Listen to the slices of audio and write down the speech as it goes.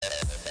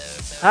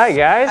Hi,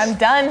 guys. I'm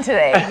done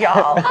today,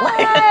 y'all.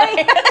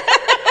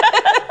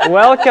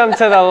 Welcome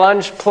to the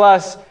Lunch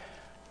Plus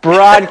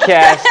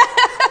broadcast.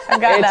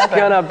 It's nothing.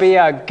 gonna be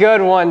a good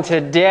one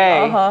today.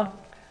 Uh-huh.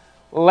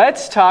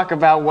 Let's talk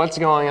about what's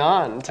going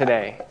on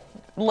today.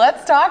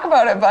 Let's talk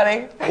about it,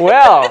 buddy.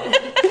 Well,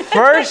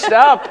 first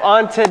up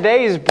on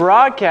today's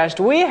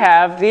broadcast, we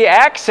have the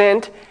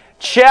accent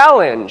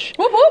challenge.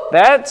 Whoop, whoop.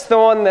 That's the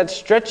one that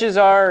stretches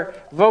our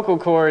vocal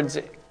cords.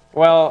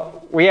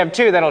 Well, we have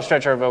two that'll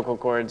stretch our vocal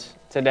cords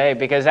today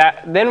because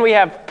then we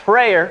have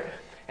prayer.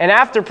 And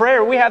after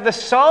prayer, we have the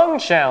song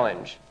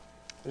challenge.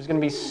 There's going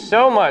to be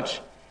so much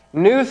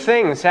new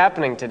things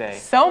happening today.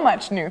 So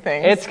much new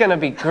things. It's going to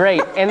be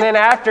great. And then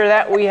after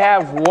that, we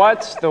have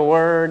What's the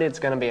Word? It's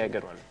going to be a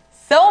good one.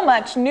 So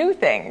much new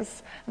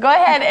things. Go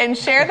ahead and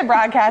share the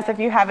broadcast if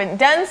you haven't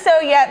done so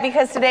yet,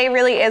 because today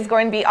really is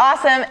going to be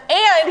awesome.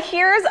 And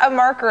here's a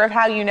marker of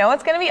how you know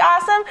it's going to be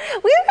awesome.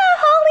 We've got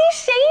Holly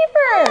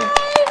Shavers.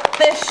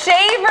 The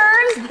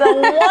Shavers,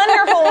 the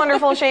wonderful,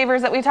 wonderful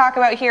Shavers that we talk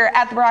about here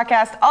at the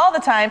broadcast all the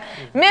time.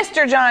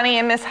 Mr. Johnny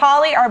and Miss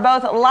Holly are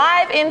both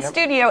live in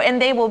studio, and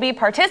they will be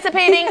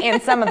participating in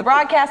some of the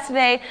broadcasts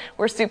today.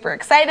 We're super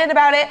excited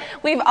about it.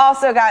 We've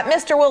also got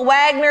Mr. Will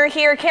Wagner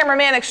here,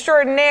 cameraman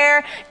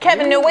extraordinaire.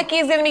 Kevin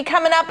Nowicki is going to be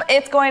coming up.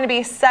 It's going to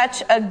be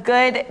such a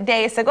good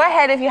day. So go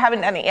ahead if you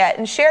haven't done it yet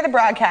and share the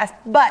broadcast.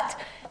 But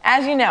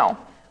as you know,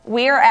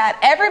 we are at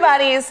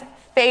everybody's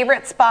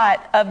favorite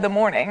spot of the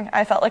morning.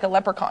 I felt like a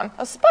leprechaun.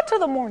 A spot of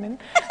the morning.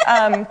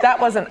 That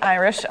wasn't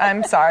Irish.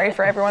 I'm sorry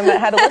for everyone that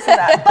had to listen to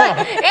that.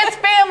 But it's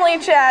family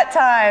chat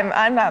time.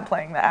 I'm not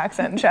playing the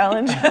accent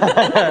challenge.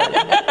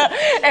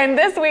 And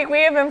this week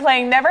we have been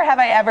playing Never Have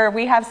I Ever.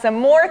 We have some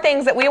more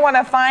things that we want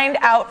to find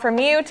out from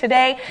you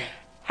today.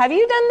 Have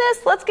you done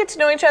this? Let's get to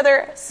know each other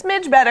a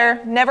smidge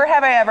better. Never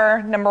have I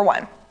ever, number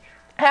one.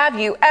 Have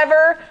you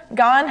ever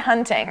gone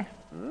hunting?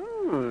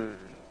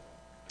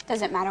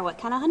 Does it matter what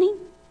kind of hunting?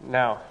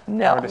 No.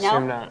 No. I would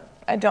assume not.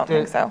 I don't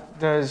think so.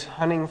 Does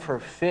hunting for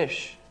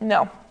fish?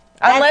 No.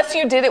 Unless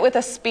you did it with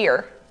a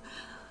spear.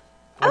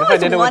 What if I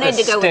did it with a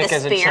stick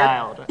as a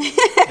child?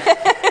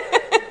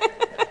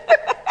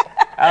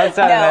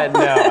 Outside of that, no,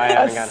 I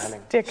haven't gone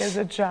hunting. Stick as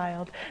a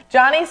child.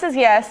 Johnny says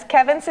yes.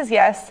 Kevin says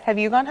yes. Have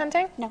you gone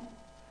hunting? No.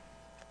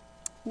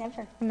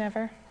 Never.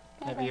 Never.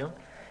 Have you?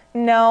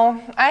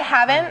 No, I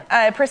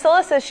haven't.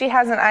 Priscilla says she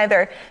hasn't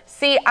either.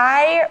 See,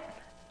 I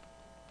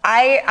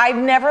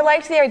never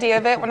liked the idea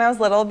of it when I was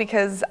little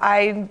because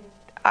I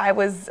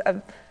was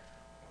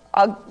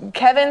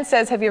Kevin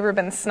says, have you ever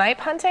been snipe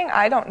hunting?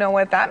 I don't know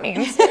what that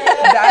means.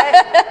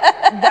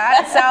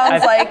 that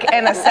sounds like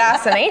an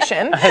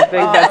assassination. I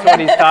think that's what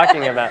he's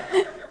talking about.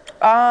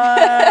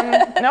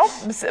 Nope.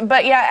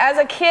 But yeah, as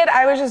a kid,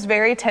 I was just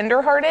very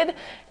tender-hearted,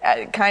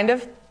 kind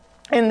of.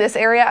 In this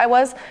area I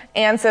was.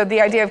 And so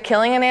the idea of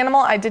killing an animal,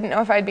 I didn't know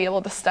if I'd be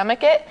able to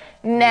stomach it.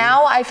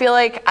 Now I feel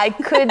like I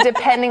could,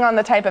 depending on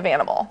the type of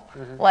animal.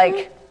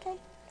 Like,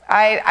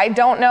 I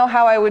don't know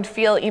how I would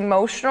feel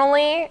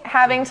emotionally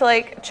having to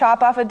like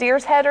chop off a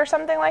deer's head or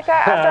something like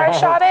that after I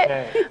shot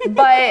it.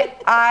 But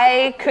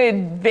I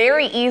could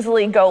very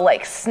easily go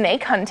like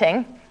snake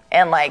hunting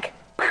and like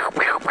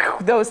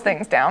those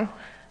things down.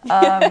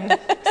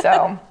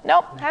 So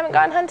nope, haven't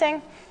gone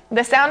hunting.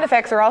 The sound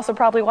effects are also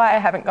probably why I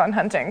haven't gone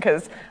hunting,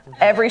 because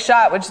every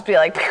shot would just be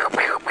like pew,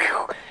 pew,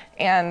 pew,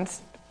 and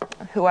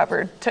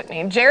whoever took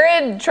me.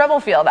 Jared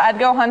Troublefield, I'd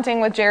go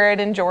hunting with Jared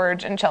and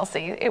George and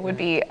Chelsea. It would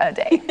be a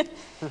day.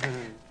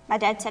 My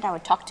dad said I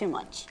would talk too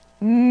much.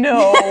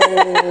 No. So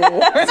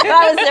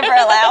I was never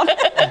allowed.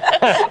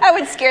 I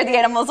would scare the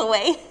animals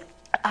away.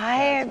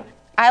 I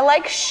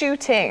like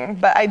shooting,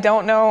 but I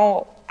don't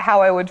know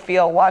how I would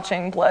feel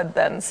watching blood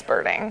then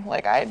spurting.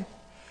 Like I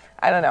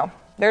don't know.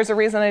 There's a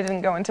reason I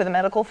didn't go into the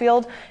medical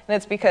field, and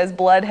it's because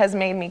blood has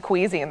made me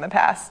queasy in the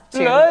past.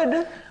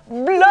 Blood?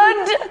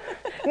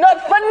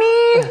 Not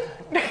funny!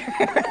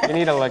 You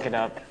need to look it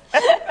up.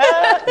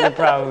 You're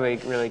probably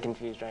really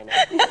confused right now.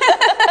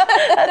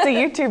 That's a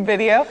YouTube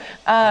video.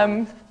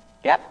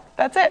 Yep,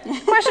 that's it.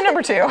 Question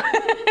number 2.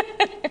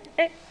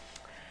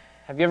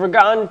 Have you ever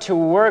gone to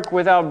work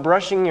without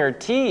brushing your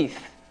teeth?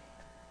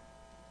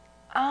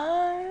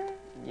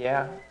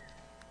 Yeah.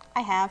 I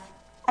have.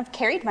 I've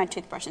carried my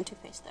toothbrush and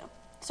toothpaste though.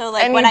 So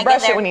like and when you I brush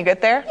get there, it when you get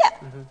there? Yeah.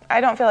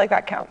 I don't feel like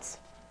that counts.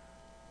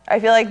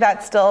 I feel like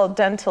that's still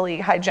dentally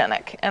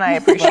hygienic, and I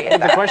appreciate The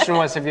that. question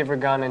was, have you ever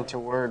gone into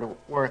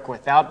work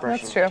without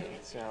brushing That's your true.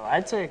 teeth? So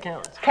I'd say it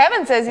counts.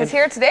 Kevin says he's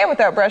here today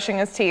without brushing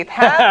his teeth.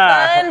 Have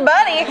fun,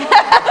 buddy.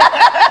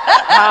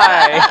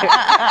 Hi.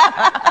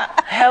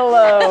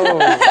 Hello.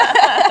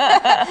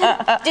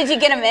 did you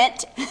get a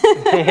mint?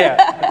 Yeah.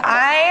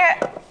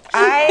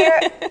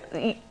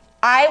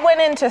 I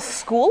went into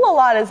school a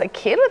lot as a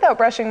kid without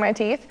brushing my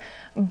teeth,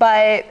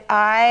 but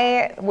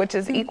which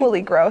is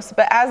equally gross,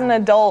 but as an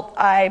adult,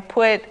 I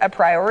put a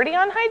priority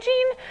on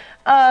hygiene,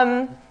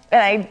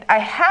 and I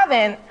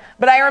haven't,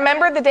 but I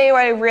remember the day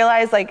when I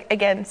realized, like,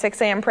 again,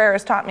 6 a.m. prayer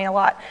has taught me a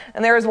lot,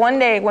 and there was one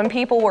day when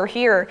people were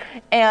here,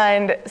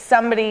 and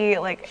somebody,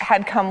 like,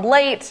 had come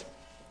late,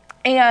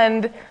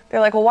 And they're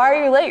like, well, why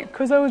are you late?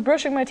 Because I was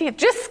brushing my teeth.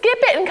 Just skip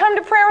it and come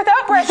to prayer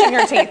without brushing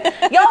your teeth.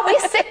 Y'all, we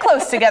sit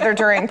close together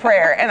during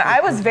prayer. And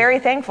I was very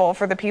thankful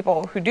for the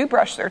people who do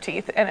brush their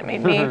teeth, and it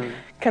made me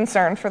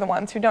concerned for the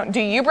ones who don't. Do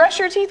you brush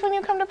your teeth when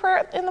you come to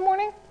prayer in the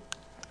morning?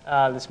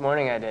 This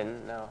morning I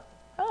didn't, no.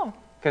 Oh.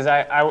 Because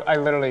I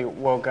literally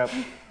woke up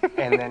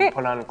and then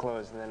put on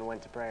clothes and then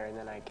went to prayer and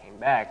then I came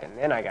back and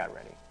then I got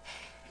ready.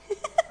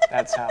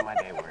 That's how my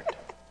day worked.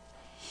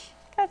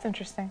 That's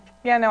interesting.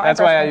 Yeah, no, That's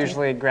why I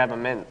usually grab a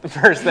mint the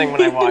first thing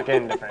when I walk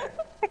into prayer.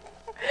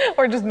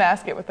 Or just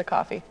mask it with the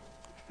coffee.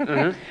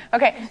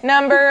 Okay,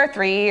 number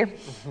 3.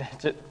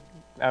 Okay.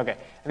 Have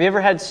you ever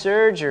had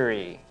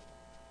surgery?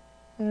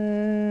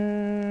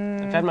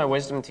 I've had my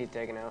wisdom teeth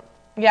taken out.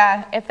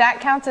 Yeah, if that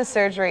counts as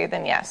surgery,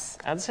 then yes.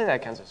 I'd say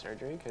that counts as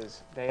surgery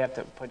because they have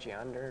to put you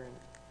under,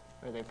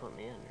 or they put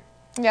me under.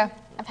 Yeah.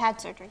 I've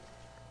had surgery.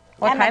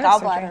 What I had kind my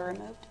of gallbladder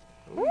surgery?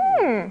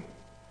 removed.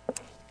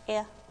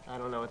 Yeah. I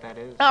don't know what that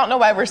is. I don't know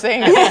why we're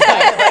saying it.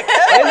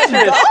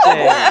 Interesting.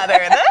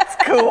 Gallbladder, that's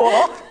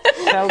cool.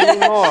 Tell me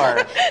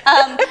more.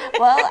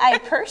 Well, I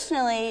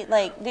personally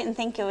didn't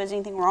think it was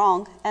anything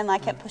wrong, and I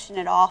kept pushing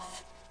it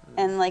off.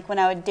 And when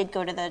I did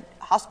go to the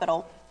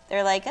hospital,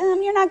 they're like,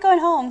 "You're not going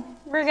home.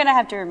 We're gonna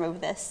have to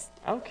remove this."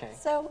 Okay.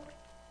 So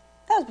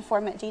that was before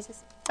I met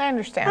Jesus. I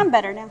understand. I'm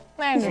better now.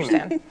 I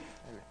understand.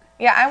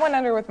 Yeah, I went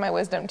under with my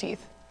wisdom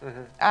teeth.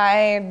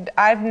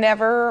 I've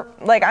never,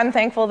 I'm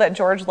thankful that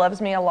George loves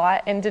me a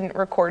lot and didn't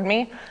record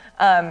me,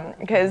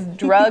 because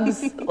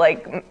drugs,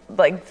 like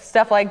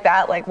stuff like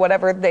that,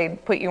 whatever they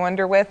put you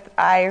under with,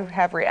 I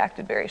have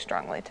reacted very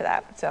strongly to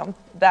that. So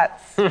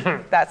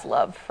that's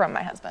love from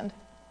my husband.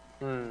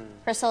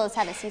 Priscilla's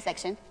had a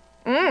C-section.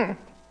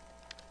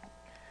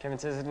 Kevin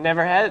says,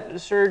 never had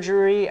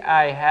surgery.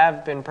 I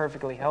have been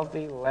perfectly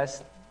healthy.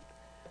 Less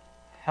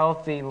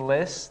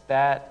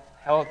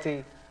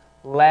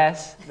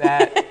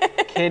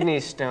that kidney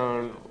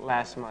stone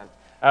last month.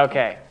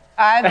 Okay.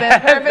 I've been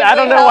perfectly I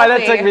don't know why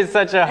that healthy. took me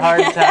such a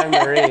hard time to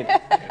read.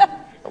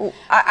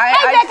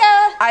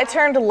 I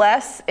turned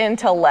less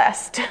into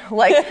lest.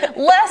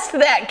 Lest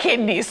that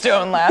kidney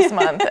stone last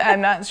month.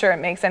 I'm not sure it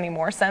makes any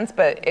more sense,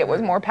 but it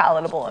was more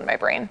palatable in my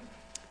brain.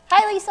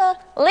 Hi, Lisa.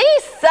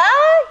 Lisa!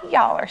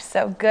 Y'all are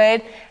so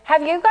good.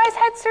 Have you guys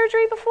had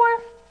surgery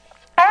before?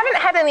 I haven't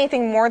had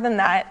anything more than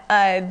that.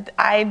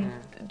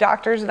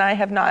 Doctors and I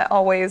have not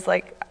always,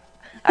 I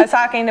was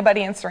talking to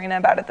Buddy and Serena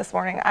about it this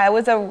morning. I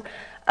was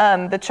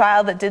the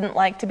child that didn't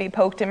like to be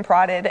poked and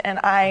prodded, and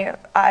I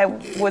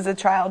was a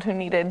child who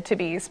needed to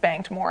be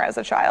spanked more as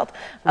a child.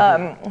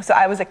 So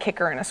I was a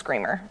kicker and a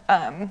screamer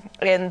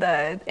in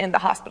the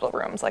hospital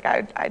rooms.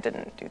 I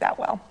didn't do that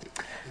well.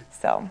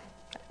 So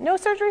no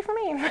surgery for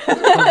me.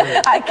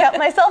 I kept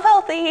myself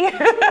healthy.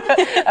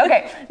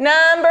 Okay,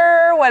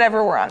 number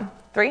whatever we're on.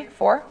 3,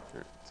 4?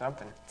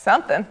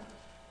 Something.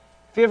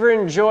 Have you ever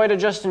enjoyed a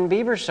Justin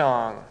Bieber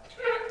song?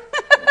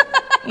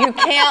 You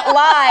can't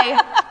lie.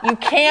 You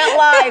can't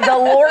lie. The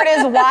Lord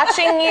is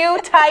watching you.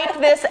 Type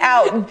this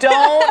out.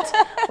 Don't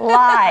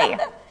lie.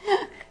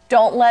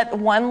 Don't let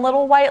one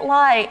little white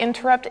lie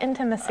interrupt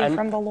intimacy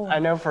from the Lord. I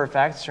know for a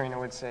fact Serena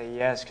would say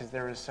yes, because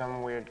there was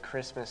some weird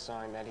Christmas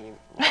song that he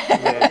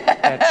did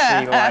that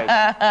she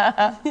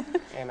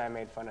liked, and I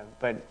made fun of.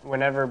 But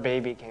whenever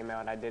Baby came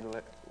out, I did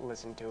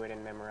listen to it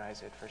and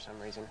memorize it for some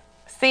reason.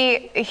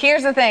 See,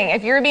 here's the thing.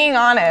 If you're being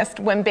honest,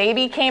 when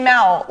Baby came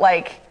out,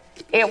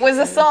 it was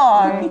a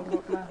song.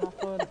 Broke my heart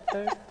for the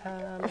first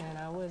time, and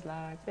I was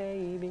like,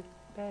 baby,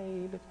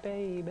 baby,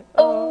 baby.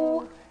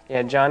 Oh.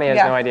 Yeah, Johnny has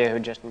no idea who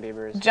Justin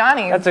Bieber is.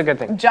 Johnny. That's a good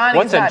thing. Johnny's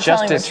What's not a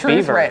telling Justice the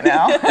truth Bieber right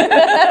now.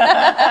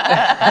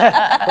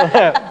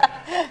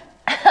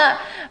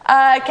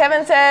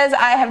 Kevin says,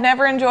 I have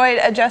never enjoyed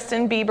a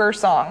Justin Bieber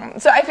song.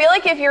 So I feel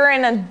like if you're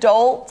an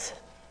adult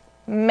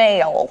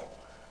male,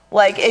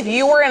 if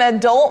you were an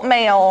adult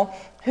male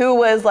who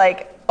was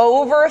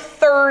over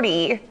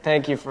 30.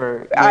 Thank you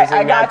for using I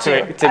that got to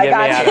you. get me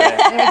out of it.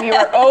 If you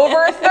were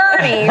over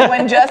 30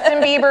 when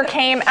Justin Bieber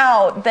came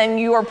out, then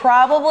you are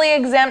probably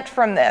exempt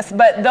from this.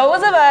 But those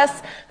of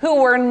us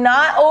who were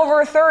not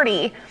over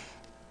 30,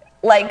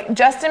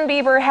 Justin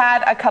Bieber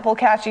had a couple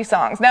catchy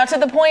songs. Now, to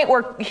the point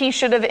where he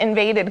should have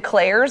invaded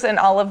Claire's and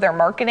all of their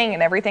marketing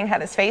and everything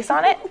had his face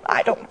on it?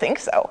 I don't think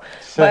so.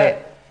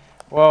 But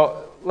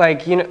well,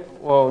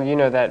 you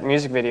know that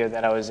music video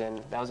that I was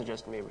in, that was a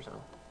Justin Bieber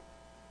song.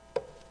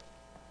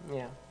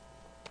 Yeah.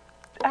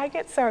 I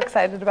get so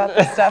excited about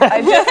this stuff.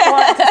 I just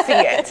want to see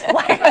it.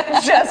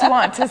 I just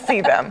want to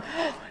see them.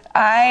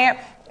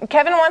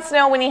 Kevin wants to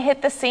know when he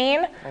hit the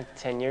scene.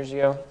 10 years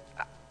ago?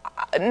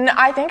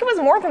 I think it was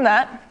more than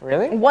that.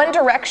 Really? One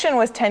Direction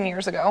was 10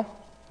 years ago.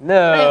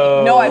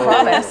 No. No, I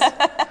promise.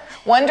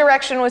 One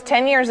Direction was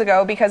 10 years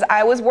ago because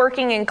I was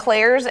working in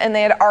Claire's and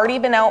they had already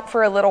been out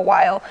for a little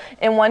while.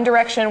 And One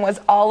Direction was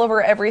all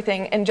over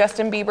everything, and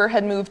Justin Bieber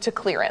had moved to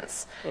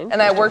Clearance.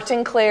 And I worked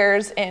in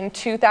Claire's in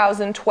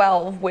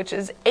 2012, which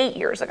is 8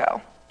 years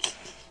ago.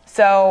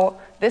 So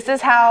this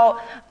is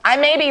how, I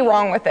may be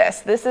wrong with this.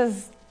 This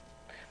is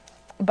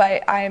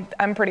but I'm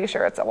pretty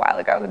sure it's a while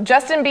ago.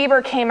 Justin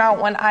Bieber came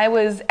out when I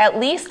was at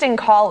least in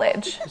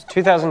college. It's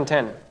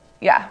 2010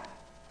 Yeah,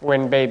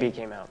 when Baby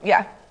came out.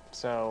 yeah,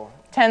 So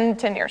 10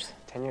 years.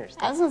 10 years.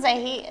 I was gonna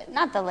say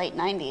not the late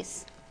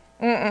 90s.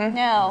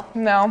 No,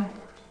 No.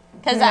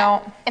 because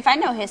No. if I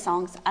know his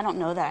songs, I don't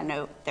know that I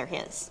know they're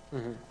his.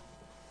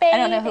 I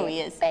don't know who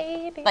he is.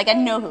 Baby, Like I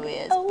know who he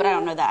is, but I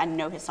don't know that I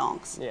know his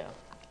songs. Yeah.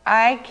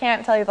 I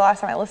can't tell you the last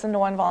time I listened to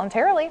one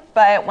voluntarily,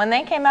 but when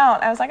they came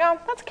out, I was like, oh,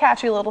 that's a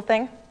catchy little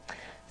thing.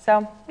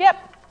 So, yep.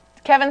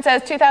 Kevin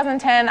says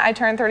 2010, I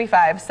turned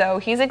 35, so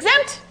he's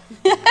exempt.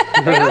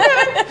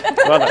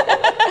 Love it.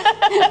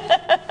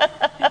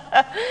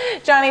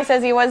 Johnny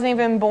says he wasn't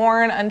even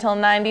born until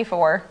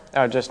 94.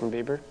 Oh, Justin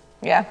Bieber.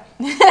 Yeah.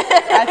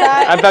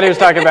 I I thought he was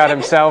talking about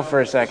himself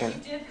for a second.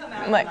 He did come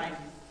out Like- in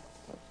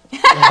the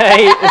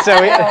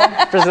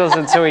 90s. Priscilla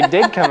said, so he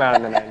did come out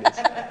in the 90s.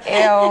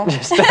 Ew,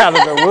 Just out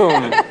of the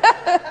womb.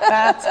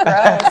 that's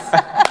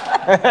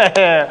gross.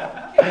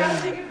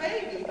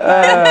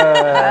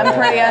 I'm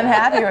pretty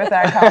unhappy with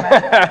that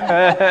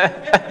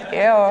comment.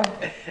 Ew,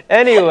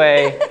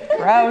 Anyway,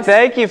 gross.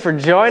 thank you for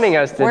joining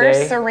us Where's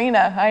today.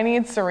 Serena? I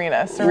need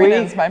Serena.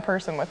 Serena's my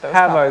person with those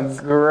Have comments.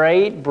 a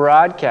great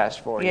broadcast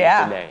for you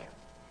Yeah. today.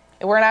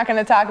 We're not going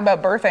to talk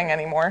about birthing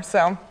anymore,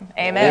 so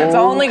amen. It's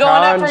only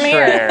going up from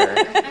here.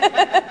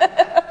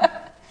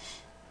 Contraire.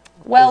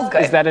 Well,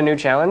 good. Is that a new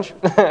challenge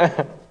for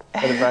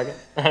the broadcast?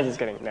 I'm just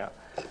kidding. No.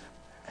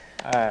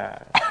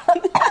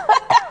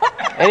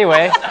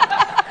 Anyway,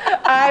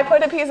 I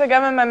put a piece of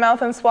gum in my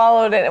mouth and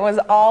swallowed it. It was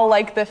all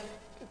like the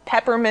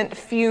peppermint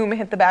fume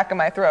hit the back of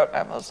my throat.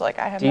 I was like,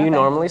 I have do you nothing.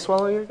 normally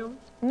swallow your gum?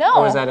 No,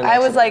 Or was that an I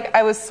was accident? like,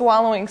 I was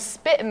swallowing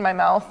spit in my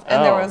mouth,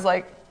 and there Oh. was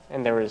like,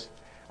 And there was,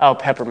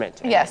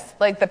 peppermint. yes,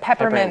 like the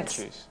peppermint,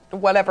 juice.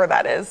 whatever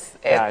that is.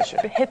 It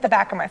Gotcha. hit the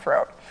back of my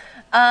throat.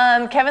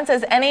 Kevin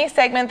says, any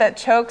segment that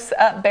chokes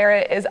up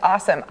Barrett is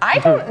awesome. I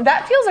don't,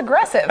 that feels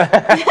aggressive.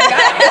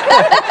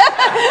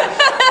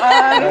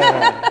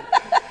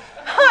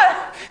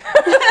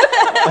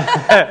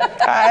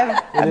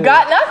 I've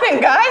got nothing,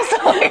 guys.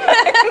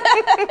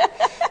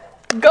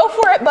 Go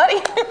for it, buddy.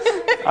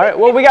 All right,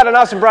 well, we got an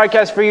awesome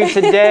broadcast for you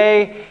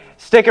today.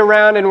 Stick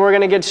around and we're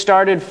going to get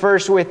started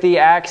first with the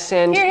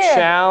accent Yeah.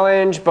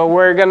 challenge, but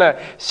we're going to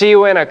see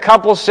you in a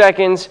couple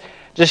seconds.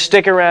 Just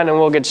stick around and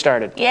we'll get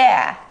started.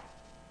 Yeah.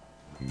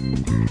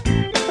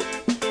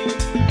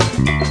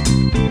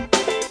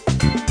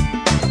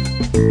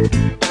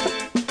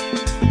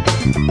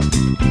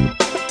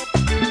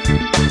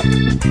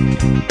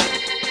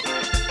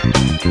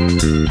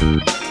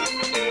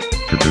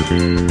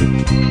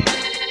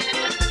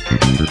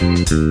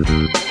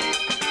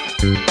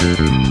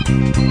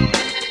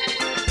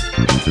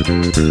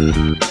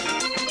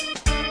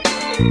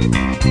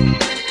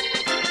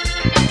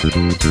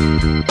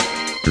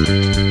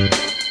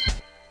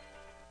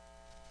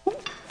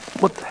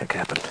 What the heck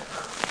happened?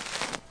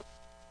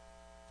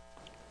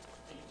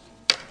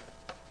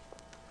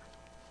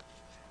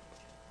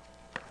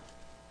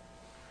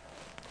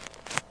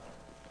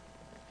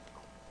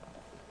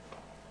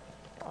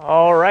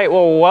 All right,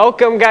 well,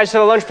 welcome, guys, to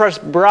the Lunch Press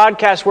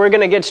broadcast. We're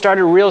going to get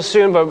started real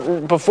soon,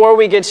 but before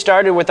we get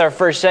started with our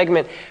first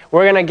segment,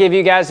 we're going to give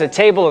you guys a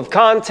table of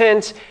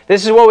contents.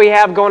 This is what we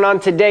have going on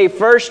today.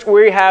 First,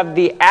 we have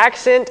the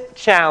accent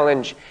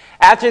challenge.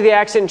 After the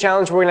accent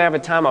challenge, we're going to have a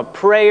time of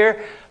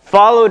prayer,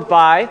 followed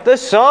by the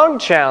song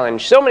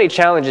challenge. So many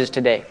challenges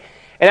today.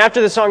 And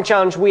after the song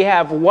challenge, we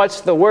have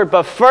What's the Word?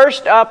 But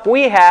first up,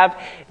 we have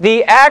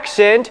the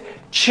accent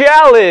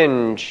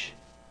challenge.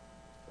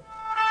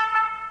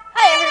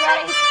 Hi,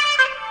 everybody.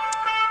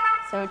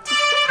 So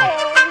today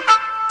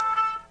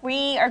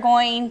we are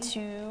going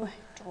to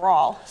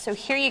draw. So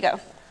here you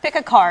go. Pick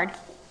a card,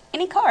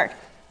 any card,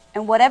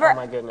 and whatever Oh,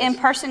 my goodness.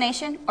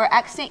 impersonation or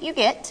accent you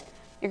get,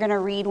 you're going to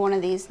read one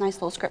of these nice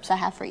little scripts I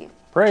have for you.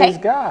 Praise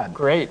Okay? God.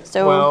 Great.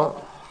 So-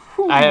 well,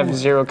 I have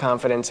zero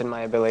confidence in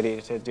my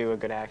ability to do a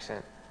good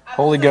accent.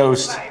 Holy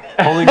Ghost.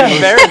 Holy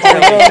Ghost. Barrett's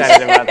really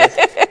excited about this.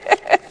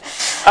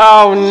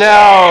 Oh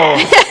no!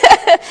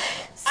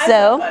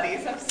 So,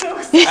 Buddies, I'm so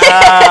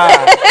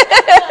excited.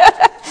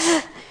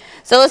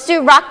 so let's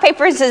do rock,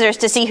 paper, and scissors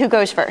to see who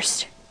goes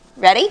first.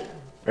 Ready?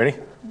 Ready?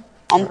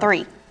 On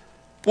 3.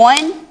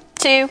 1,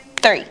 2,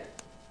 3.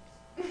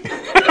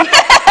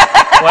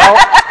 Well,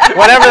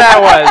 whatever that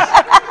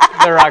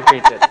was, The Rock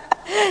beats it.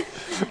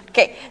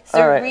 Okay,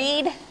 so All right.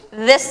 read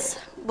this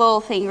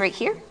little thing right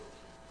here.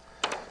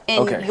 In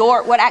Okay.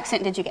 what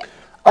accent did you get?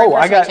 Or Oh,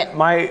 I got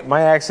impersonation?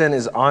 my accent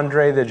is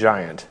Andre the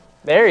Giant.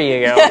 There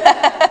you go.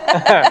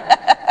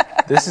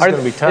 This is going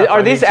to be tough.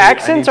 Are these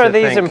accents or are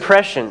these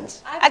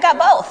impressions? impressions? I got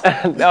both.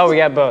 Oh, we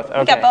got both. Okay.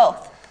 I got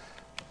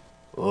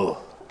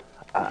both.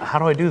 How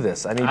do I do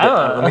this? I need to. I don't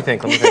know. Let me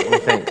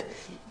think.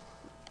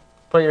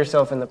 Put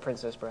yourself in the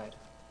Princess Bride.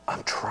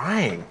 I'm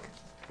trying.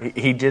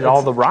 He did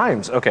all the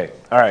rhymes. Okay.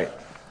 All right.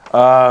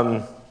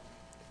 Oh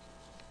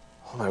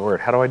my word.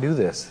 How do I do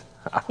this?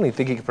 I don't even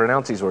think he can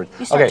pronounce these words.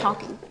 You start Okay.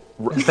 talking.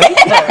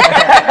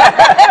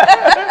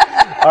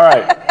 All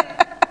right.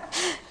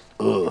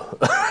 Ugh.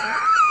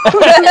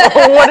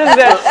 What is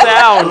that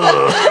sound?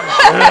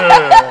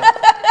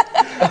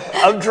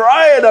 I'm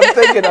trying. I'm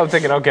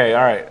thinking. Okay,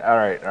 all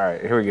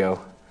right. Here we go.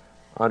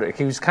 Andre,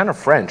 he was kind of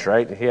French,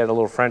 right? He had a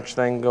little French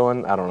thing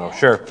going. I don't know.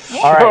 Sure. Yeah.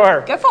 All right.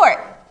 Sure. Go for it.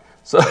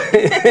 So,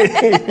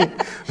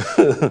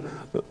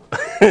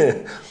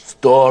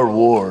 Star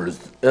Wars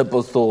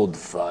Episode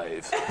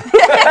 5.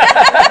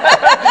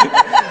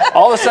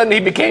 All of a sudden, he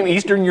became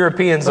Eastern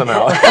European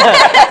somehow.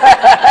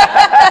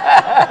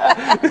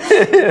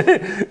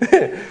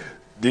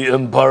 The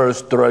Empire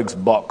Strikes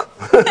Back.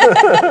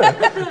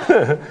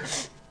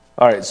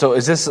 All right, so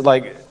is this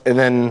like, and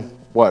then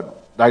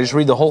what? I just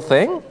read the whole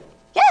thing?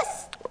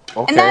 Yes.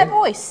 Okay. And that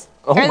voice.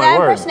 Oh, or my that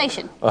word.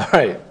 impersonation. All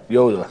right,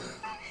 Yoda.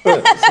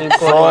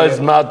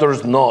 Size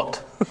matters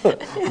not.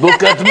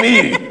 Look at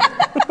me.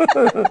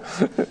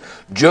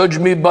 Judge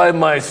me by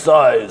my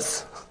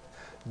size.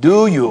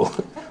 Do you?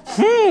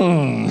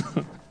 And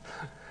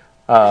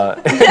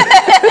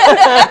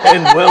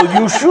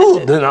well, you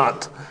should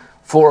not.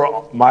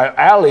 For my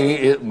ally.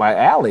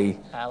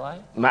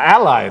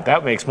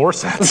 That makes more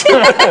sense.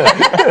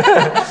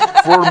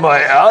 For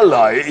my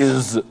ally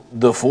is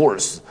the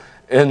Force,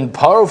 and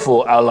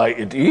powerful ally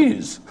it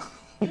is.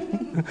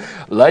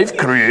 Life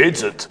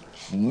creates it,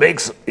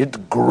 makes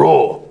it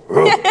grow.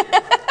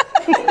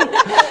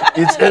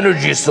 Its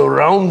energy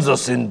surrounds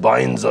us and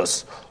binds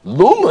us.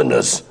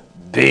 Luminous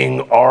being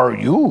are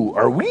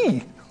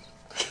we?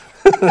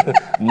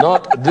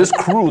 Not this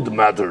crude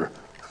matter.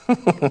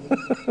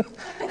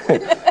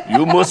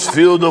 You must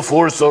feel the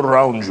force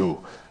around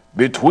you,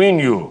 between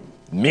you,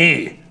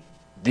 me,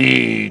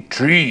 the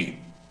tree,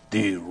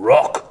 the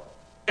rock,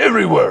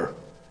 everywhere.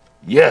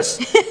 Yes,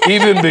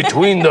 even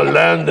between the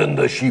land and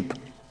the sheep.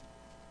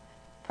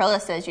 Perla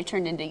says you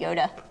turned into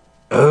Yoda.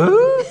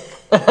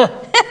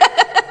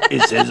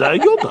 It says I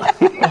Yoda.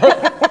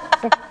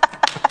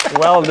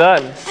 Well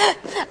done.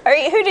 All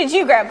right, who did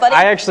you grab, buddy?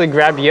 I actually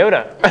grabbed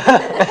Yoda.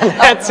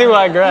 That's who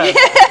I grabbed.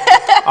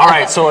 All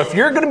right, so if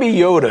you're going to be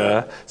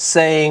Yoda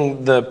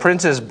saying the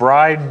Princess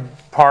Bride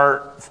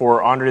part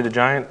for Andre the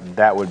Giant,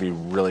 that would be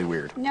really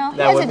weird. No, he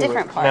That has would a be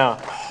different weird. part.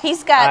 No.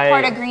 He's got I-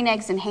 part of green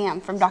eggs and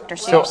ham from Dr.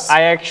 So Seuss.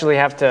 I actually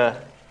have to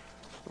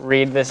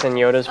read this in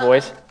Yoda's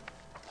voice.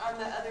 On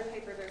the other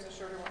paper, there's a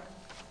shorter one.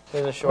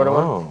 There's a shorter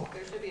one. Oh.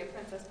 There should be a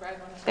Princess Bride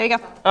one. There you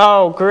go.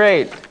 Oh,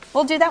 great.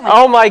 We'll do that one.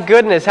 Oh my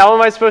goodness. How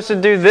am I supposed to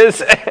do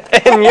this in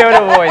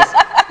Yoda voice?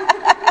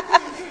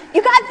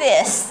 You got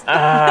this. Do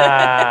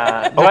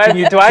I can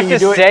you have to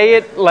do it? say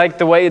it like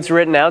the way it's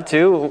written out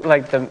too?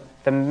 Like the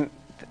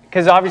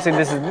because obviously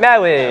this is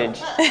marriage.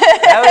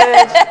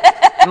 Marriage.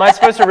 Am I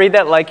supposed to read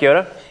that like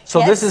Yoda? So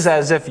Yes. this is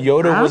as if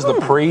Yoda was the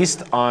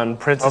priest on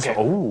Princess. Okay.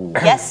 Oh,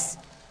 Yes,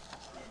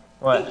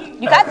 What?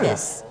 you got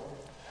this.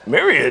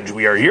 marriage,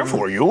 we are here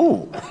for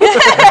you.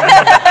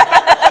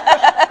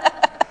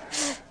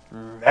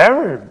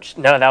 Marriage.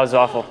 No, that was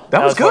awful.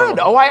 That was good.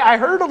 horrible. Oh, I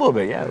heard a little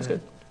bit. Yeah, it was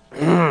good.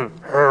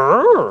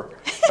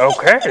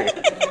 Okay.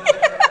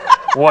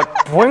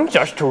 What brings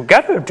us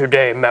together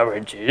today,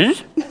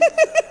 marriages?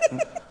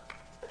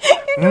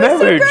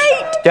 Marriage,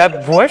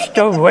 that blessed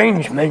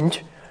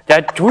arrangement,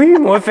 that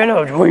dream within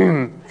a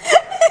dream.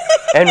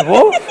 And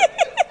wolf,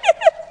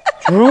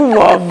 true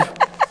love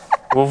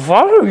will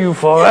follow you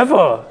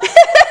forever.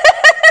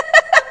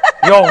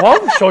 Your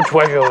love so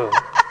treasure.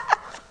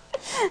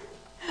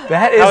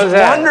 That is How was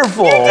that?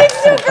 wonderful.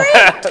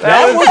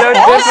 That was so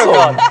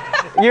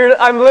difficult.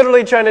 I'm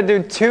literally trying to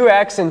do two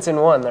accents in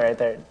one right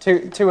there.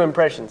 Two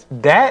impressions.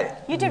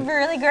 That You did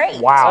really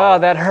great. wow. Oh,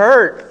 that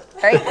hurt.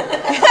 All right.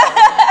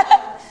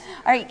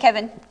 All right,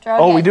 Kevin. Draw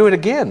Oh, again. we do it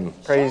again.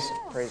 Praise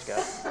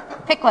God.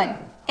 Pick one.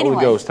 Anyone.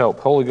 Holy Ghost help.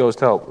 Holy Ghost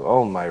help.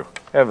 Oh my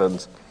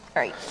heavens.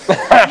 All right.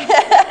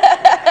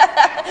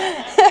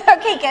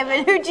 Okay,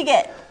 Kevin. Who'd you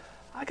get?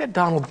 I got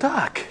Donald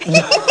Duck.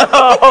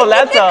 Oh,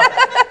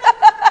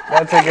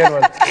 that's a good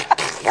one.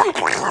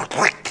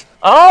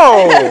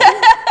 Oh,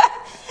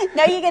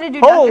 Now you got to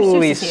do Dr.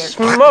 holy Seuss here.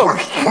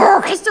 smokes.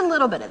 Just a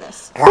little bit of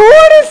this.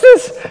 What is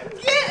this?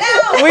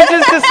 We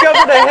just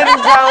discovered a hidden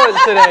talent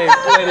today,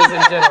 ladies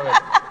and gentlemen.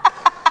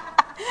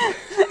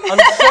 I'm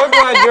so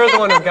glad you're the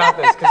one who got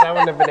this, because I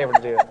wouldn't have been able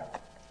to do it.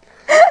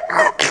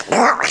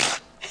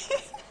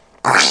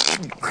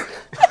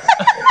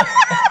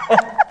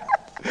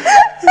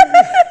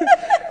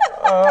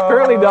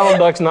 Apparently Donald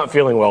Duck's not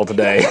feeling well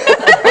today.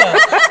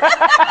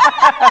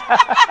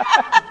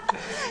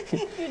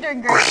 You're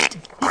doing great.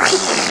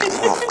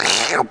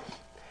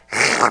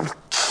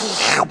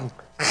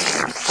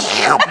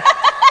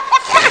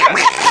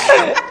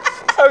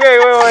 Okay,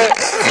 wait.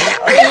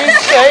 Are you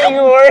saying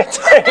words?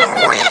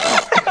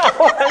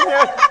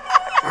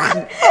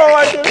 Oh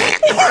my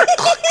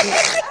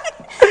goodness.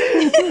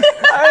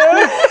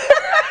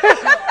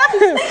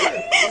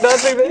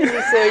 Nothing that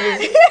you're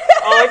saying is.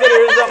 All I can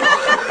hear is something.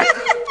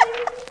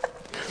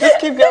 Just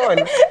keep going,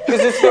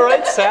 because it's the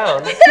right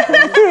sound. I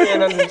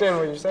can't understand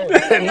what you're saying.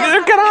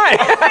 Neither can I.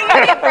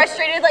 You get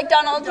frustrated like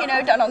Donald. You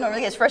know, Donald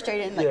normally gets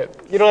frustrated. And like, Yeah,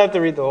 you don't have to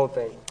read the whole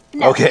thing.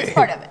 no, Okay. it's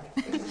part of it.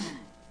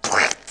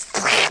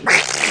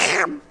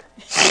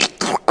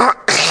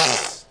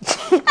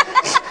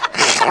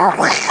 He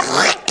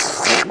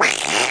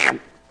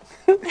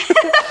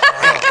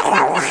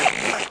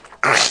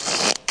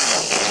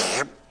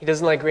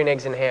doesn't like green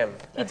eggs and ham.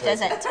 He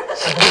doesn't.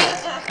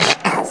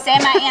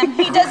 Sam, I am.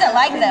 He doesn't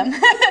like them.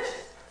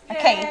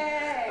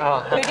 Okay.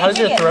 How's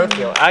your throat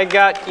feel? I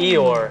got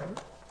Eeyore.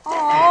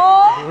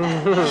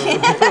 Aww.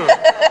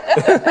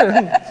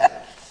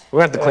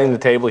 We'll have to clean the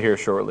table here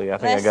shortly. I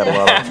think I got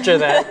After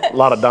that. a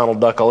lot of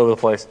Donald Duck all over the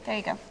place. There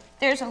you go.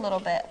 There's a little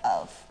bit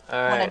of one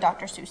right. of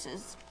Dr.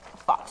 Seuss's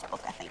Fox book,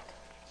 I think.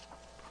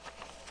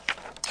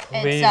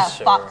 Please, It's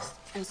sir. Fox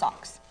and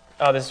Socks.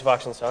 Oh, this is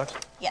Fox and Socks?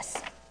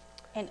 Yes.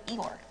 And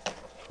Eeyore.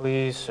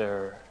 Please,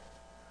 sir.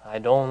 I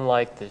don't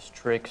like this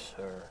trick,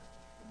 sir.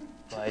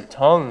 My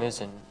tongue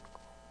isn't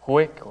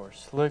quick or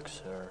slick,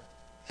 sir.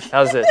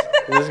 How's this?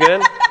 Is this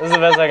good? This is the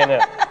best I can do.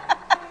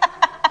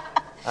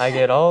 I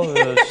get all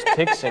those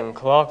ticks and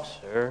clocks,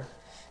 sir,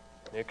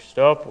 mixed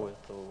up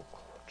with the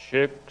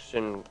chicks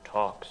and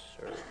talks,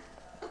 sir.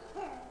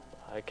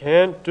 I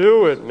can't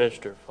do it,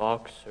 Mr.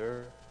 Fox,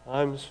 sir.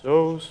 I'm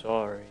so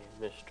sorry,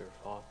 Mr.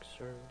 Fox,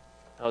 sir.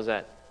 How's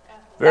that?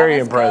 Very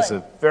was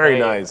impressive. Very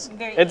nice.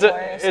 Very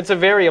It's a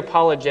very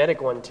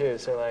apologetic one too.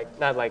 So like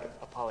not like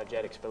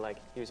apologetics, but like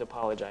he was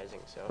apologizing.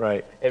 So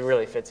Right. it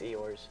really fits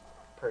Eeyore's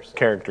person.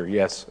 Character,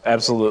 yes,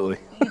 absolutely.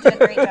 You did a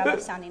great job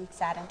of sounding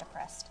sad and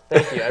depressed.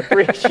 Thank you, I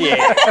appreciate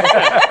it.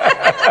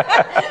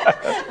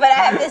 But I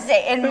have to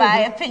say, in my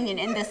opinion,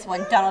 in this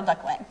one, Donald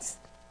Duck wins.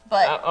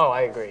 But Oh,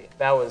 I agree.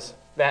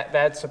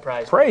 That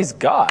surprised me. Praise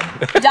God.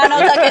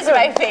 Donald Duck is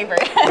my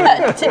favorite.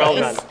 Well Today's.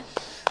 done.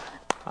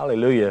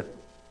 Hallelujah.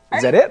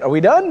 Is that it? Are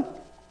we done?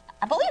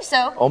 I believe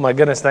so. Oh my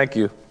goodness, thank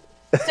you.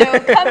 So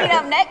coming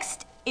up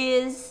next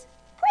is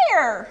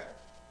prayer.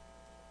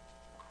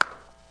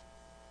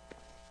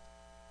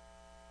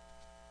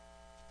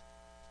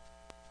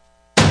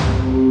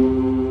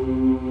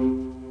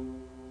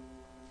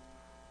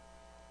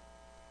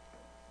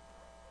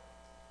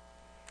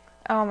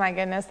 Oh my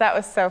goodness, that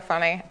was so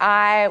funny.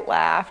 I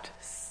laughed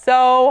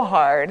so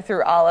hard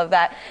through all of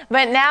that.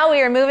 But now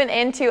we are moving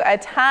into a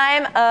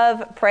time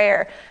of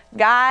prayer.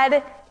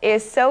 God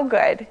is so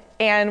good,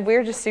 and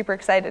we're just super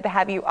excited to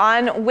have you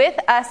on with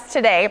us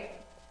today.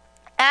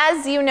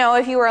 As you know,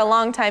 if you were a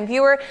longtime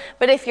viewer,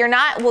 but if you're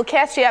not, we'll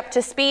catch you up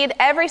to speed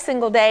every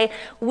single day.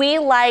 We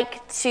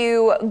like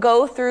to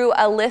go through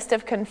a list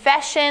of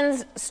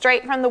confessions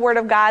straight from the Word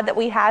of God that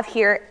we have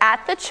here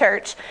at the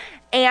church.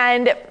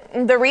 And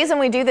the reason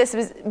we do this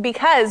is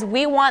because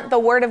we want the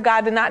Word of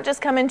God to not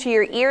just come into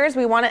your ears,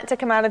 we want it to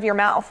come out of your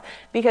mouth.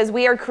 Because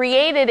we are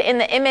created in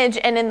the image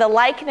and in the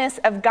likeness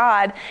of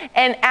God.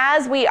 And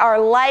as we are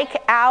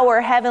like our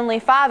Heavenly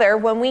Father,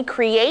 when we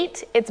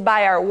create, it's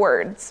by our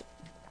words.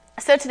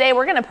 So today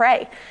we're going to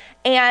pray.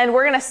 And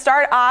we're going to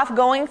start off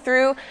going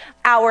through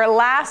our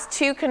last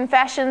two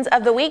confessions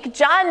of the week.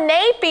 John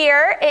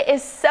Napier, it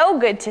is so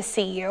good to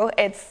see you.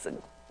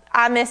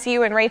 I miss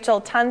you and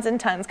Rachel tons and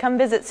tons. Come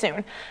visit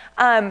soon.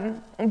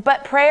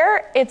 But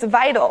prayer, it's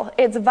vital.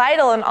 It's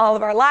vital in all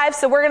of our lives.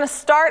 So we're going to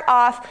start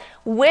off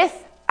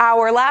with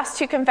our last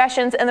two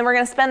confessions, and then we're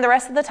going to spend the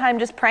rest of the time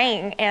just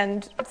praying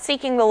and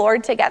seeking the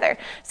Lord together.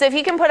 So if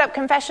you can put up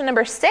confession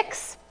number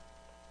 6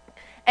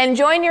 and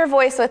join your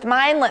voice with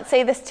mine, let's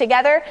say this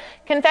together.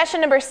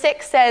 Confession number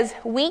 6 says,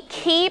 we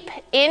keep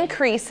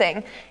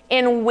increasing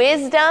in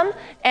wisdom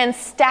and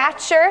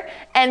stature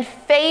and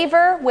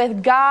favor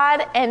with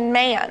God and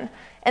man.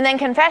 And then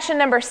confession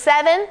number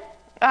 7,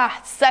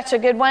 such a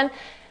good one.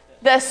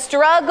 The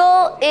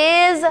struggle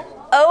is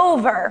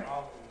over.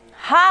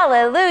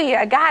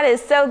 Hallelujah. God is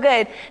so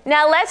good.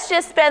 Now let's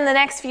just spend the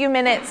next few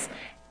minutes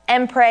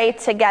and pray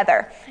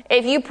together.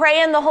 If you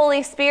pray in the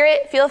Holy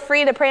Spirit, feel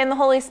free to pray in the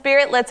Holy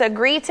Spirit. Let's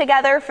agree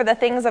together for the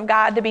things of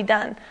God to be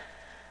done.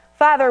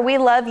 Father, we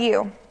love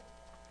you.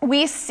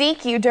 We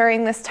seek you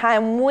during this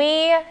time.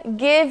 We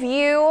give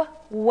you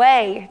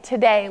way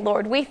today,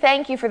 Lord. We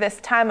thank you for this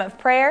time of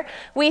prayer.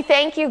 We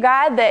thank you,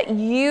 God, that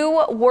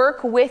you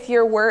work with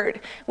your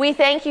word. We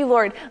thank you,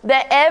 Lord,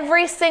 that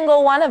every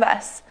single one of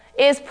us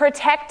is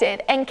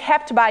protected and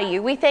kept by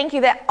you. We thank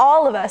you that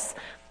all of us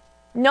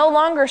no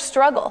longer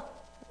struggle.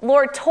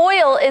 Lord,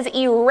 toil is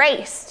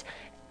erased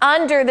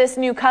under this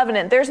new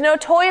covenant. There's no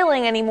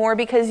toiling anymore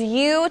because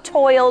you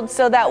toiled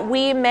so that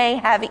we may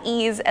have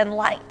ease and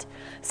light.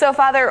 So,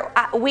 Father,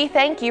 we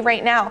thank you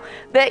right now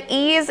that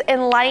ease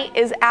and light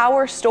is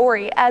our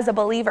story as a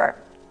believer.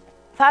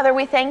 Father,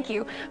 we thank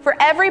you for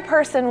every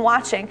person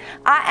watching.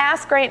 I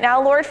ask right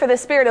now, Lord, for the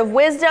spirit of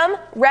wisdom,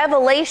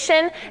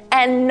 revelation,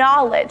 and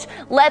knowledge.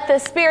 Let the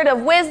spirit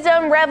of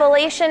wisdom,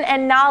 revelation,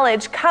 and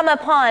knowledge come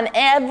upon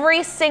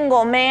every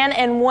single man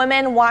and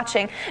woman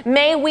watching.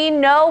 May we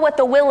know what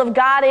the will of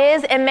God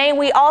is, and may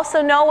we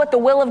also know what the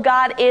will of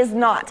God is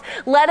not.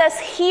 Let us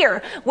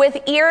hear with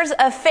ears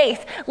of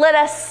faith. Let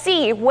us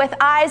see with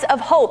eyes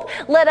of hope.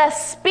 Let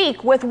us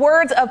speak with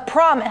words of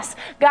promise.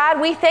 God,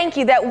 we thank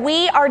you that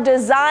we are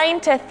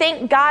designed to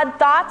think God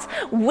thoughts.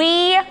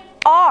 We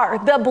are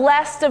the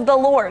blessed of the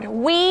Lord.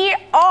 We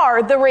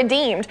are the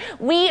redeemed.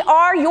 We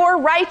are your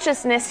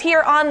righteousness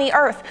here on the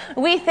earth.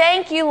 We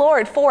thank you,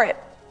 Lord, for it.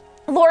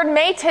 Lord,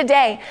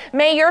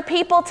 may your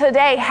people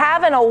today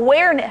have an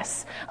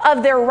awareness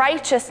of their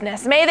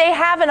righteousness. May they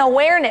have an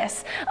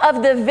awareness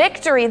of the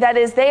victory that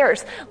is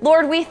theirs.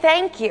 Lord, we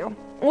thank you.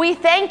 We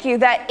thank you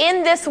that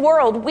in this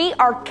world we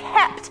are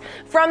kept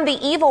from the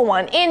evil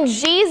one. In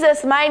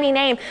Jesus' mighty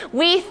name,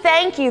 we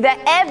thank you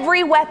that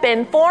every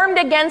weapon formed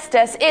against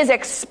us is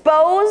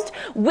exposed,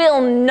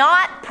 will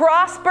not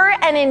prosper,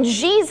 and in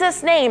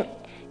Jesus' name,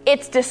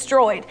 it's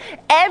destroyed.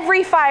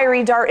 Every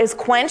fiery dart is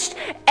quenched.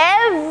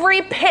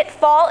 Every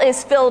pitfall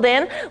is filled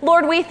in.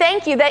 Lord, we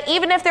thank you that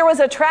even if there was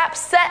a trap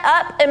set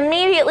up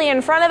immediately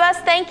in front of us,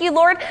 thank you,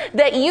 Lord,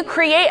 that you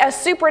create a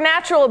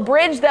supernatural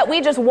bridge that we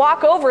just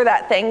walk over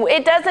that thing.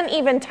 It doesn't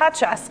even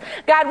touch us.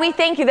 God, we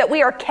thank you that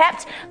we are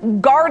kept,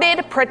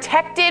 guarded,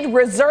 protected,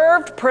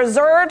 reserved,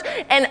 preserved,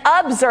 and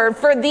observed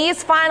for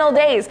these final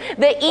days.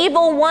 The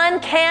evil one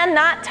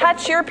cannot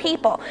touch your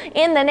people.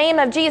 In the name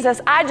of Jesus,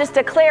 I just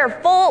declare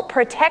full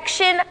protection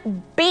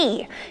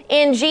be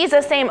in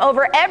Jesus' name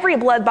over every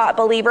blood-bought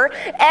believer,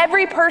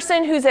 every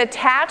person who's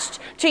attached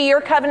to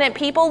your covenant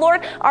people,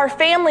 Lord. Our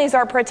families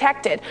are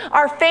protected.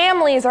 Our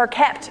families are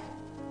kept.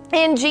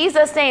 In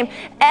Jesus' name,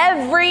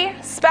 every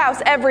spouse,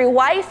 every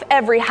wife,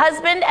 every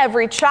husband,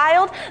 every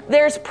child,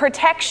 there's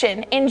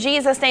protection in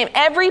Jesus' name.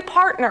 Every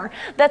partner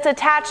that's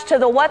attached to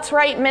the What's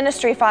Right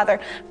ministry,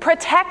 Father,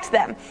 protect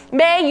them.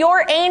 May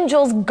your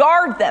angels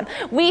guard them.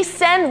 We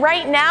send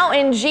right now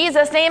in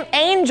Jesus' name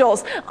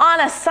angels on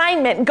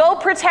assignment. Go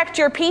protect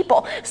your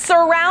people.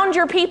 Surround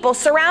your people.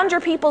 Surround your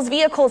people's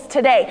vehicles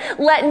today.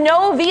 Let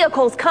no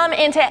vehicles come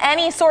into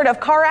any sort of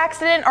car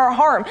accident or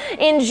harm.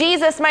 In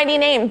Jesus' mighty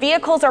name,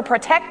 vehicles are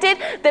protected.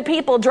 The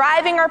people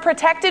driving are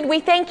protected.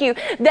 We thank you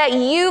that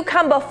you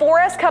come before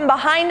us, come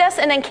behind us,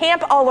 and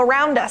encamp all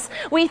around us.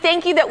 We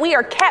thank you that we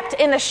are kept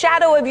in the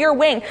shadow of your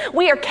wing.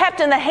 We are kept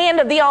in the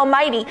hand of the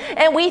Almighty.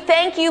 And we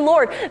thank you,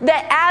 Lord,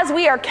 that as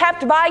we are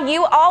kept by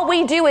you, all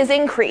we do is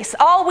increase.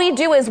 All we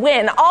do is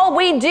win. All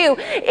we do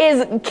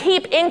is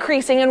keep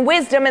increasing in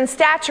wisdom and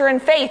stature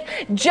and faith,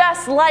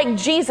 just like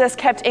Jesus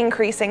kept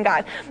increasing,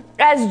 God.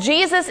 As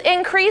Jesus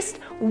increased,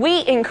 we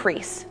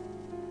increase.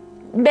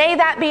 May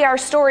that be our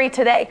story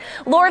today.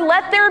 Lord,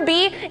 let there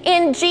be,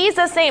 in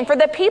Jesus' name, for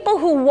the people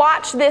who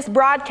watch this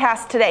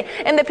broadcast today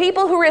and the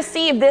people who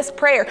receive this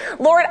prayer,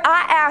 Lord,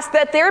 I ask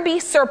that there be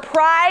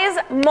surprise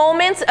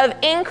moments of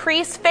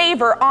increased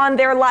favor on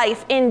their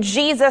life in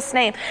Jesus'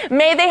 name.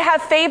 May they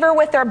have favor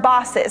with their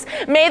bosses.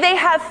 May they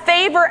have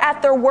favor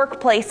at their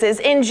workplaces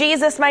in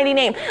Jesus' mighty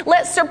name.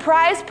 Let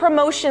surprise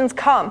promotions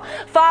come.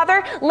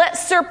 Father, let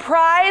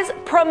surprise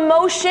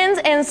promotions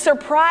and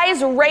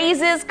surprise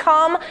raises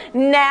come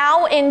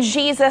now in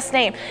Jesus'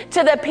 name.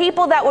 To the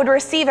people that would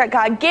receive it,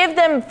 God, give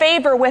them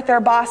favor with their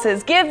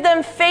bosses. Give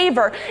them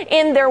favor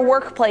in their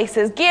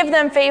workplaces. Give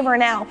them favor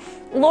now.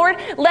 Lord,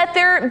 let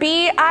there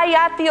be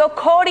ayatio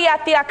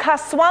koriatia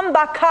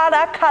kaswamba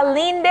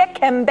kalinde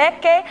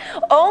kembeke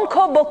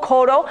onko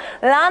bokoro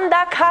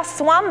landa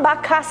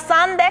kaswamba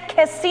kasande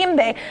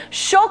kesimbe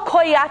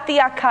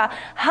shokoyatiaka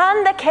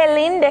handa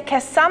kelinde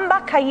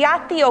kesamba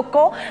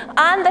kayatioko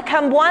anda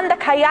kambwanda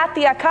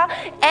kayatiaka.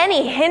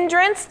 Any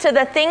hindrance to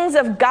the things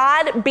of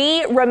God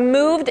be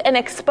removed and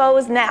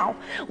exposed now.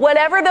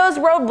 Whatever those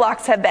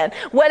roadblocks have been,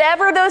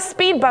 whatever those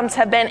speed bumps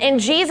have been, in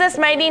Jesus'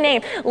 mighty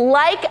name,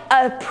 like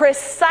a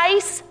precise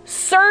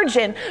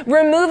surgeon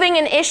removing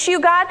an issue,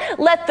 God,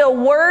 let the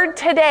word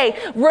today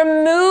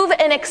remove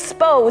and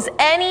expose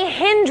any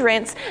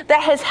hindrance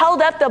that has held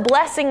up the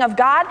blessing of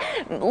God.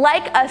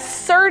 Like a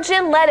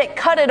surgeon, let it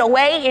cut it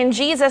away in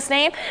Jesus'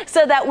 name,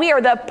 so that we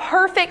are the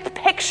perfect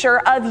picture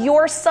of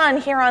your Son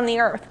here on the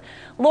earth.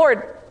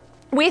 Lord,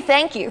 we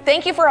thank you.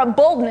 Thank you for a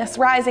boldness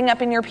rising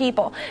up in your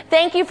people.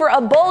 Thank you for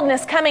a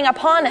boldness coming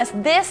upon us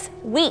this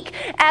week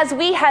as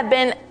we have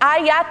been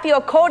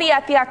ayatio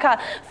koriatiaka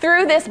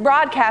through this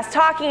broadcast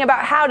talking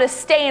about how to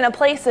stay in a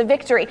place of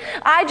victory.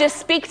 I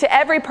just speak to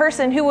every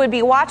person who would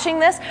be watching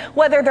this,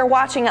 whether they're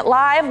watching it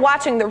live,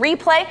 watching the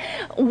replay,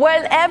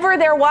 whenever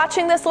they're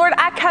watching this, Lord,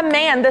 I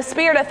command the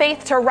spirit of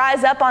faith to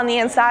rise up on the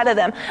inside of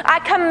them. I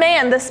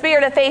command the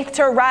spirit of faith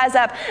to rise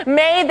up.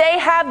 May they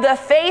have the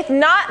faith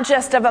not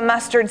just of a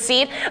mustard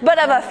seed,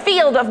 but of a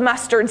field of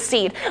mustard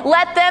seed.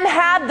 Let them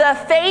have the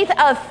faith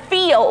of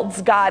fields,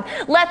 God.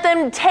 Let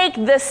them take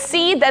the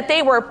seed that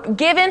they were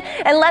given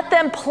and let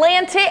them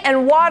plant it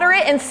and water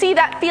it and see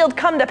that field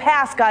come to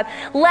pass, God.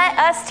 Let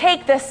us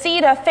take the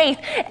seed of faith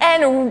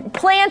and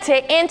plant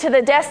it into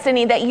the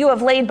destiny that you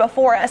have laid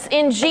before us.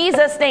 In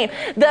Jesus' name,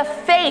 the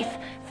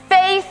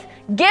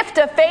gift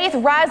of faith,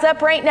 rise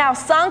up right now.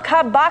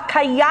 Sanka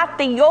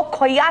bakayati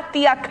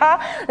yokoyati aka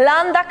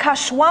landa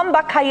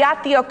kashwamba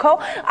kayati yoko.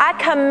 I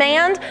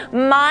command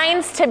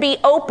minds to be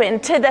open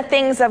to the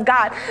things of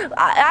God.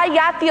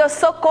 Ayati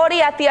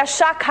osokori ati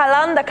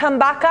ashakalanda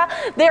kambaka.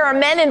 There are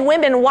men and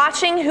women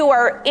watching who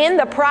are in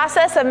the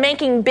process of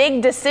making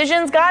big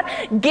decisions, God.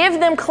 Give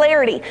them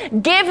clarity.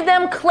 Give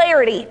them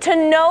clarity to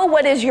know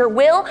what is your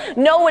will,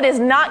 know what is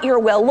not your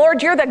will.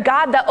 Lord, you're the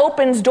God that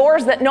opens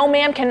doors that no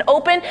man can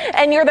open,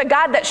 and you're the God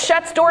God that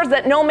shuts doors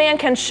that no man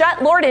can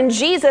shut. Lord, in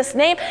Jesus'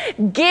 name,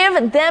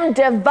 give them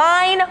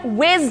divine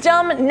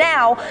wisdom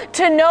now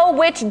to know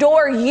which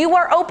door you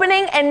are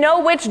opening and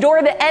know which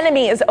door the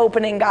enemy is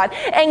opening, God.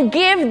 And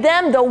give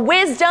them the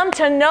wisdom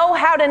to know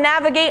how to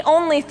navigate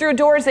only through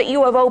doors that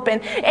you have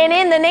opened. And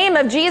in the name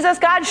of Jesus,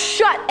 God,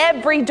 shut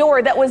every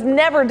door that was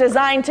never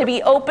designed to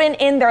be open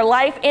in their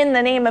life in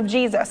the name of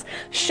Jesus.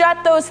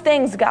 Shut those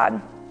things, God.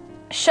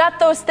 Shut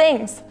those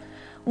things.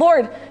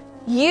 Lord,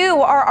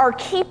 you are our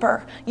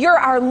keeper. You're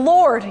our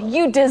Lord.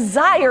 You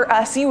desire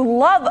us. You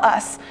love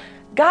us.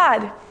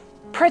 God,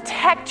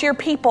 protect your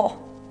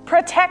people.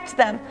 Protect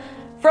them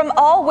from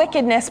all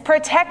wickedness.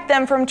 Protect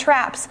them from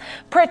traps.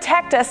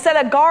 Protect us. Set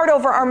a guard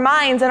over our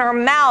minds and our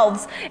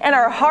mouths and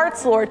our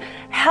hearts, Lord.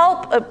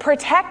 Help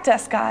protect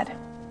us, God.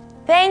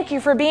 Thank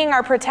you for being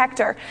our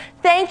protector.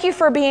 Thank you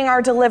for being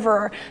our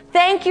deliverer.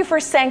 Thank you for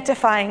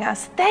sanctifying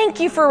us.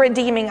 Thank you for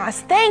redeeming us.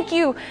 Thank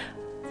you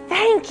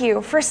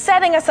for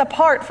setting us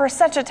apart for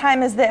such a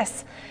time as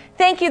this.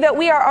 Thank you that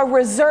we are a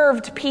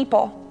reserved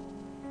people.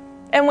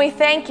 And we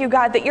thank you,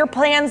 God, that your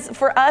plans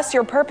for us,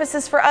 your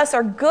purposes for us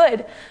are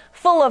good,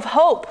 full of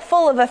hope,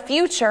 full of a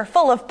future,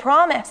 full of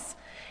promise.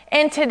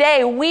 And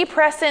today we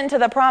press into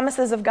the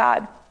promises of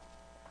God.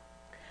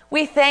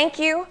 We thank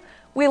you.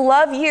 We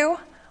love you.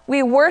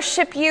 We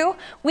worship you.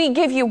 We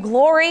give you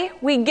glory.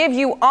 We give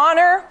you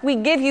honor. We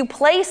give you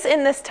place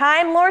in this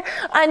time, Lord.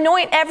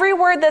 Anoint every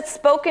word that's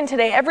spoken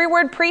today, every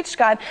word preached,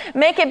 God.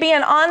 Make it be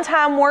an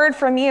on-time word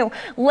from you.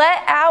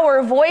 Let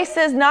our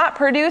voices not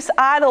produce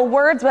idle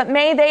words, but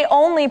may they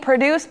only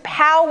produce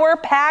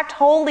power-packed,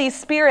 Holy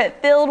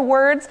Spirit-filled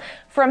words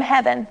from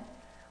heaven.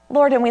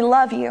 Lord, and we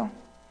love you.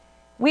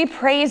 We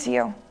praise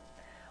you.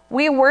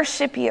 We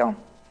worship you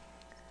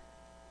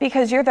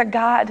because you're the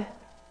God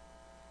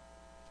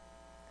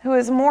who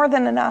is more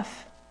than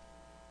enough.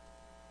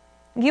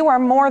 You are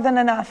more than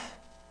enough.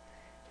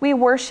 We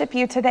worship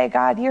you today,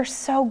 God. You're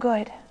so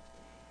good.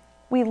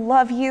 We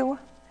love you.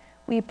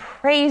 We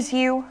praise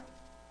you.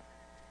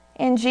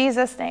 In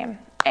Jesus' name,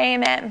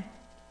 amen.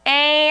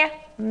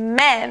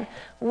 Amen.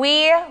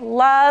 We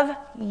love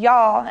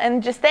y'all.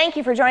 And just thank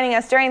you for joining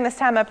us during this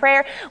time of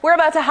prayer. We're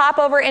about to hop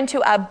over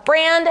into a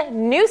brand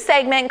new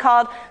segment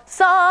called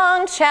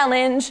Song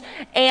Challenge,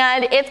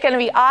 and it's going to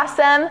be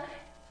awesome.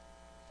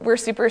 We're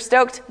super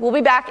stoked. We'll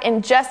be back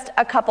in just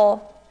a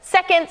couple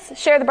seconds.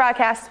 Share the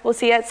broadcast. We'll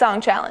see you at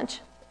Song Challenge.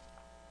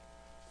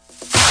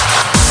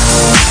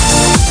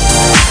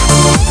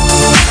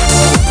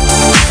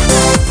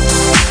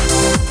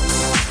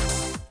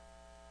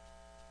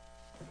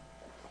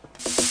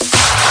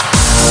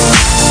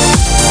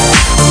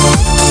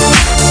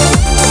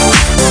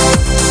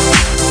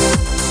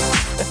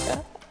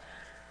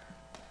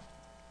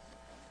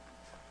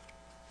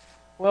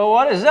 Well,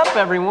 what is up,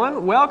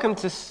 everyone? Welcome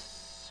to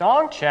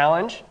Song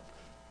Challenge.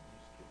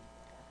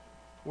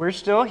 We're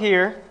still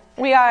here.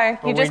 We are.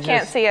 You just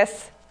can't see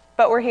us,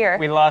 but we're here.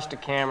 We lost a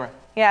camera.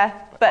 Yeah,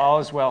 but all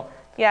is well.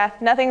 Yeah,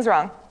 nothing's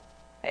wrong.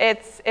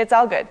 It's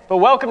all good. But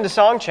welcome to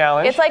Song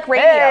Challenge. It's like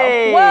radio.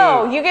 Hey!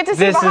 Whoa, you get to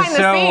see behind the scenes. This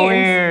is so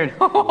weird.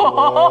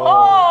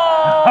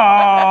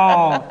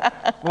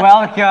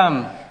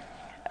 Welcome.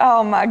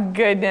 Oh my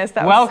goodness,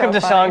 that welcome was so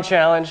to funny. Song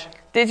Challenge.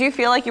 Did you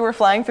feel like you were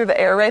flying through the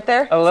air right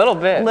there? A little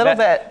bit. A little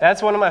bit.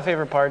 That's one of my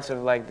favorite parts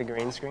of like the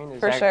green screen.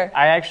 For sure.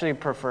 I actually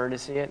prefer to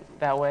see it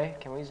that way.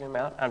 Can we zoom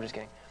out? I'm just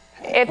kidding.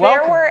 If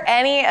there were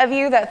any of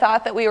you that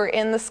thought that we were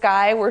in the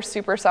sky, we're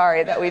super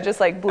sorry that we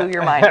just like blew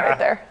your mind right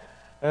there.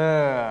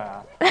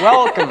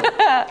 Welcome.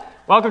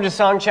 Welcome to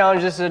Song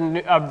Challenge. This is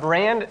a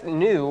brand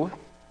new.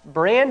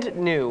 Brand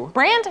new.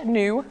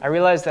 I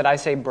realize that I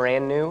say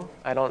brand new.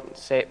 I don't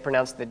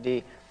pronounce the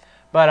D.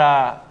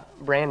 But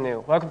brand new.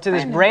 Welcome to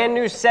this brand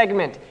new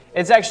segment.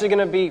 It's actually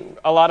going to be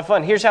a lot of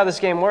fun. Here's how this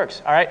game works,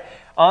 all right?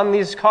 On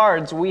these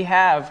cards, we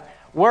have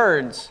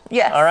words.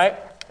 Yes. All right?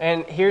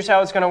 And here's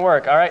how it's going to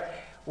work, all right?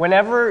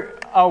 Whenever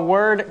a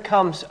word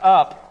comes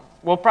up,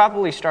 we'll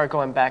probably start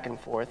going back and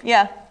forth.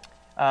 Yeah.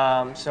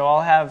 So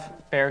I'll have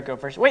Bear go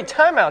first. Wait,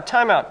 time out.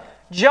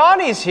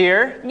 Johnny's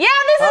here. Yeah,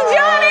 this is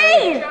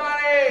Johnny!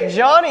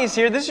 Johnny's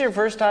here. This is your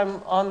first time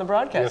on the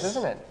broadcast, Yes,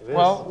 isn't it? it is.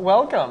 Well,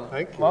 welcome.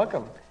 Thank you.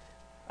 Welcome.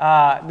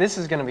 This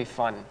is going to be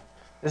fun.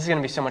 This is going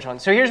to be so much fun.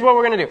 So here's what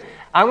we're going to do.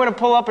 I'm going to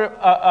pull up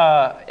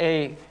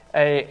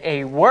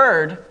a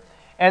word,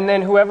 and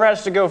then whoever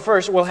has to go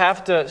first will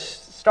have to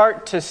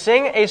start to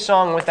sing a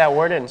song with that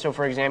word in. So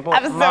for example,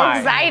 I'm so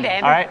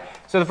excited. All right.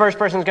 So the first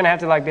person's going to have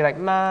to be like,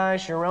 my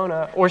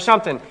Sharona, or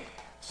something.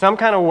 Some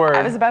kind of word.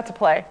 I was about to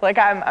play. Like,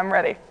 I'm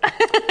ready.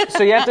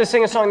 So you have to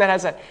sing a song that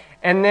has that.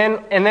 And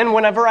then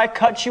whenever I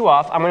cut you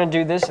off, I'm going to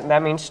do this, and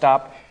that means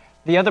stop.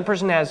 The other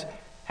person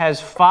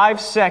has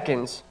 5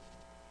 seconds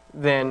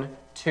then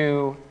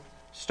to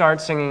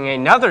start singing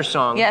another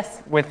song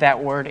with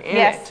that word in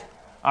it.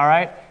 All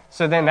right?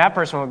 So then that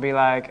person would be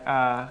like,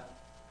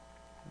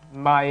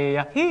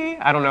 Maya he.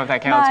 I don't know if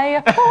that counts.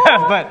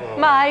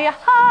 Maya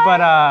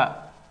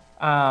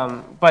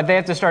but they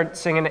have to start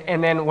singing,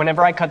 and then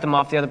whenever I cut them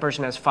off, the other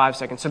person has 5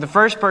 seconds. So the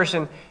first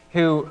person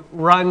who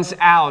runs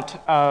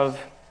out of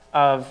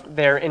of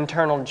their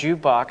internal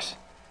jukebox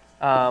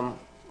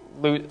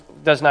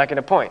does not get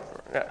a point.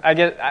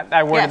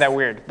 I worded that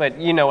weird, but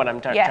you know what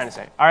I'm trying to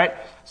say. All right.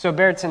 So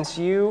Barrett, since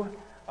you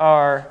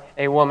are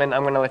a woman,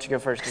 I'm going to let you go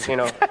first because, you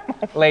know,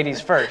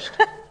 ladies first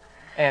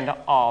and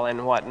all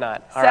and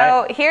whatnot. All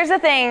right? Here's the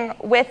thing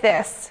with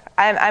this.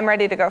 I'm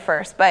ready to go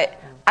first, but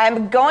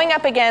I'm going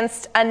up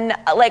against,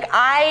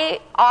 I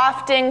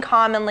often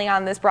commonly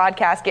on this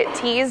broadcast get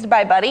teased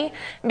by Buddy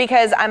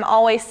because I'm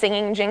always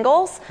singing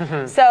jingles.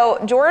 So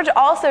George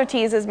also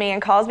teases me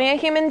and calls me a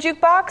human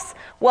jukebox.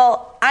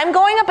 Well, I'm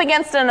going up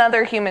against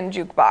another human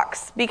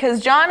jukebox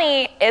because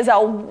Johnny is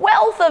a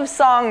wealth of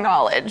song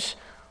knowledge.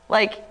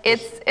 Like,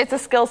 it's a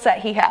skill set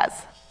he has.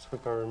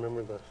 If I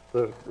remember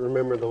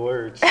remember the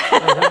words.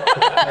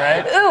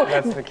 Right? Ooh,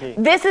 that's the key.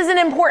 This is an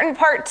important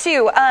part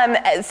too.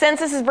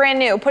 Since this is brand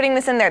new, putting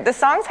this in there, the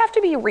songs have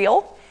to be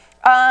real.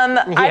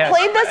 I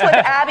played this with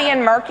Abby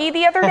and Marky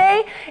the other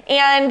day,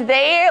 and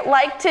they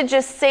like to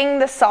just sing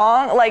the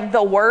song, like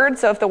the word.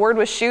 So if the word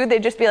was shoe,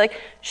 they'd just be like,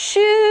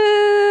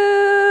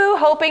 shoe,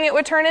 hoping it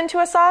would turn into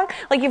a song.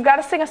 Like, you've got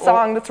to sing a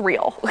song that's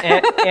real.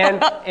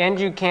 and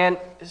you can't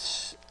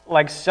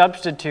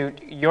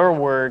substitute your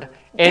word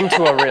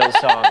into a real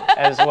song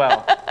as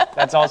well.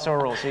 That's also a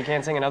rule. So you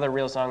can't sing another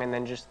real song and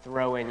then just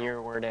throw in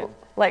your word in.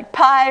 Like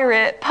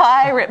pirate,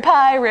 pirate,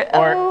 pirate.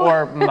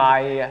 Or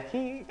my,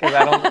 because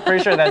I'm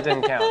pretty sure that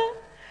didn't count.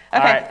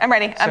 Okay, right. I'm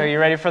ready. So you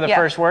ready for the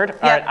first word?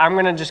 All right, I'm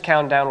going to just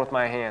count down with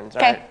my hands.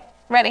 Okay,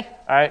 ready.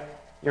 All right.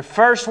 Your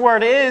first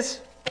word is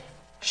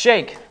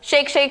shake.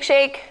 Shake, shake,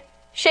 shake.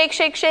 Shake,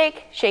 shake,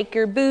 shake. Shake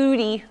your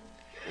booty.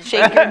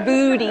 Shake your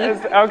booty.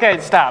 Okay,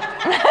 stop.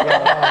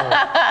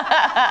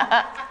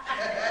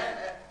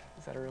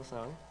 Is that a real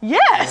song?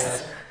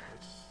 Yes.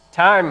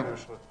 Time.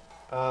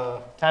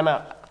 Time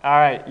out. All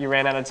right, you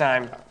ran out of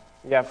time.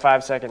 You got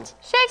 5 seconds.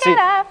 Shake it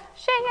off.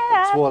 Shake it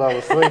off. That's what I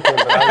was thinking.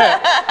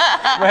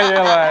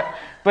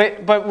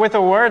 But with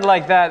a word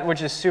like that,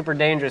 which is super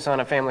dangerous on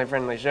a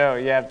family-friendly show,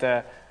 you have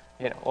to,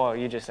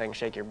 you just sang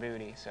shake your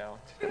booty, so.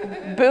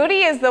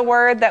 Booty is the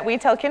word that we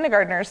tell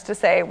kindergartners to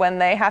say when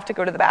they have to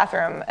go to the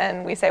bathroom,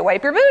 and we say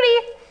wipe your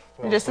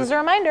booty, just as a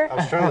reminder. I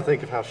was trying to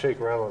think of how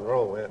shake, rattle, and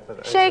roll went,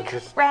 but shake,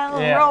 rattle,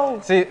 and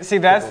roll. See,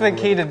 that's the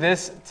key to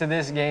this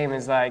game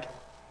is like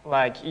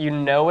you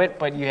know it,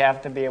 but you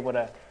have to be able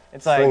to.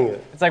 It's like sing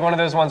it. It's like one of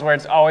those ones where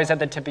it's always at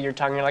the tip of your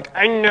tongue. You're like,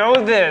 I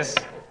know this,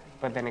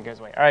 but then it goes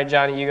away. All right,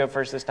 Johnny, you go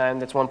first this time.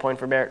 That's 1 point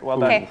for Barrett. Well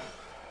done. Okay.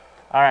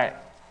 All right,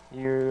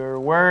 your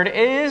word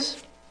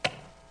is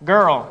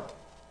girl.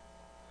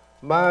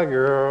 My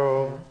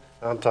girl.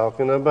 I'm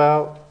talking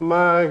about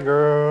my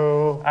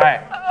girl. All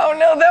right. Oh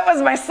no, that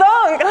was my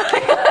song.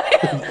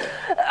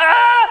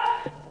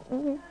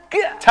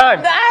 Time.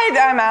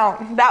 I'm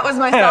out. That was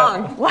my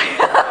song.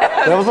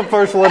 That was the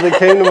first one that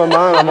came to my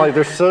mind. I'm like,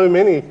 there's so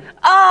many.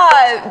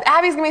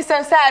 Abby's gonna be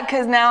so sad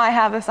because now I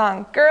have the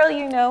song. Girl,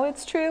 you know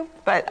it's true,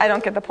 but I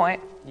don't get the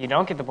point. You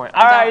don't get the point.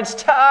 All right, it's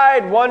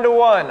tied 1-1.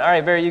 All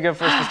right, Barry, you go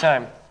first this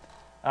time.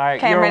 All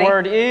right, your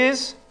word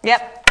is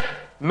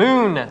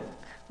moon.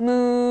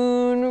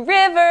 Moon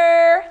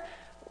river,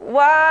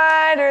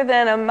 wider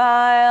than a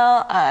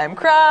mile. I'm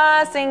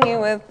crossing you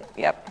with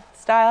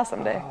style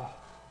someday.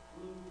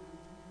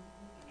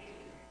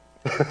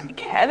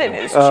 Kevin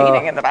is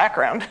cheating in the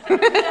background.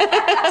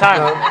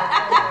 Time.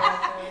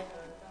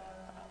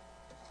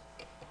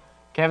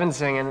 Kevin's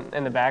singing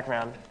in the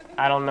background.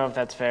 I don't know if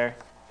that's fair,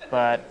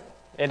 but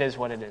it is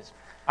what it is.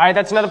 All right,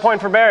 that's another point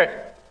for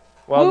Barrett.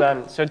 Well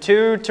done. So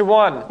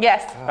 2-1.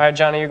 Yes. All right,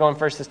 Johnny, you're going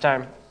first this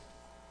time.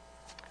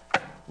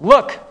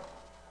 Look.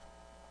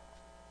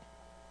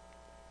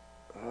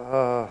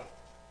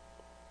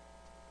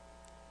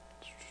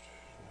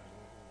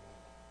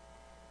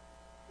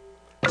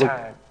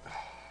 Time.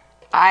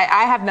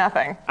 I have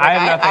nothing. I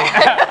have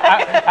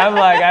nothing. I'm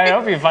like, I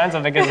hope you find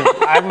something because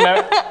I've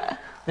never.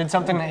 Did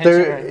something hit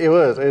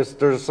you?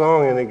 There's a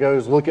song and it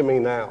goes, "Look at me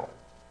now."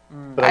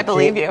 But I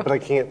believe you. But I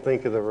can't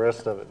think of the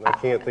rest of it. And I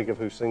can't think of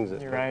who sings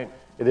it. You're right.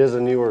 It is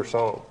a newer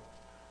song.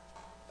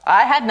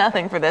 I had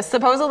nothing for this.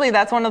 Supposedly,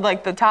 that's one of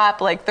the top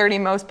 30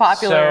 most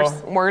popular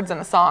words in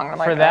a song. I'm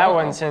like, for that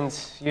one,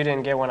 since you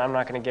didn't get one, I'm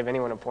not going to give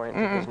anyone a point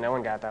because no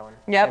one got that one.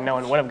 Yep. And no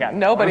one would have gotten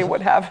Nobody that one.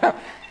 would have.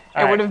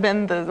 It would have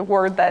been the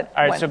word that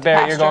All right, went so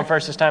Barrett, you're faster. going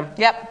first this time.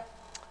 Yep.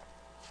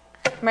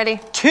 I'm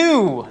ready.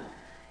 2.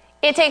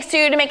 It takes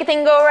 2 to make a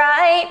thing go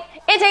right.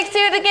 It takes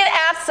 2 to get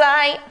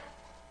outside.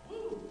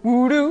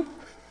 Woo-doo.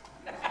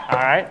 All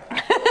right.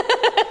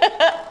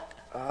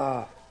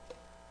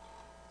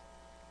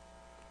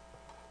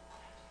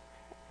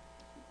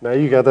 Now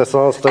you got that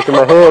song stuck in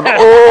my head.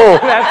 Oh,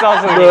 That's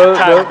also the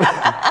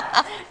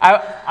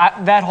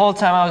time. That whole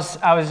time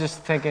I was just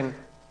thinking,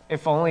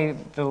 if only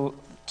the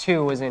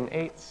 2 was in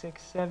 8,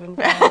 6, 7,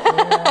 5, 4, 9.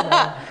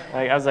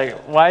 I was like,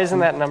 why isn't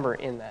that number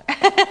in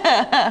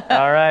that?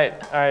 All right.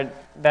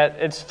 That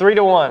it's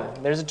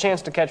 3-1. There's a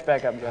chance to catch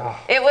back up, Joe.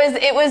 It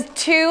was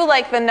 2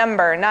 like the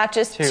number, not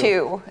just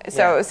 2.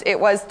 So Yeah. it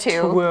was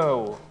 2.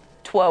 Whoa.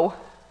 Two.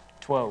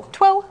 Twelve.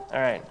 Two. All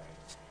right.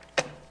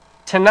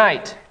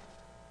 Tonight.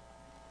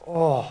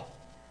 oh,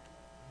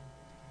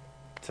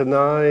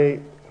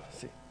 Tonight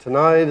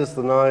is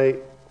the night.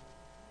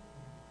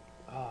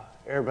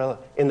 Arabella,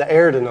 in the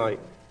air tonight.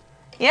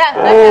 Yeah.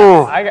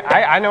 Oh,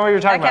 I know what you're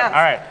talking That about.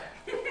 All right.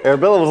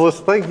 Arabella was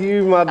listening. Thank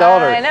you, my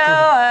daughter.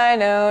 I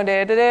know.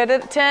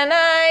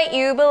 Tonight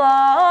you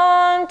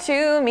belong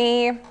to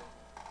me.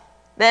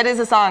 That is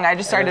a song. I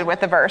just started with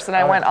the verse and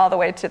I went all the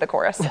way to the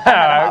chorus.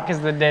 Because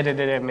the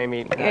da made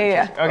me.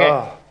 Yeah. Okay.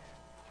 Oh,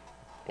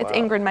 It's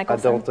Ingrid I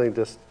Michaelson. don't think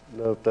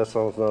that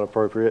song's not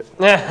appropriate.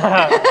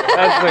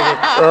 That's wicked.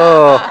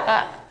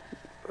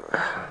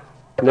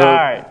 No. All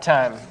right,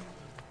 time.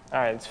 All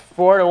right, it's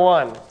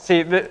 4-1.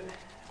 See,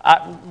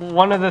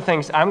 one of the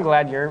things, I'm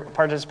glad you're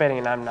participating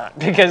and I'm not,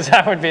 because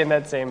I would be in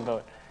that same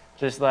boat.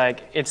 Just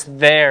like, it's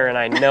there and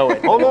I know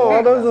it. Oh no,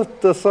 I know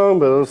the song,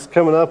 but it was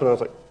coming up and I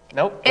was like,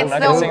 Nope, It's I'm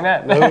not going to the- sing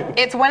that.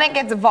 It's when it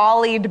gets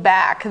volleyed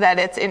back that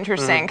it's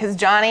interesting because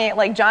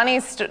Johnny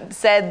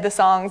said the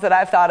songs that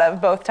I've thought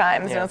of both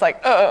times, and Yeah. it's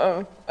like,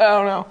 I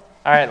don't know.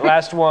 All right,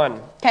 last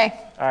one. Okay,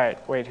 All right,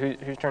 wait,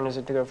 whose turn is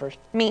it to go first?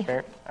 me.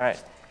 Barrett? All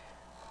right.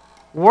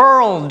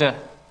 World.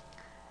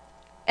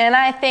 And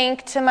I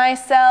think to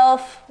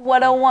myself,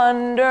 what a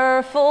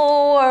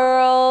wonderful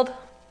world.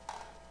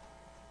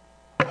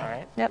 All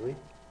right. Yep.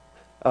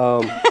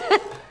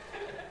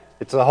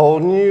 it's a whole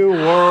new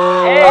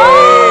world.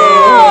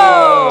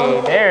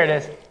 Hey, there it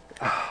is.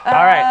 All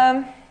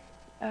right.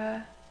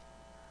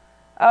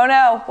 Oh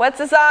no, what's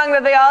the song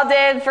that they all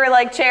did for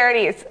like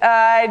charities?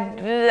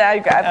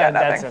 I've got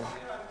That's nothing. it.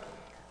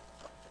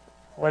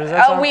 What is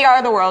that song? We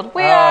are the world.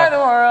 We are the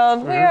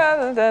world. We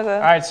are the.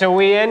 All right, so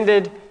we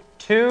ended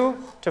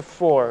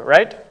 2-4,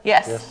 right?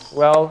 Yes.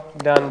 Well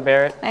done,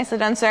 Barrett. Nicely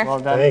done, sir. Well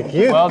done. Thank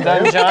you. Well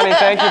done, Johnny.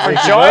 Thank you for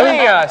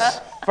joining us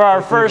for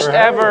our first for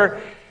having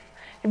ever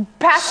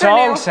Pastor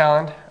song New.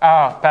 challenge.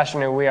 Oh, Pastor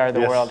New, We Are the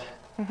Yes. World.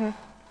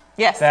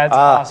 Yes. That's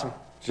awesome.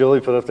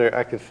 Julie put up there,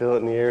 I could feel it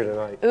in the air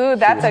tonight. Ooh,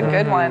 that's a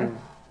good one.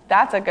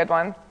 That's a good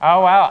one. Oh,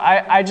 wow.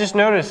 I just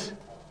noticed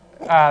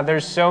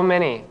there's so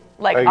many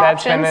Like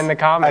that's been options. in the I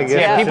comments.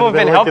 guess Yeah, I people have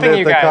should've been looking helping at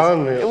you the guys.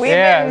 comments. We've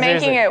Yeah, been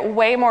making seriously. it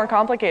way more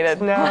complicated.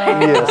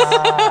 Yes.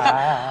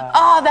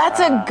 Oh, that's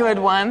a good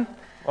one.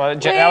 Well, that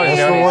was That's the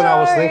Johnny's. one I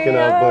was thinking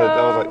of, but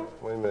I was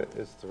like, wait a minute,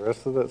 is the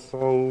rest of that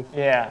song?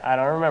 Yeah, I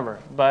don't remember.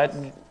 But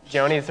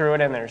Joni threw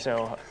it in there,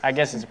 so I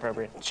guess it's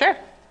appropriate. Sure.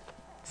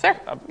 Sure.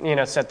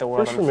 Set the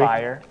world Push on for me.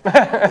 fire.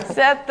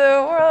 Set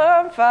the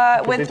world on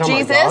fire Is with he talking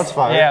about Jesus. God's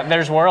fire? Yeah,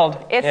 there's world.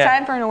 It's yeah.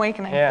 time for an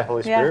awakening. Yeah.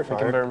 Holy Yeah. Spirit We can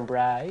fire. burn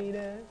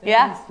brighter.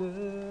 Yeah.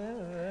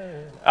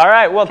 All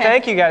right, well,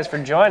 thank you guys for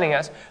joining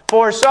us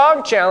for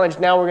Song Challenge.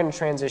 Now we're going to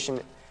transition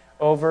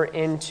over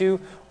into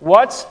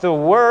What's the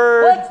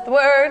Word? What's the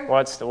word?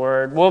 What's the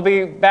Word? We'll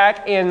be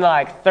back in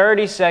like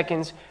 30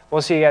 seconds.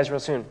 We'll see you guys real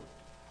soon.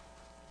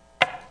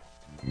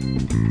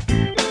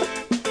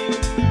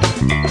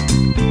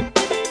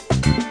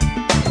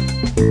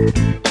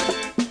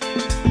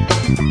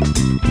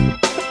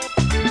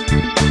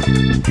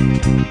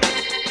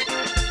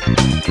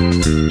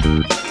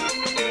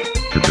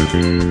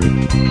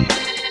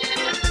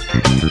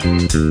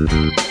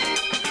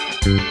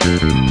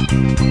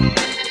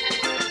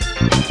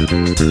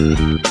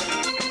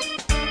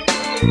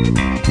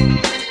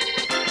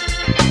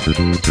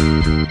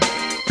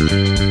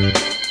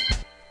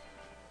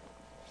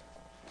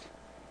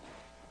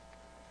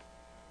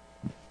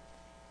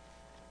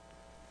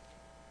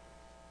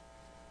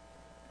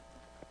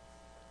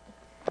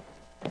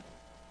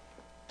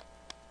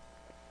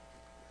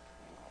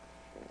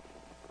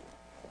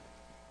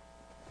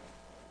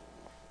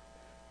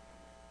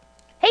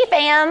 Hey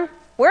fam,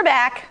 we're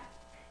back.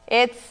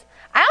 I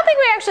don't think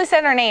we actually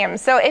said our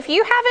names. So if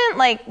you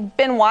haven't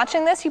been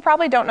watching this, you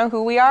probably don't know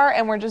who we are,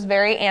 and we're just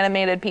very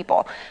animated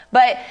people.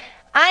 But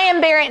I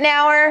am Barrett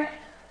Nauer.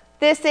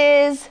 This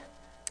is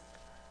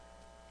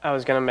I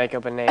was going to make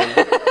up a name,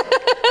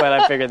 but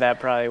I figured that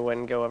probably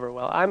wouldn't go over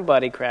well. I'm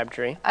Buddy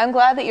Crabtree. I'm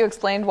glad that you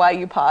explained why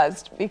you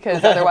paused,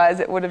 because otherwise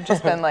it would have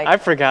just been like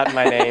I've forgotten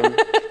my name.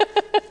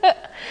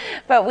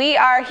 But we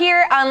are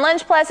here on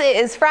Lunch Plus. It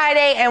is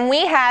Friday, and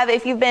we have,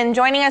 if you've been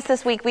joining us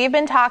this week, we've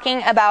been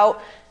talking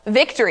about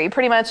victory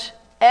pretty much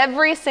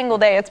every single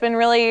day. It's been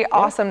really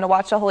awesome to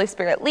watch the Holy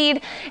Spirit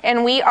lead,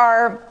 and we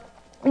are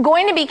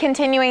going to be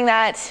continuing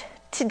that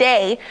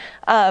today.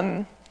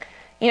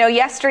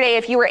 Yesterday,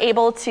 if you were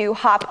able to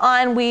hop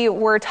on, we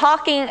were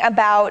talking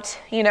about,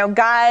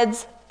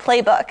 God's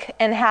playbook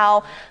and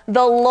how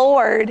the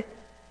Lord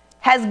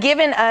has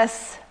given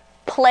us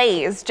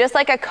plays, just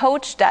like a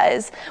coach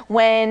does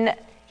when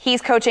he's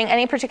coaching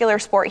any particular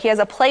sport. He has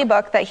a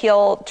playbook that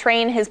he'll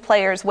train his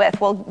players with.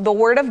 Well, the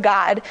Word of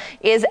God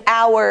is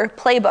our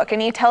playbook,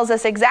 and he tells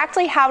us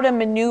exactly how to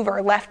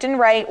maneuver left and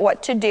right,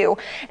 what to do.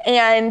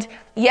 And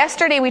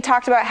yesterday we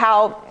talked about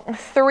how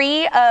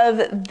 3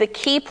 of the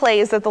key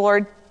plays that the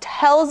Lord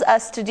tells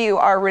us to do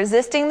are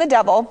resisting the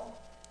devil.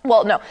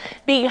 Well, no,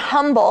 being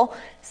humble,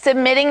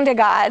 submitting to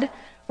God,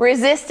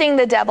 resisting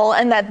the devil,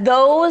 and that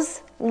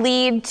those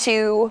lead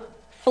to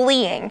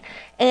fleeing.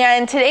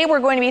 And today we're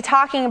going to be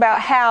talking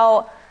about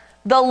how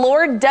the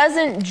Lord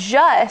doesn't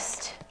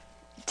just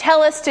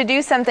tell us to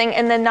do something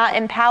and then not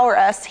empower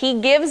us.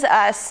 He gives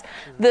us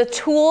the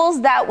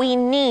tools that we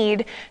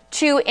need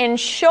to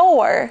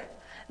ensure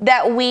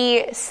that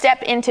we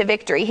step into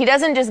victory. He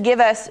doesn't just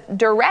give us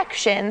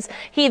directions.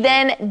 He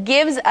then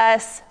gives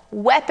us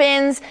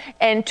weapons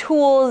and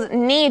tools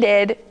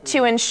needed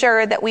to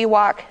ensure that we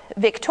walk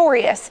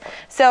victorious.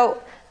 So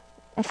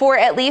for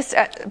at least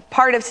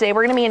part of today,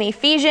 we're going to be in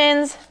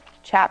Ephesians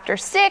chapter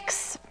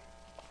 6.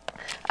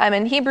 I'm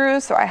in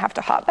Hebrews, so I have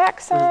to hop back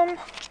some.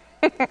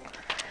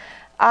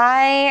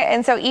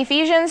 And so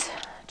Ephesians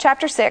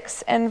chapter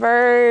 6 and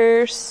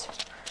verse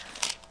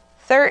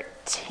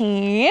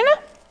 13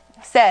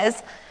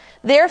 says,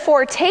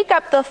 "Therefore take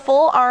up the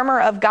full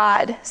armor of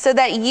God, so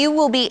that you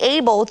will be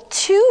able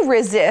to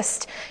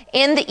resist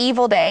in the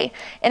evil day,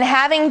 and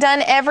having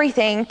done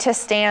everything, to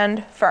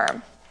stand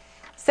firm."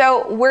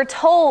 So we're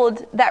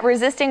told that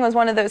resisting was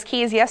one of those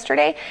keys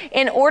yesterday.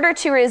 In order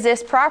to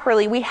resist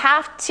properly, we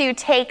have to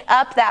take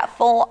up that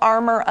full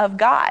armor of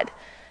God.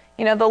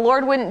 You know, the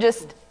Lord wouldn't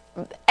just,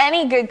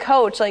 any good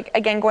coach, like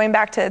again, going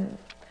back to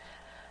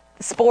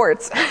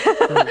sports,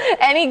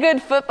 any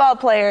good football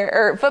player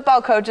or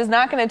football coach is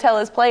not going to tell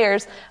his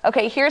players,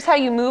 okay, here's how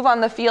you move on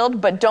the field,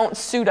 but don't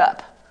suit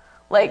up.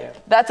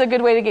 Like, that's a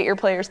good way to get your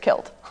players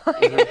killed.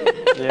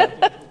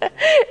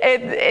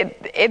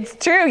 It's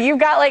true. You've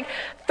got like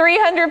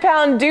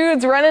 300-pound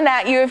dudes running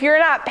at you. If you're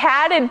not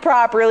padded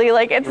properly,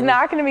 like it's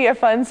not going to be a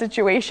fun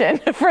situation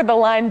for the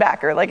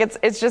linebacker. Like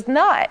it's just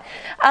not.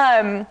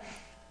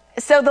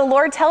 So the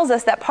Lord tells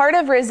us that part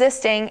of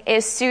resisting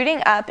is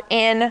suiting up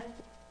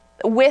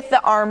with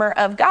the armor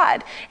of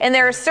God. And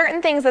there are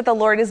certain things that the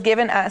Lord has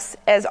given us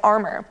as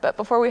armor. But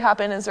before we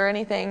hop in, is there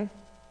anything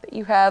that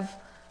you have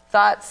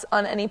thoughts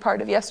on any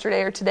part of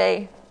yesterday or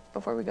today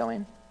before we go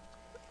in?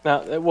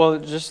 Now, well,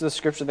 just the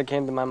scripture that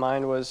came to my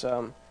mind was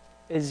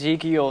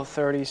Ezekiel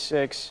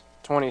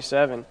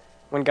 36:27,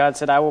 when God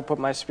said, "I will put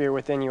my spirit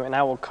within you, and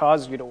I will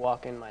cause you to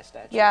walk in my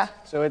statutes." Yeah.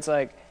 So it's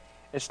like,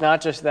 it's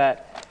not just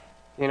that,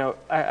 you know,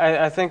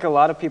 I think a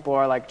lot of people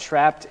are like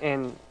trapped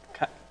in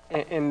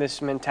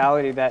this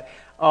mentality that,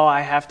 oh,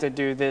 I have to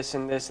do this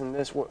and this and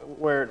this,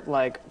 where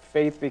like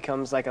faith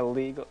becomes like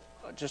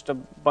just a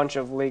bunch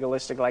of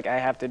legalistic, like I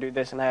have to do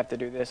this and I have to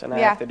do this and I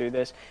have to do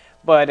this.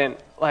 But and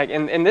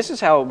this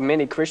is how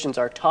many Christians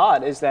are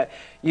taught, is that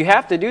you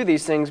have to do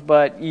these things,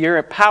 but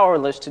you're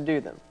powerless to do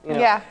them. You know?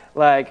 Yeah.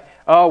 Like,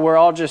 oh, we're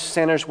all just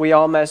sinners. We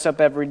all mess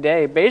up every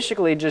day.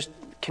 Basically, just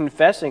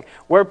confessing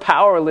we're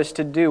powerless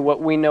to do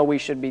what we know we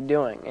should be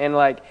doing, and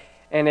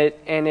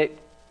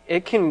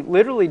it can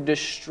literally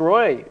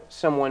destroy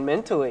someone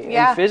mentally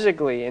and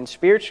physically and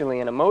spiritually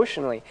and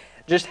emotionally.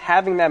 Just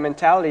having that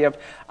mentality of,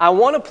 I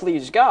want to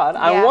please God,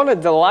 I want to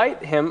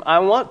delight Him, I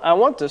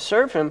want to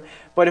serve Him,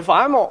 but if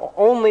I'm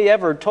only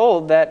ever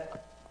told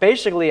that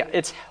basically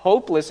it's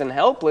hopeless and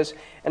helpless,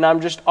 and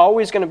I'm just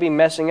always going to be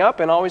messing up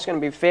and always going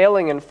to be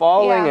failing and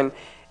falling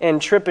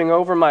and tripping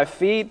over my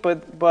feet,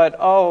 but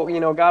oh, you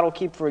know, God will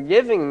keep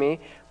forgiving me.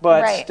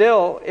 But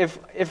still,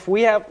 if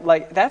we have,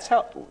 like, that's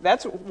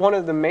one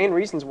of the main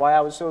reasons why I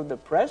was so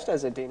depressed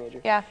as a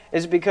teenager. Yeah.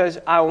 Is because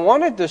I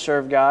wanted to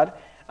serve God.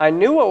 I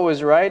knew what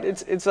was right.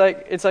 It's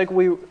like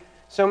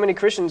so many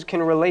Christians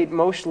can relate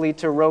mostly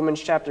to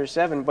Romans chapter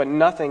 7, but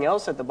nothing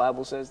else that the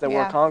Bible says that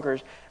we're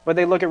conquerors. But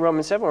they look at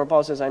Romans 7 where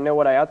Paul says, I know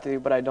what I ought to do,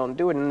 but I don't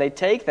do it. And they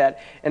take that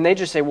and they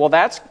just say, well,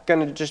 that's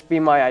going to just be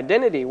my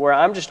identity, where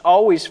I'm just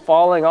always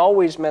falling,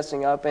 always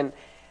messing up.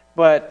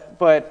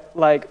 But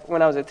like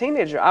when I was a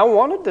teenager, I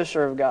wanted to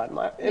serve God.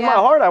 In my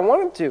heart, I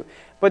wanted to.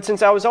 But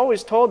since I was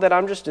always told that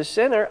I'm just a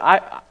sinner,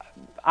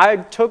 I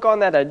took on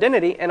that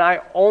identity, and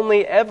I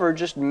only ever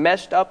just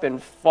messed up and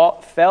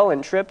fell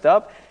and tripped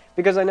up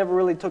because I never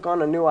really took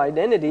on a new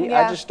identity.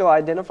 Yeah. I just still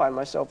identified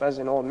myself as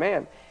an old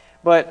man.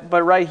 But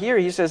right here,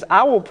 he says,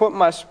 I will put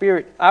my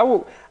spirit, I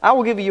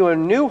will give you a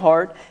new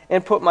heart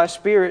and put my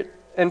spirit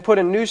and put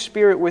a new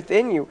spirit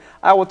within you.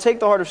 I will take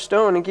the heart of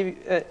stone and give you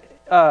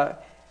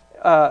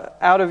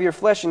out of your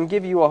flesh and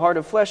give you a heart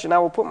of flesh, and I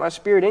will put my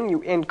spirit in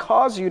you and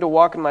cause you to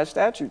walk in my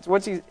statutes.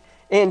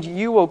 And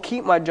you will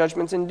keep my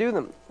judgments and do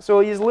them. So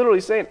he's literally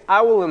saying,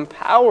 I will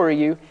empower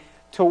you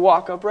to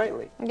walk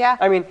uprightly. Yeah.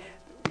 I mean,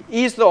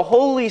 he's the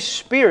Holy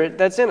Spirit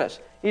that's in us.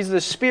 He's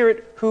the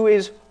Spirit who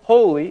is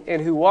holy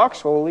and who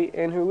walks holy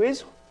and who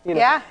is,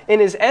 in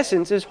his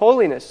essence is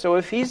holiness. So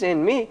if he's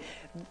in me,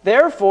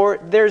 therefore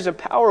there's a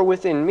power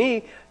within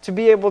me to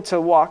be able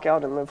to walk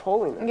out and live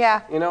holiness.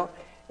 Yeah. You know?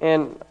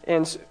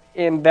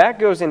 And that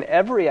goes in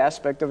every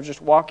aspect of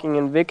just walking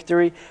in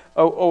victory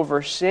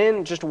over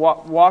sin, just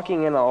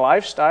walking in a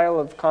lifestyle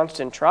of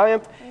constant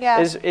triumph. Yeah.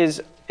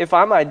 Is if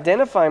I'm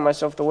identifying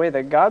myself the way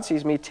that God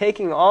sees me,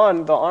 taking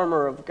on the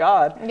armor of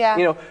God,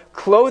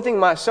 clothing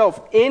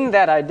myself in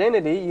that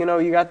identity.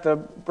 You got the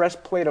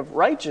breastplate of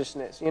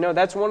righteousness.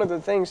 That's one of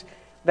the things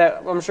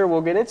that I'm sure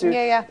we'll get into.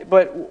 Yeah.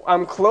 But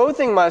I'm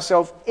clothing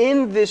myself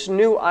in this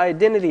new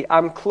identity.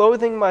 I'm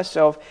clothing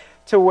myself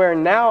to where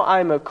now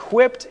I'm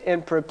equipped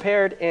and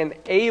prepared and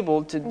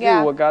able to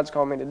do what God's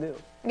called me to do.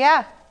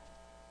 Yeah.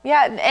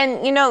 Yeah.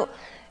 And,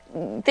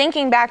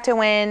 thinking back to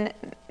when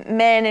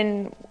men,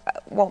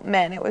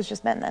 it was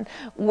just men then,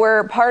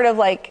 were part of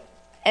like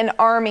an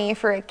army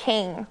for a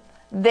king,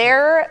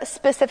 their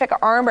specific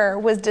armor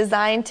was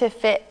designed to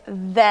fit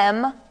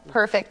them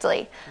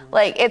perfectly.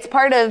 Like, it's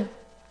part of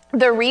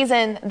the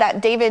reason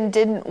that David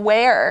didn't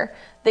wear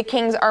the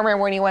king's armor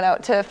when he went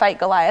out to fight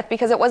Goliath,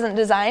 because it wasn't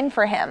designed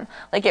for him.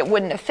 Like, it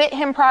wouldn't have fit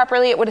him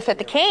properly. It would have fit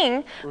the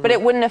king, but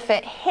it wouldn't have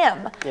fit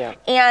him. Yeah.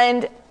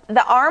 And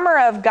the armor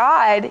of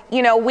God,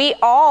 you know, we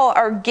all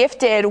are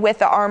gifted with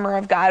the armor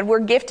of God. We're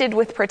gifted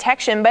with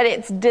protection, but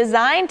it's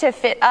designed to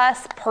fit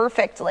us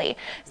perfectly.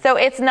 So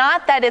it's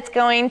not that it's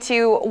going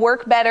to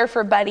work better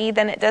for Buddy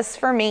than it does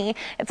for me.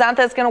 It's not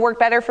that it's going to work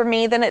better for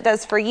me than it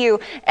does for you.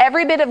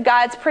 Every bit of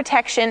God's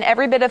protection,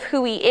 every bit of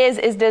who he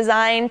is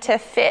designed to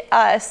fit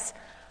us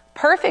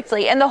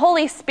perfectly. And the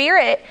Holy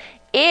Spirit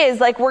is,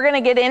 like, we're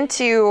going to get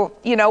into,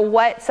 you know,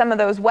 what some of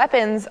those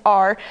weapons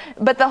are,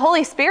 but the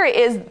Holy Spirit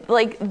is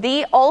like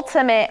the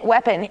ultimate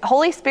weapon.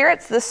 Holy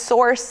Spirit's the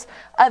source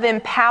of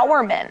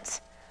empowerment.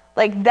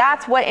 Like,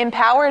 that's what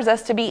empowers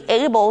us to be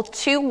able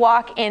to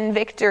walk in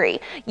victory.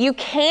 You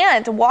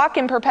can't walk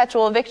in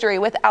perpetual victory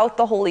without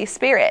the Holy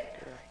Spirit.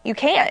 You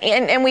can't.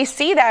 And we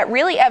see that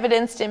really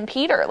evidenced in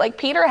Peter. Like,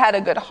 Peter had a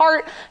good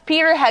heart.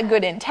 Peter had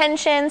good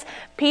intentions.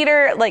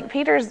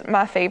 Peter's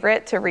my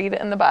favorite to read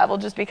in the Bible,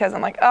 just because I'm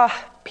like, oh,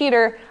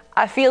 Peter,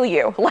 I feel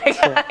you. Like,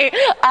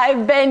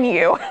 I've been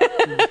you.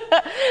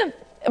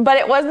 But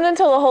it wasn't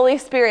until the Holy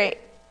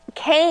Spirit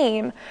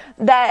came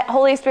that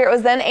Holy Spirit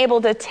was then able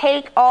to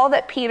take all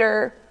that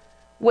Peter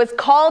was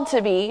called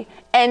to be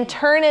and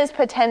turn his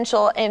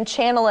potential and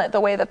channel it the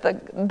way that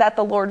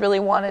the Lord really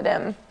wanted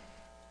him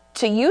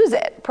to use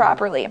it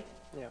properly.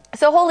 Yeah.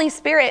 So Holy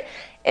Spirit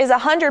is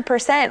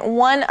 100%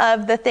 one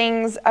of the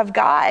things of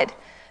God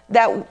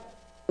that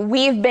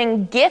we've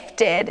been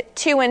gifted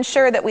to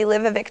ensure that we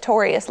live a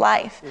victorious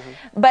life.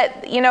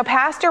 But, you know,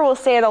 Pastor will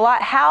say it a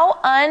lot. How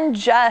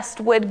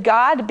unjust would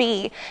God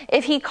be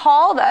if he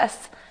called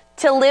us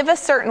to live a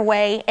certain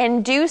way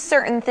and do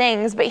certain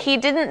things, but he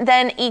didn't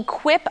then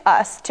equip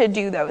us to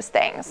do those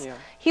things? Yeah.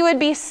 He would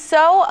be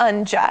so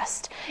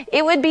unjust.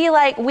 It would be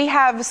like, we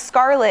have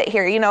Scarlett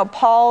here, you know,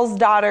 Paul's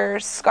daughter,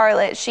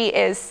 Scarlett. She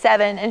is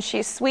 7 and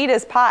she's sweet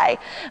as pie.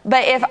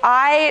 But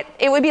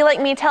it would be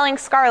like me telling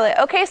Scarlett,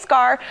 okay,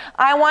 Scar,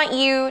 I want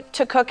you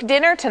to cook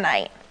dinner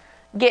tonight.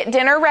 Get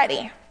dinner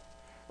ready.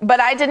 But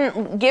I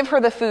didn't give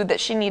her the food that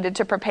she needed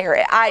to prepare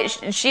it.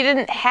 She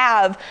didn't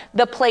have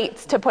the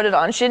plates to put it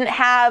on. She didn't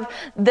have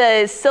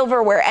the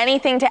silverware,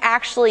 anything to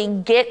actually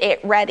get it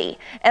ready.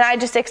 And I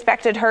just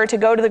expected her to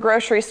go to the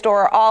grocery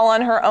store all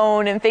on her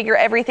own and figure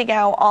everything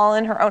out all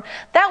on her own.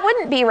 That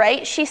wouldn't be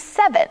right. She's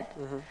 7.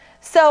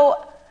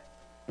 So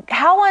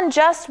how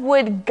unjust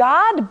would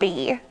God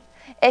be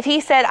if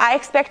he said, I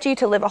expect you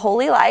to live a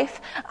holy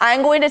life.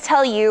 I'm going to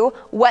tell you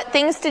what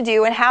things to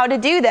do and how to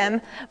do them,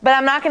 but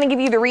I'm not going to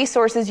give you the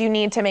resources you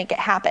need to make it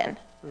happen.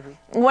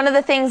 One of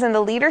the things in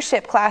the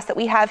leadership class that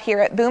we have here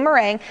at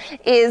Boomerang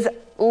is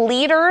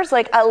leaders,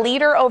 like a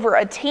leader over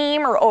a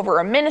team or over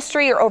a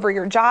ministry or over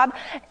your job.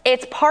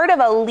 It's part of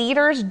a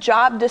leader's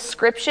job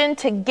description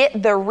to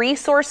get the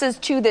resources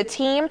to the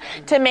team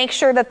to make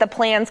sure that the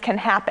plans can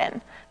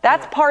happen.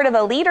 That's part of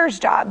a leader's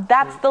job.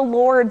 That's the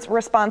Lord's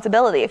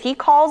responsibility. If he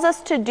calls us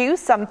to do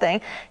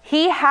something,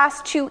 he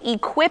has to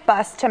equip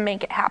us to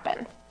make it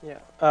happen.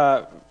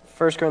 Yeah.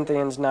 1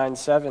 Corinthians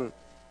 9:7,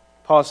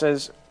 Paul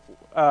says,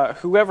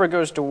 whoever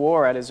goes to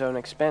war at his own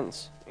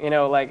expense. You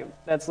know, like,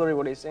 that's literally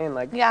what he's saying.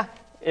 Like, yeah.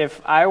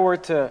 If I were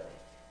to,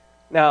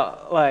 now,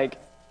 like,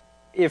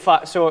 if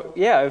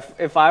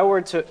I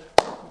were to,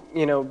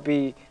 you know,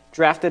 be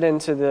drafted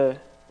into the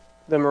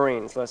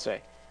Marines, let's say,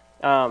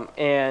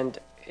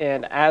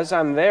 and as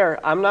I'm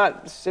there, I'm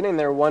not sitting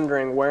there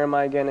wondering, where am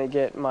I going to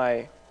get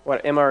my,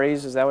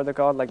 MREs, is that what they're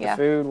called? Like, the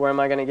food? Where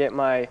am I going to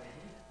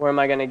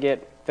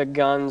get the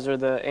guns or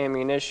the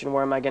ammunition?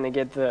 Where am I going to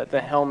get the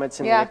helmets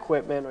and the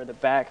equipment or the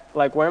back?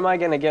 Like, where am I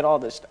going to get all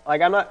this stuff?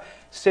 Like, I'm not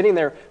sitting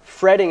there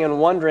fretting and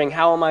wondering,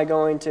 how am I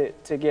going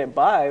to get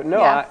by?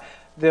 No,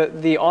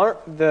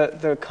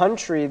 the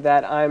country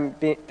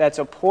that that's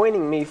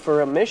appointing me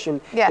for a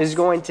mission is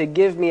going to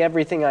give me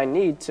everything I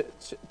need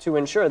to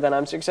ensure that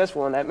I'm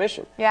successful in that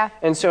mission. Yeah.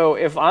 And so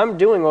if I'm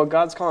doing what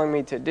God's calling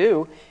me to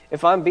do,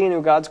 if I'm being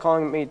who God's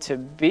calling me to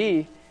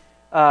be,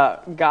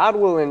 God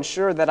will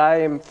ensure that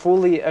I am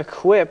fully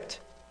equipped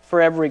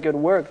for every good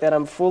work, that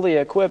I'm fully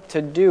equipped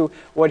to do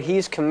what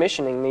he's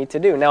commissioning me to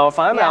do. Now, if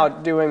I'm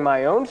out doing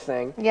my own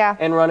thing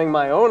and running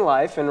my own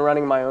life and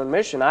running my own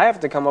mission, I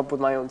have to come up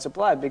with my own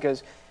supply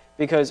because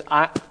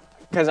I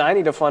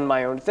need to fund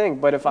my own thing.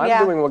 But if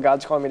I'm doing what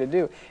God's calling me to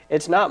do,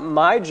 it's not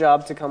my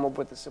job to come up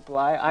with the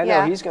supply. I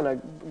know he's going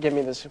to give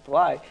me the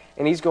supply,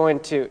 and he's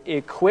going to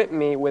equip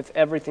me with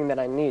everything that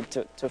I need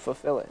to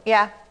fulfill it.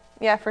 Yeah,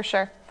 for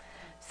sure.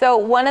 So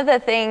one of the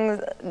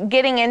things,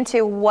 getting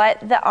into what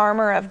the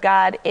armor of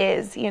God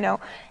is, you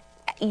know,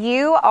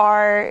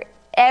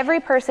 every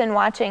person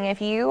watching, if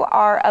you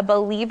are a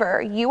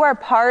believer, you are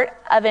part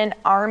of an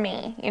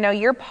army. You know,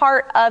 you're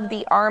part of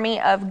the army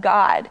of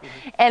God.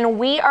 And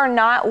we are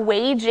not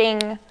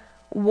waging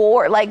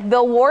war. Like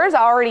the war's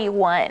already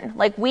won.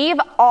 Like we've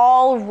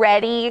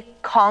already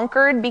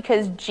conquered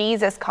because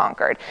Jesus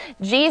conquered.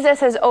 Jesus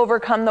has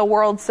overcome the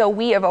world, so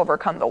we have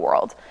overcome the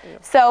world. Yeah.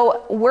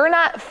 So we're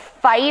not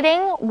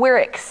fighting, we're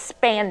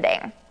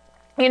expanding.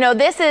 You know,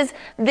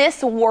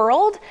 this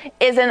world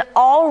is an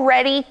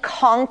already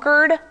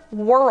conquered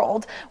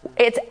world.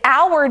 It's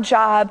our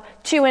job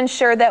to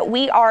ensure that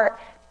we are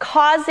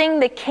causing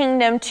the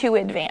kingdom to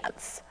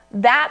advance.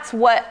 That's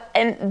what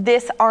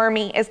this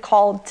army is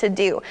called to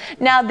do.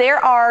 Now, there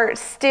are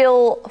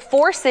still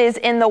forces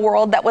in the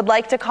world that would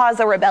like to cause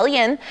a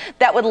rebellion,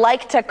 that would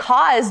like to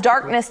cause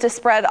darkness to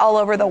spread all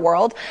over the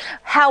world.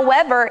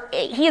 However,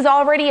 he's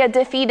already a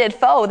defeated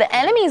foe. The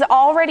enemy's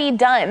already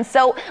done.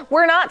 So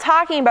we're not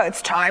talking about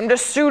it's time to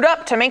suit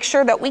up to make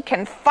sure that we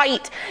can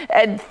fight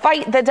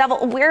the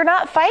devil. We're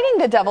not fighting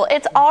the devil.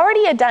 It's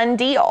already a done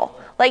deal.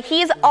 Like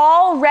he's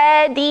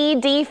already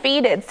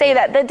defeated. Say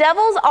that. The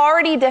devil's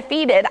already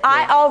defeated.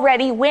 I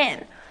already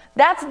win.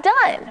 That's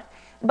done.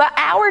 But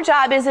our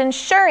job is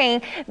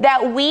ensuring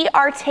that we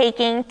are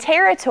taking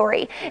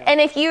territory.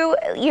 And if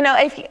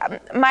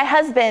my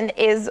husband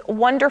is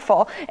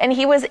wonderful, and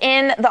he was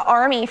in the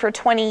army for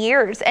 20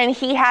 years, and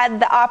he had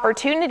the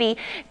opportunity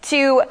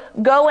to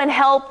go and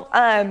help,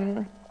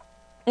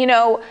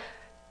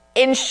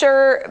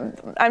 ensure,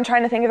 I'm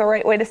trying to think of the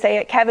right way to say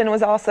it. Kevin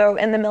was also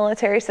in the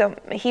military, so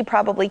he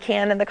probably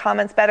can in the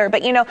comments better.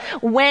 But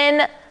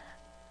when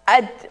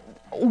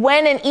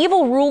an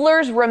evil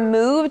ruler's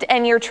removed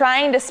and you're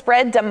trying to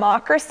spread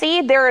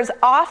democracy, there is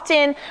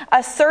often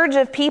a surge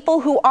of people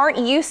who aren't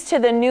used to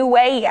the new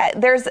way yet.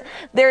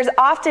 There's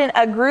often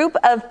a group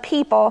of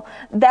people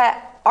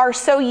that are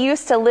so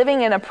used to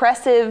living in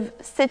oppressive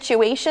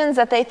situations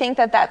that they think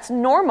that that's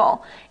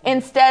normal,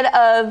 instead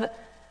of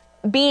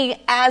being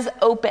as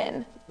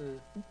open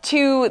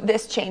to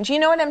this change. You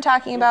know what I'm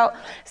talking about?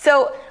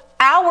 So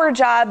our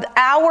job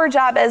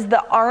as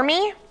the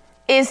army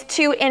is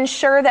to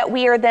ensure that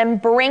we are then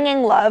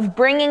bringing love,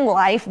 bringing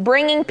life,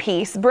 bringing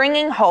peace,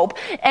 bringing hope,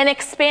 and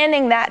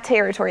expanding that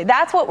territory.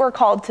 That's what we're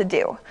called to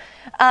do.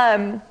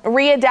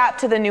 Readapt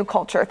to the new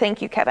culture.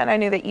 Thank you, Kevin. I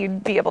knew that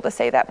you'd be able to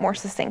say that more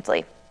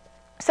succinctly.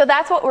 So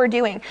that's what we're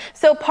doing.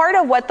 So part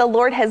of what the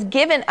Lord has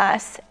given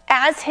us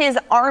as his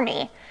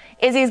army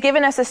is he's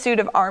given us a suit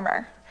of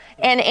armor.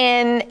 And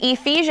in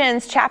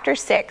Ephesians chapter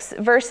 6,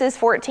 verses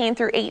 14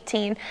 through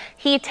 18,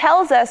 he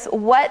tells us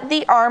what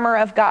the armor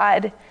of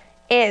God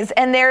is.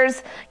 And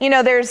there's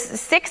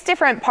 6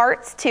 different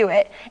parts to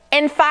it.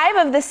 And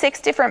 5 of the 6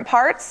 different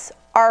parts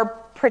are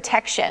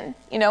protection.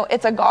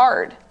 It's a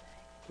guard.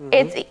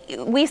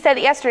 Mm-hmm. We said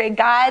yesterday,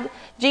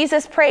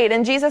 Jesus prayed,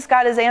 and Jesus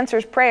got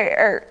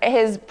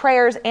his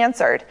prayers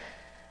answered.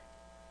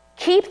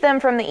 Keep them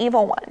from the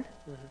evil one.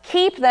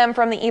 Keep them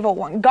from the evil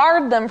one.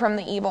 Guard them from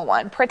the evil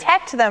one.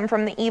 Protect them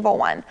from the evil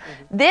one.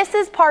 Mm-hmm. This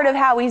is part of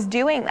how he's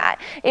doing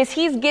that, is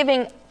he's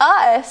giving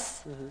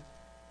us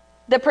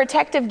the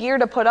protective gear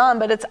to put on,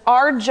 but it's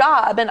our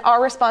job and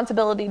our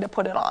responsibility to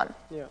put it on.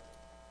 Yeah.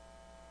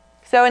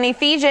 So in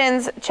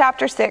Ephesians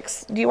chapter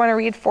 6, do you want to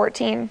read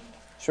 14?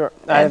 Sure.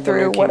 I have the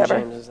New King whatever.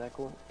 James. Is that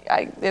cool?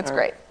 It's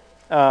great.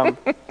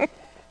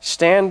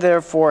 Stand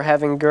therefore,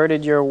 having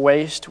girded your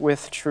waist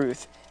with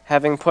truth,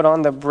 having put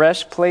on the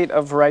breastplate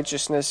of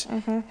righteousness,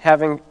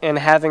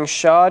 having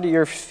shod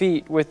your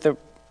feet with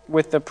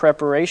the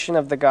preparation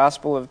of the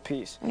gospel of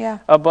peace. Yeah.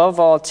 Above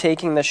all,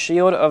 taking the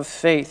shield of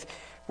faith,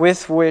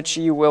 with which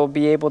you will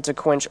be able to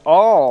quench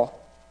all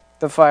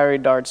the fiery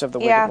darts of the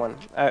wicked one.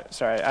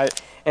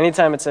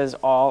 Anytime it says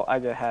all, I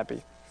get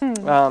happy.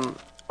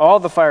 All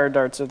the fiery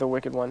darts of the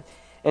wicked one.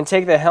 And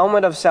take the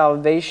helmet of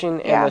salvation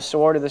and the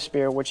sword of the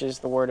Spirit, which is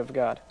the word of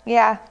God.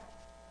 Yeah.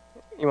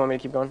 You want me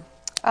to keep going?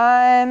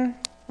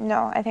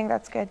 No, I think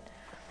that's good.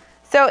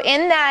 So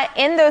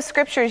in those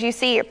scriptures, you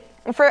see,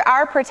 for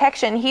our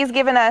protection, he's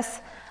given us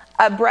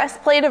a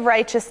breastplate of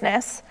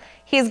righteousness.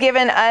 He's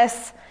given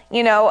us,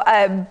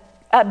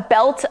 a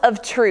belt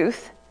of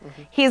truth.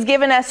 Mm-hmm. He's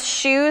given us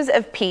shoes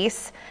of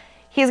peace.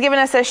 He's given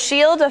us a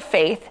shield of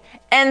faith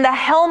and the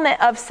helmet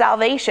of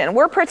salvation.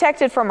 We're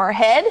protected from our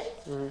head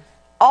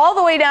all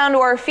the way down to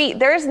our feet.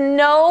 There's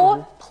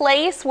no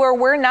place where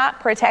we're not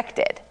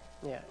protected.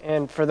 Yeah,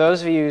 and for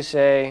those of you who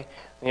say,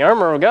 the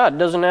armor of God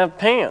doesn't have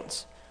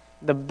pants,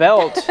 the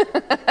belt,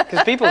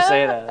 because people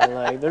say that, they're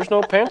like, there's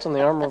no pants on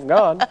the armor of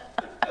God.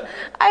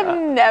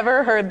 I've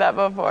never heard that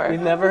before.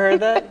 You've never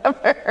heard that?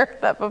 Never heard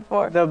that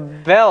before. The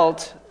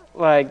belt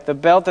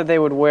that they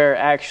would wear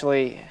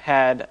actually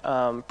had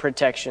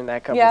protection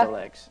that covered the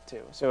legs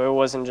too. So it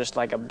wasn't just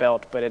like a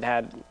belt, but it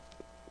had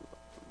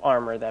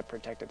armor that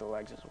protected the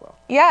legs as well.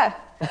 Yeah.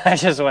 I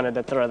just wanted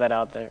to throw that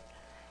out there.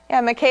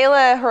 Yeah,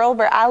 Michaela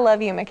Hurlbert, I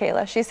love you,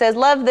 Michaela. She says,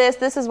 love this.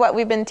 This is what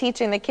we've been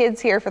teaching the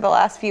kids here for the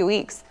last few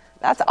weeks.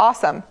 That's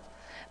awesome.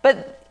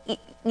 But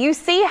you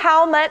see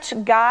how much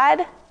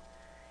God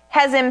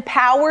has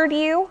empowered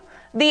you?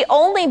 The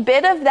only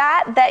bit of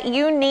that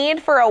you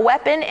need for a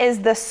weapon is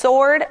the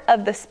sword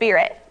of the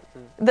Spirit,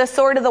 the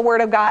sword of the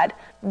Word of God.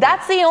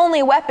 That's the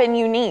only weapon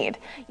you need.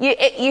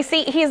 You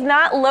see, he's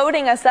not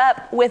loading us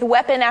up with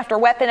weapon after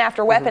weapon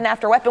after weapon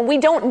after weapon. We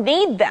don't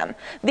need them.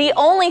 The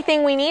only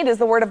thing we need is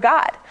the Word of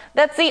God.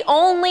 That's the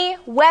only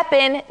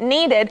weapon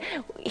needed.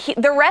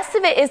 The rest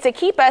of it is to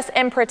keep us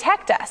and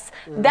protect us.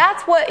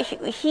 That's what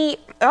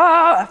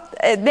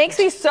it makes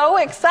me so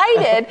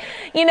excited.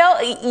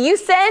 You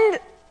send,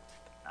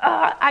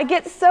 I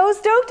get so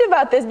stoked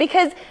about this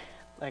because.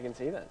 I can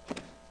see that.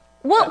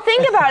 Well,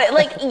 think about it.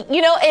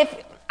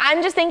 If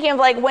I'm just thinking of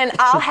when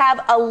I'll have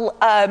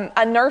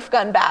a Nerf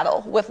gun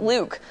battle with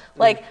Luke.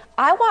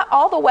 I want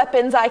all the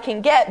weapons I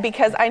can get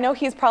because I know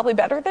he's probably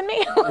better than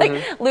me.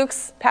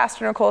 Luke's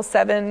Pastor Nicole's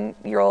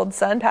 7-year-old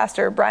son,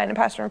 Pastor Brian and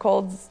Pastor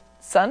Nicole's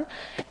son.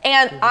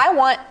 And I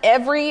want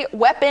every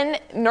weapon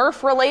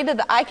Nerf related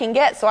that I can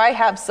get so I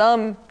have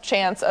some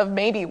chance of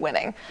maybe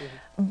winning.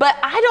 But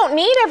I don't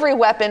need every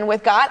weapon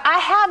with God. I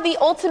have the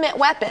ultimate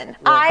weapon. Yeah.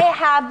 I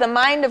have the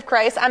mind of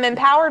Christ. I'm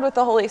empowered with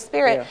the Holy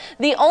Spirit. Yeah.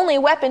 The only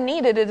weapon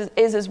needed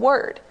is His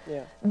Word.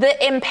 Yeah. The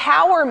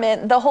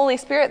empowerment, the Holy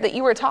Spirit that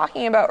you were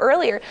talking about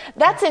earlier,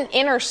 that's an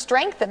inner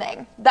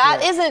strengthening.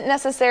 That isn't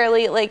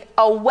necessarily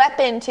a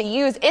weapon to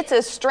use. It's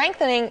a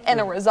strengthening and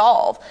a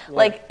resolve.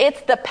 Yeah.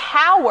 It's the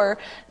power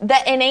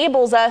that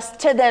enables us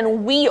to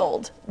then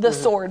wield the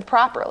sword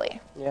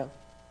properly. Yeah.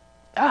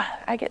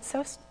 I get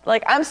so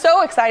I'm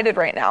so excited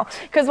right now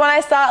because when I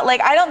saw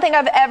I don't think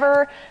I've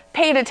ever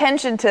paid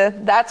attention to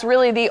that's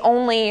really the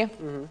only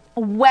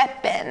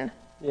weapon.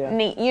 You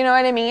know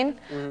what I mean?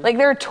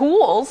 There are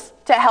tools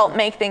to help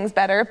make things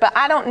better, but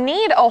I don't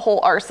need a whole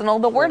arsenal.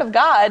 The Word of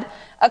God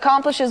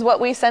accomplishes what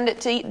we send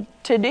it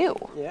to do.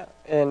 Yeah,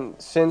 and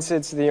since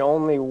it's the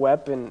only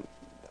weapon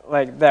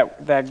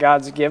that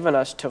God's given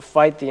us to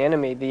fight the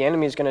enemy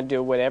is going to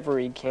do whatever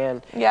he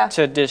can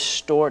to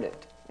distort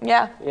it.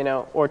 Yeah.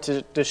 Or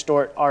to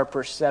distort our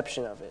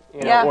perception of it,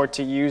 or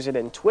to use it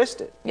and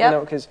twist it,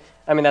 because,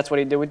 that's what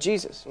he did with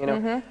Jesus,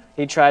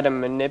 He tried to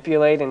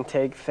manipulate and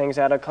take things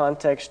out of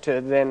context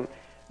to then,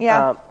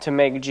 to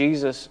make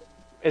Jesus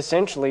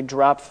essentially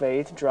drop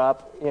faith,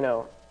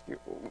 whatever,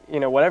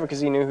 because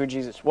he knew who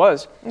Jesus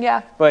was.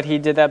 Yeah. But he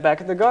did that back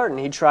at the garden.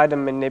 He tried to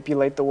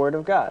manipulate the Word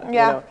of God,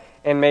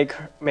 and make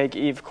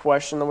Eve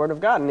question the Word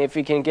of God. And if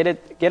he can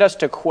get us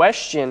to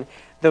question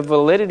the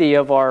validity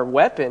of our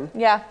weapon,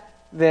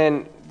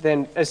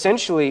 then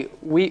essentially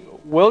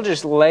we'll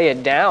just lay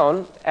it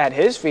down at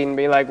his feet and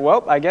be like,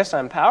 well, I guess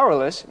I'm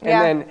powerless,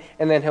 and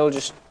then he'll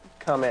just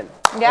come in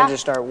and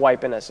just start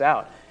wiping us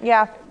out.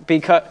 Yeah.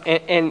 Because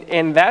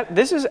and that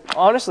this is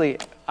honestly,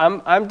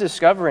 I'm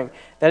discovering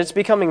that it's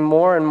becoming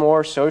more and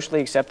more socially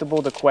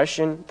acceptable to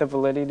question the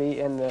validity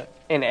and the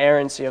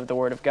inerrancy of the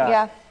Word of God.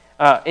 Yeah.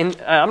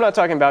 I'm not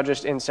talking about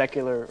just in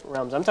secular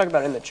realms. I'm talking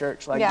about in the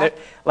church.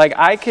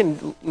 I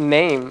can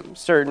name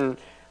certain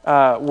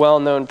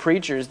well-known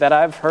preachers that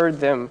I've heard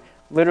them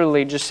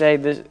literally just say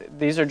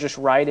these are just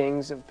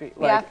writings of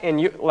people, and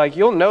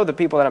you'll know the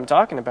people that I'm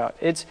talking about.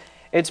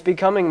 It's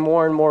becoming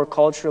more and more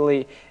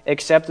culturally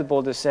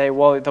acceptable to say,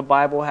 well, the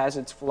Bible has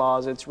its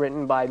flaws. It's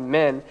written by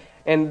men,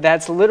 and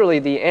that's literally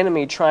the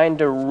enemy trying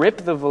to rip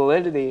the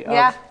validity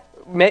of.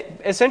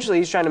 Essentially,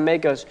 he's trying to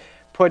make us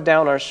put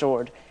down our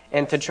sword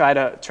and to try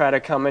to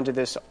come into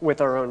this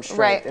with our own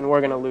strength, and we're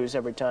going to lose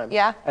every time.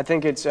 Yeah, I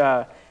think it's.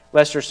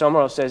 Lester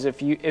Sumrall says,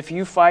 if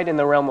you fight in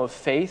the realm of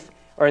faith,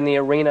 or in the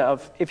arena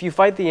of, if you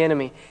fight the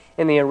enemy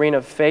in the arena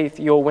of faith,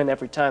 you'll win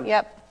every time.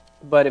 Yep.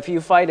 But if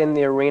you fight in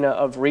the arena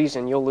of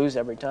reason, you'll lose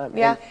every time.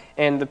 Yeah.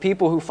 And the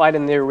people who fight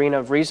in the arena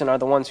of reason are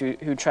the ones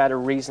who try to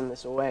reason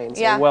this away and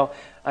say, well,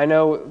 I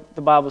know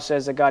the Bible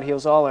says that God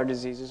heals all our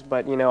diseases,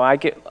 but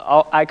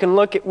I can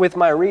look with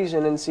my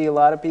reason and see a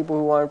lot of people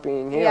who aren't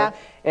being healed,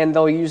 and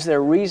they'll use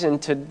their reason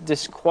to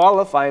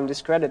disqualify and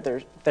discredit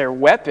their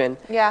weapon.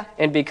 Yeah.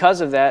 And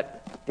because of that,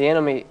 the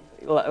enemy,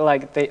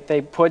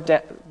 they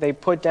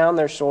put down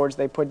their swords,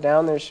 they put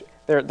down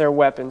their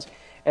weapons,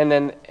 and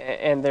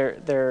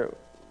they're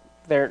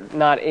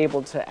not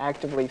able to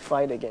actively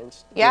fight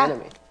against the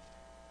enemy.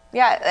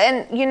 Yeah,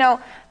 and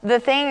the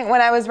thing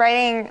when I was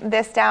writing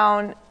this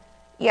down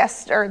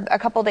a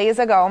couple days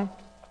ago,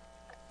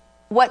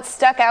 what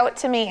stuck out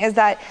to me is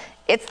that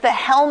it's the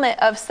helmet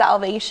of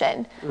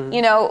salvation.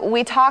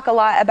 We talk a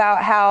lot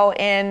about how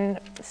in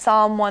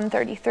Psalm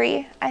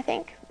 133, I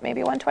think,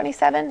 maybe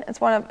 127,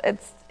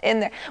 it's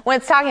in there. When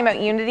it's talking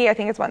about unity, I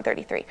think it's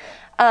 133.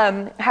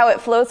 How it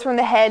flows from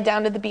the head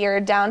down to the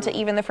beard, down to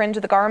even the fringe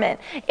of the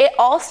garment. It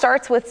all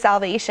starts with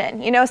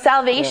salvation.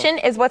 Salvation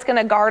is what's going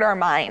to guard our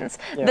minds.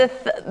 Yeah.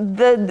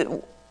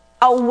 The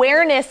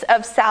awareness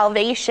of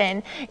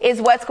salvation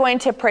is what's going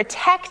to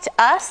protect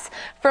us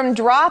from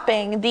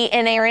dropping the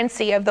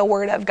inerrancy of the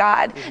Word of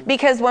God.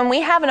 Because when we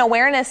have an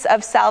awareness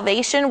of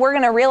salvation, we're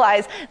going to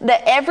realize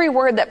that every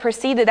word that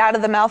proceeded out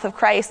of the mouth of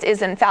Christ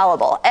is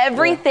infallible.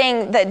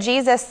 Everything that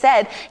Jesus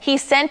said, he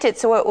sent it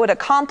so it would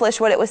accomplish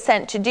what it was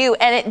sent to do,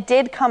 and it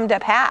did come to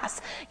pass.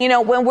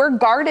 When we're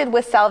guarded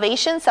with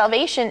salvation,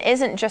 salvation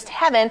isn't just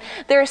heaven.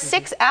 There are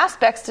 6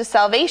 aspects to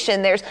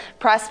salvation. There's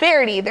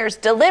prosperity, there's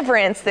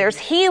deliverance, there's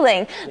healing,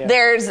 healing. Yeah.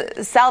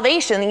 There's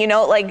salvation,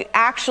 like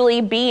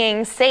actually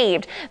being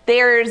saved.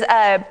 There's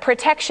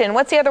protection.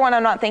 What's the other one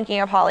I'm not thinking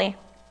of, Holly?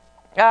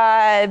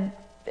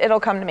 It'll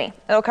come to me.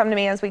 It'll come to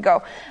me as we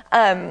go.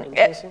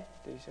 Intimacy?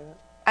 Did you say that?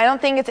 I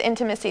don't think it's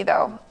intimacy,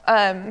 though.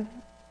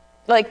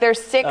 Like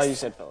there's 6. Oh, you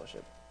said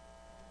fellowship.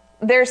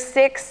 There's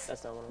 6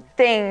 That's not one of them.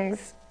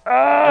 things.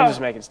 I'm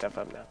just making stuff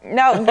up now.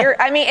 No,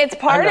 it's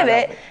part of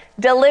it.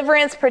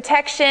 Deliverance,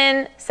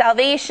 protection,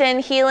 salvation,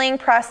 healing,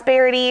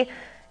 prosperity,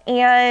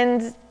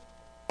 and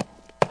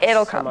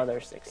it'll come. Some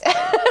other 6.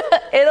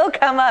 It'll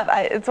come up.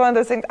 It's one of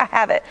those things. I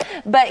have it.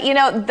 But,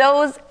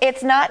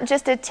 it's not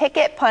just a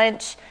ticket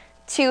punch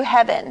to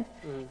heaven.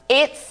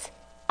 It's,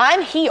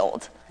 I'm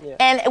healed. Yeah.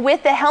 And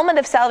with the helmet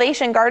of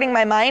salvation guarding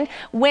my mind,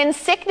 when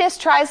sickness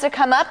tries to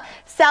come up,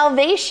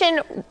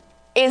 salvation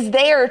is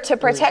there to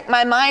protect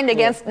my mind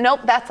against, nope,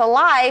 that's a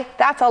lie.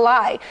 That's a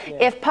lie.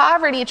 Yeah. If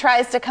poverty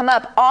tries to come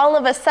up, all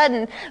of a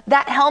sudden,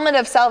 that helmet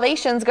of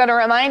salvation is going to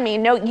remind me,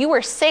 no, you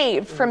were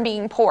saved from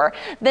being poor.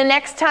 The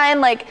next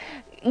time,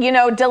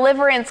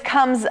 deliverance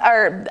comes,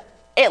 or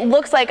it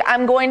looks like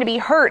I'm going to be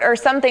hurt or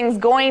something's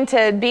going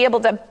to be able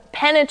to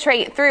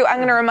penetrate through,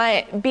 I'm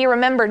going to be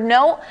remembered.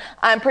 No,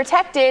 I'm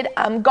protected.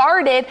 I'm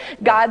guarded.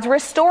 God's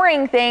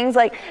restoring things.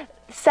 Like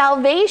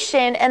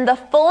salvation and the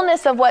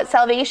fullness of what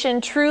salvation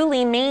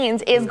truly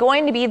means is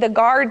going to be the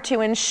guard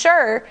to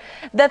ensure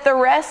that the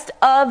rest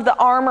of the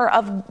armor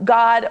of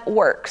God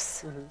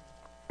works.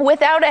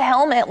 Without a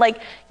helmet,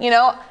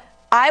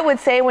 I would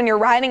say when you're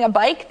riding a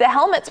bike, the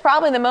helmet's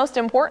probably the most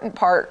important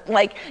part.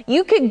 Like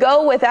you could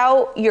go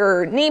without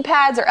your knee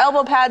pads or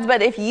elbow pads,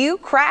 but if you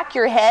crack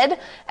your head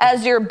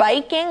as you're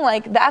biking,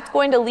 that's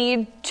going to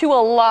lead to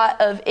a lot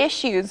of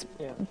issues.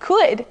 Yeah.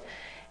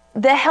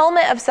 The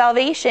helmet of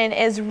salvation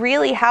is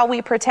really how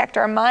we protect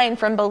our mind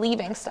from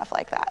believing stuff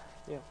like that.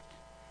 Yeah.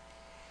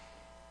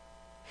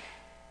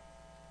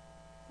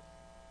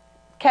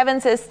 Kevin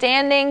says,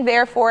 standing,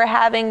 therefore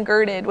having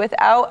girded.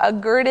 Without a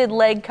girded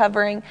leg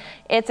covering,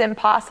 it's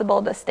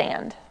impossible to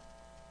stand.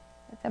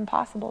 It's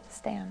impossible to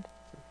stand.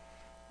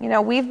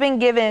 We've been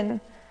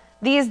given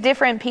these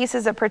different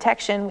pieces of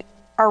protection,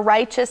 our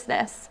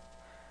righteousness,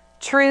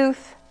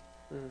 truth,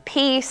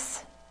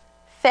 peace,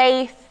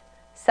 faith,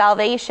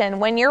 salvation.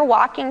 When you're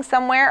walking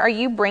somewhere, are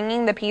you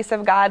bringing the peace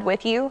of God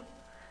with you?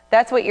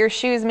 That's what your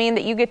shoes mean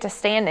that you get to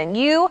stand in.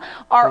 You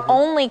are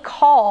only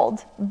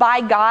called by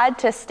God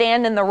to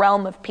stand in the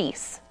realm of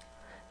peace.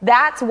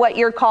 That's what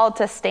you're called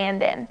to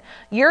stand in.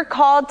 You're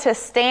called to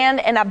stand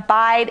and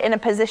abide in a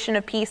position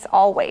of peace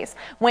always.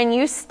 When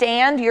you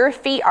stand, your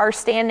feet are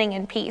standing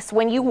in peace.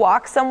 When you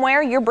walk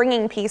somewhere, you're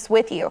bringing peace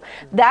with you.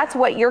 That's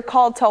what you're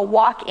called to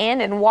walk in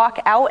and walk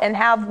out and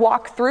have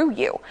walk through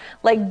you.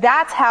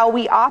 That's how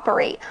we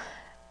operate.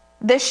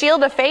 The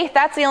shield of faith,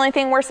 that's the only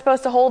thing we're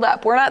supposed to hold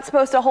up. We're not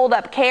supposed to hold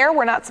up care.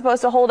 We're not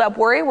supposed to hold up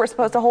worry. We're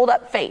supposed to hold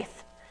up faith.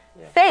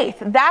 Yeah. Faith,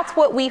 that's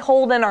what we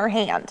hold in our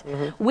hand.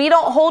 We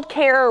don't hold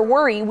care or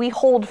worry. We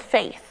hold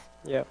faith.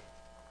 Yeah.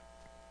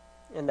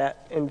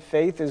 And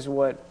faith is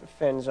what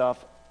fends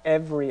off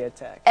every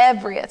attack.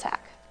 Every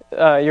attack.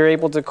 You're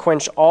able to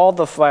quench all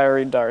the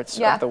fiery darts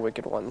of the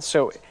wicked one.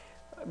 So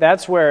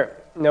that's where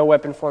no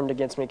weapon formed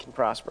against me can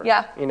prosper.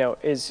 Yeah.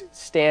 Is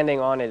standing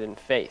on it in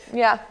faith.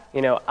 Yeah.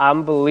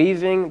 I'm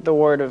believing the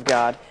word of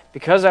God.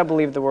 Because I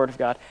believe the word of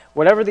God,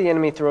 whatever the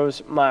enemy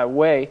throws my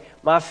way,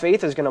 my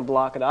faith is going to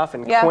block it off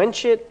and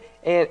quench it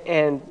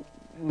and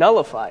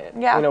nullify it.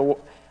 Yeah.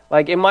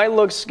 It might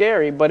look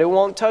scary, but it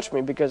won't touch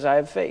me because I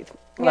have faith.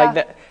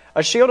 Yeah.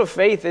 A shield of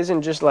faith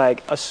isn't just I'm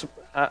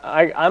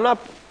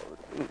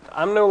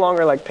no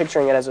longer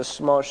picturing it as a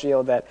small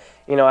shield that,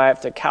 I have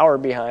to cower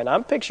behind.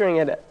 I'm picturing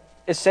it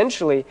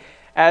essentially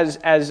as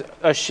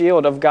a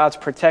shield of God's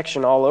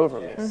protection all over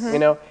me.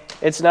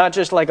 It's not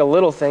just like a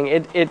little thing.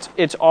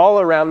 It's all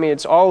around me.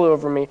 It's all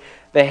over me.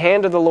 The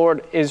hand of the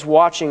Lord is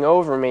watching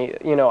over me.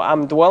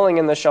 I'm dwelling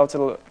in the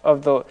shelter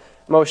of the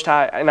Most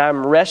High, and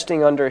I'm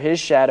resting under His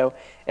shadow.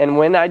 And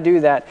when I do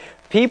that,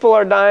 people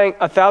are dying.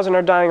 1,000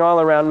 are dying all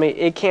around me.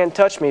 It can't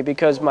touch me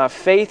because my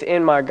faith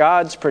in my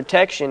God's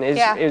protection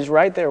is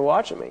right there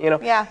watching me.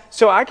 Yeah.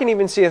 So I can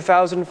even see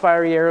 1,000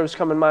 fiery arrows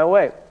coming my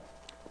way.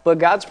 But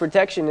God's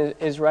protection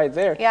is right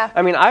there. Yeah.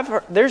 I mean, I've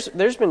heard,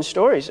 there's been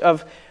stories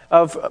of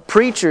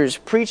preachers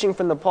preaching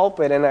from the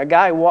pulpit, and a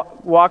guy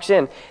walks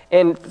in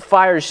and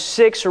fires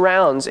 6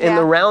 rounds, and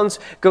the rounds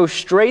go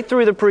straight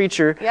through the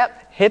preacher,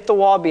 hit the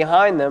wall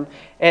behind them,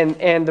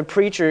 and the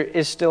preacher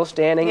is still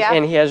standing,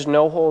 and he has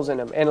no holes in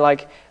him. And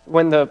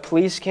when the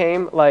police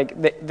came,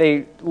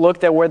 they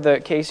looked at where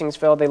the casings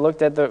fell, they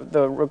looked at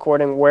the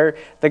recording where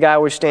the guy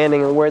was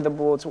standing and where the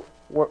bullets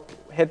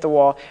hit the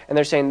wall, and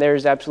they're saying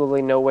there's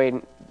absolutely no way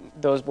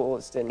those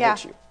bullets didn't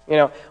hit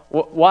you.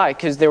 Why?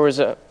 Because there was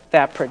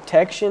that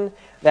protection,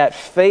 that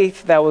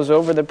faith that was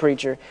over the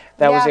preacher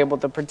that was able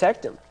to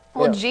protect him.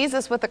 Well,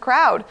 Jesus with the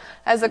crowd,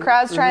 as the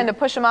crowd's trying to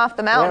push him off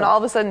the mountain, all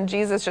of a sudden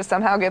Jesus just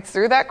somehow gets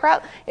through that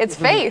crowd. It's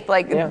faith,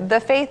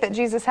 the faith that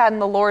Jesus had in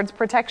the Lord's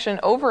protection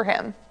over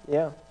him.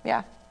 Yeah.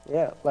 Yeah.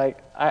 Yeah.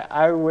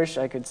 I wish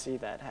I could see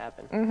that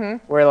happen.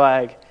 Where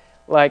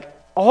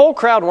a whole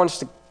crowd wants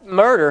to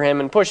murder him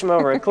and push him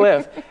over a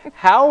cliff.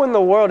 How in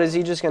the world is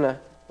he just going to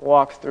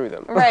walk through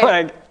them?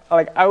 Right.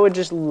 like I would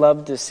just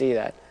love to see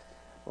that.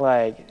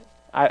 Like,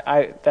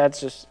 I that's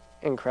just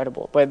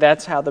incredible. But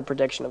that's how the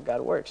protection of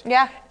God works.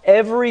 Yeah.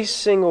 Every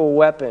single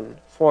weapon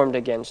formed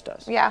against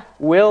us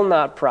will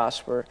not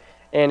prosper,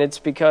 and it's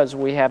because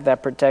we have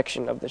that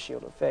protection of the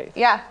shield of faith.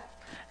 Yeah.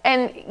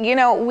 And, you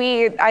know,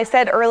 I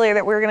said earlier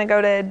that we were going to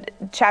go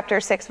to chapter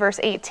 6, verse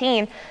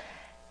 18.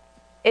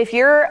 If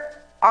you're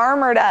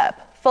armored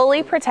up,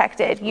 fully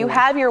protected, you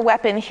have your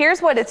weapon, here's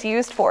what it's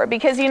used for.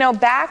 Because, you know,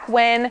 back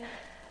when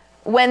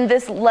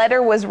this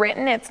letter was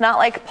written, it's not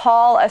like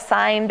Paul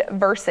assigned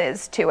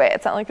verses to it.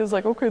 It's not like it was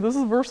like, okay, this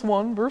is verse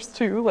 1, verse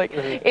 2. Like,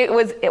 it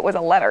was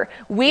a letter.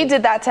 We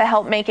did that to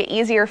help make it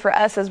easier for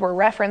us as we're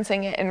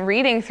referencing it and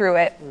reading through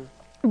it.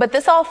 But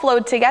this all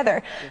flowed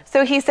together.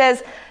 So he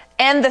says,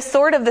 and the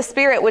sword of the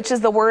Spirit, which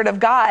is the word of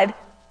God,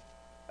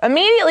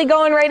 immediately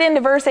going right into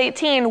verse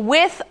 18,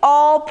 with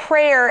all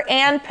prayer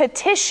and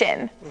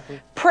petition,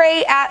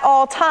 pray at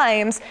all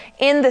times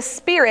in the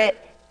Spirit,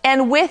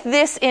 and with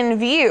this in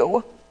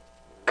view,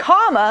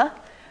 comma,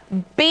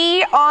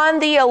 be on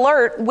the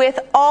alert with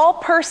all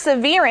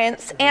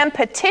perseverance and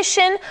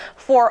petition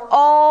for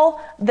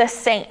all the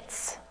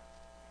saints.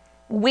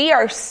 We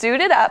are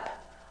suited up,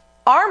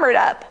 armored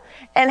up,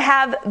 and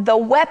have the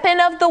weapon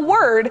of the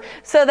word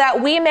so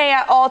that we may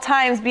at all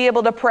times be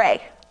able to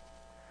pray.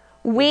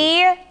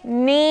 We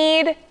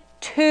need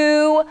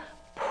to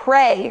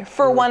pray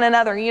for one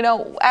another. You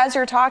know, as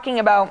you're talking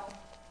about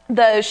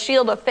the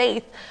shield of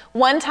faith,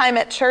 one time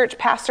at church,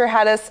 Pastor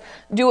had us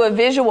do a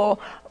visual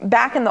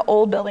back in the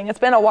old building. It's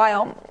been a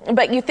while,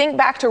 but you think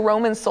back to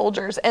Roman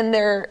soldiers and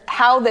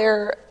how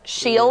their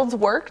shields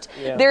worked.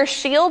 Yeah. Their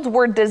shields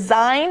were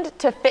designed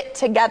to fit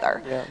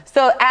together. Yeah.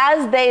 So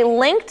as they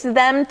linked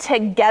them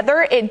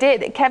together,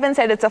 Kevin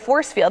said it's a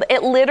force field.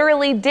 It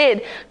literally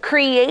did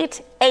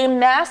create a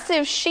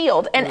massive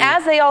shield. And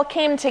as they all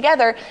came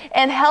together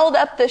and held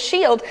up the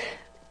shield,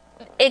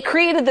 it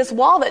created this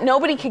wall that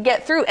nobody could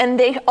get through, and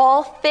they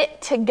all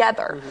fit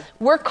together.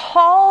 We're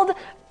called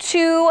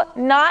to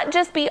not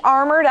just be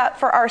armored up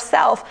for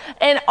ourselves.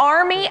 A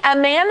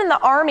man in the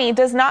army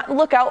does not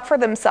look out for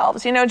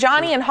themselves. You know,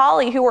 Johnny and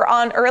Holly, who were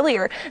on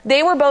earlier,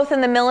 they were both in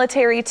the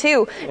military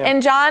too. Yeah.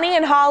 And Johnny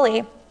and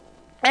Holly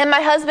and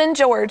my husband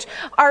George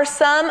are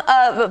some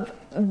of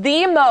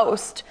the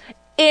most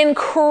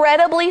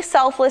incredibly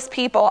selfless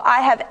people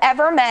I have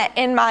ever met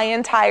in my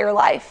entire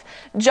life.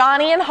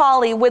 Johnny and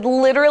Holly would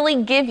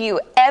literally give you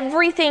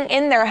everything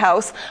in their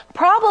house,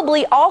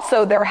 probably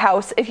also their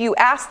house if you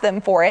ask them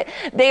for it.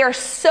 They are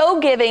so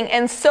giving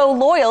and so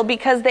loyal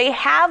because they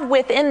have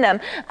within them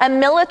a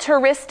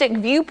militaristic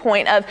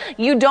viewpoint of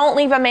you don't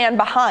leave a man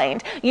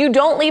behind. You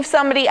don't leave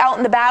somebody out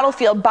in the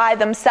battlefield by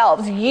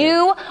themselves.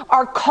 You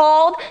are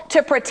called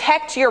to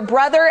protect your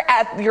brother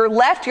at your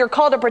left. You're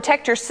called to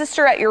protect your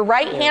sister at your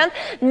right hand.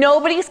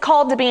 Nobody's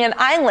called to be an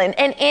island.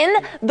 And in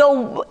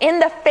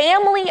the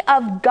family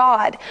of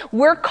God,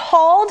 we're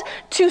called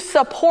to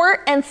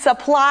support and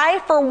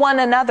supply for one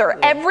another.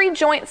 Yeah. Every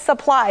joint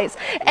supplies.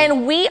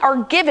 And we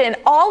are given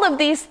all of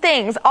these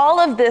things, all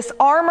of this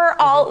armor,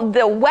 all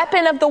the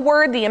weapon of the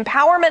word, the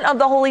empowerment of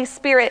the Holy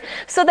Spirit,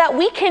 so that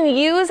we can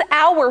use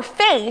our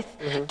faith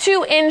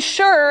to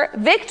ensure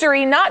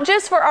victory, not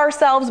just for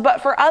ourselves,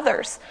 but for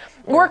others.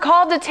 We're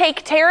called to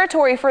take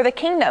territory for the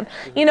kingdom.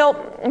 You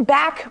know,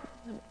 back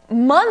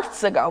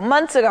months ago,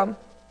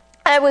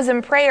 I was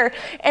in prayer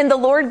and the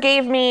Lord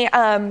gave me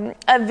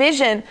a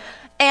vision.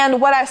 And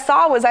what I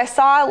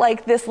saw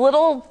like this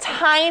little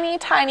tiny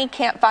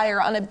campfire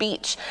on a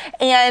beach.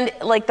 And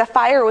like the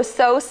fire was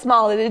so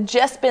small, it had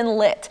just been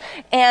lit.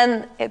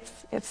 And it's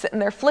sitting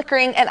there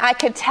flickering. And I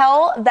could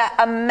tell that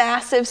a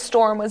massive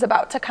storm was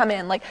about to come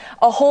in. Like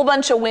a whole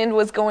bunch of wind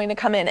was going to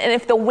come in. And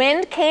if the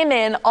wind came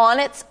in on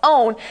its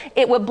own,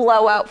 it would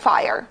blow out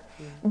fire.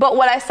 But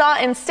what I saw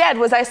instead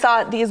was I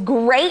saw these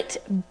great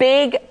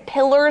big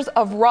pillars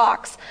of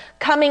rocks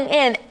coming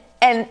in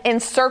and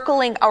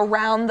encircling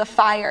around the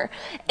fire.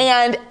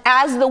 And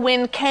as the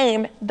wind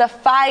came, the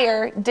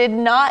fire did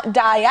not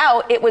die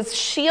out. It was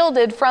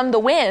shielded from the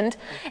wind,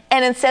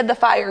 and instead the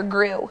fire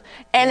grew.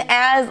 And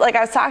as I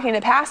was talking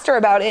to Pastor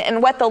about it,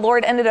 and what the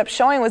Lord ended up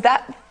showing was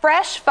that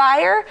fresh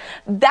fire,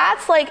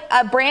 that's like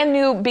a brand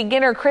new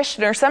beginner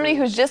Christian or somebody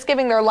who's just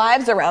giving their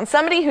lives around,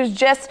 somebody who's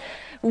just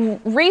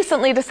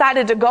recently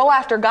decided to go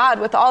after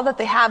God with all that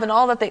they have and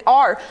all that they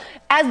are.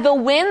 As the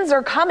winds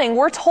are coming,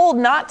 we're told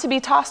not to be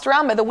tossed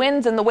around by the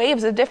winds and the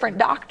waves of different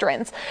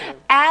doctrines.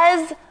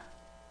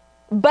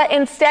 But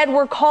instead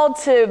we're called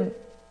to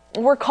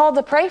we're called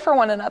to pray for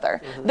one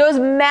another. Those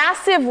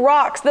massive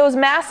rocks, those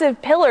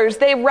massive pillars,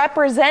 they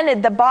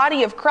represented the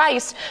body of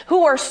Christ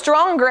who are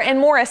stronger and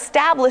more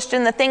established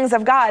in the things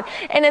of God.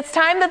 And it's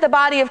time that the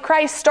body of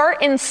Christ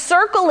start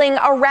encircling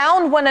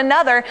around one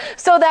another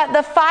so that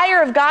the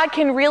fire of God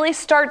can really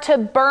start to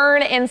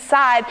burn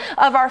inside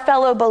of our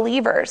fellow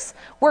believers.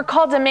 We're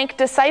called to make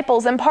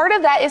disciples, and part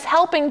of that is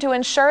helping to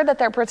ensure that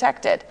they're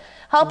protected.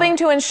 Helping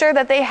to ensure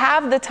that they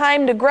have the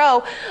time to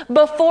grow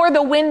before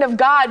the wind of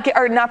God,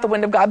 or not the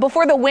wind of God,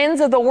 before the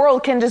winds of the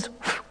world can just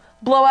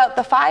blow out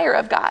the fire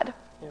of God.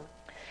 Yeah.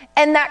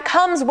 And that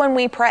comes when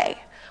we pray.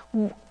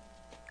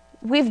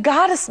 We've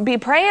got to be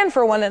praying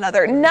for one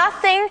another.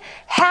 Nothing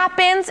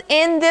happens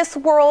in this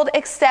world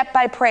except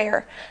by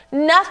prayer.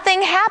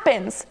 Nothing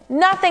happens.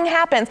 Nothing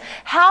happens.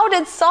 How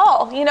did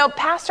Saul,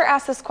 Pastor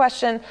asked this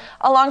question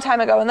a long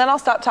time ago, and then I'll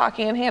stop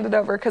talking and hand it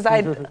over because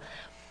I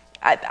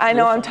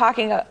know I'm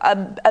talking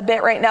a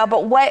bit right now,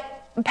 but what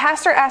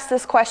Pastor asked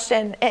this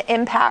question at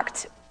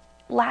Impact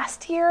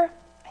last year?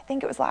 I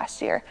think it was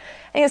last year.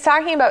 And he was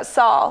talking about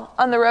Saul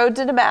on the road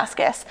to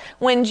Damascus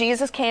when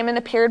Jesus came and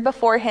appeared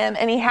before him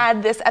and he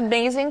had this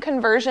amazing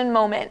conversion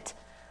moment.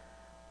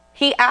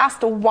 He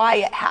asked why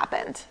it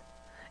happened.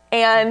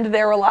 And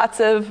there were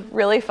lots of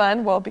really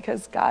fun,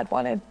 because God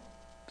wanted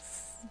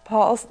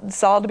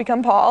Saul to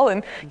become Paul,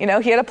 and he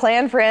had a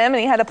plan for him and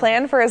he had a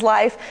plan for his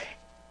life.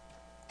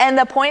 And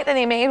the point that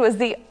he made was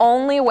the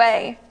only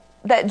way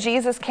that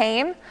Jesus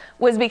came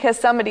was because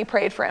somebody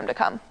prayed for him to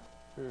come.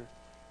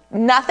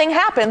 Nothing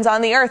happens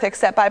on the earth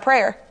except by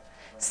prayer.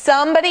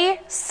 Somebody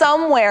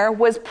somewhere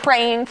was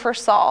praying for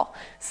Saul.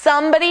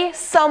 Somebody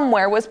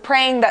somewhere was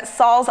praying that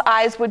Saul's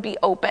eyes would be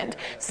opened.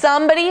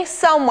 Somebody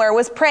somewhere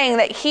was praying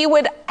that he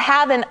would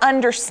have an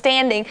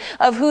understanding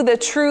of who the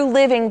true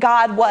living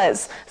God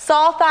was.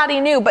 Saul thought he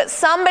knew, but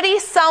somebody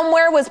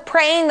somewhere was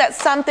praying that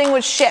something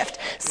would shift.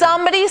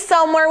 Somebody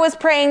somewhere was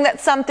praying that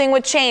something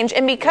would change.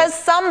 And because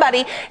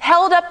somebody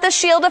held up the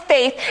shield of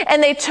faith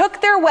and they took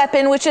their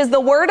weapon, which is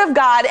the word of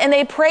God, and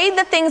they prayed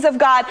the things of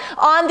God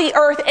on the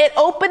earth, it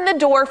opened the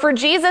door for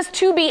Jesus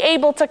to be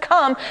able to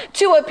come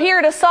to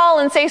appear to Saul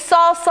and say,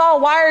 Saul, Saul,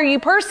 why are you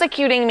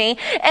persecuting me?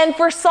 And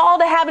for Saul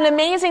to have an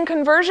amazing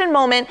conversion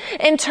moment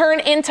and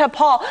turn into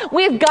Paul.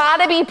 We've got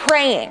to be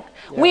praying.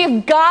 Yeah.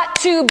 We've got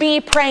to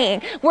be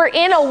praying. We're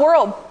in a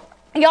world.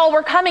 Y'all,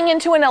 we're coming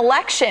into an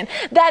election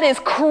that is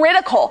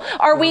critical.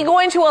 Are we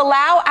going to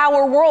allow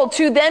our world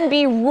to then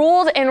be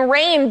ruled and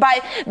reigned by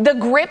the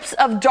grips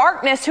of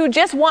darkness who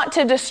just want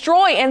to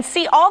destroy and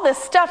see all this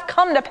stuff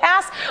come to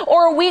pass?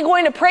 Or are we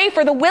going to pray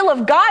for the will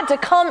of God to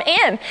come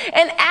in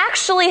and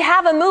actually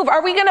have a move?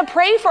 Are we going to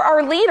pray for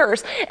our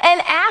leaders and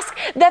ask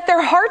that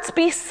their hearts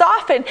be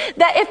softened?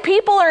 That if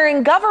people are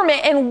in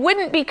government and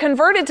wouldn't be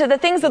converted to the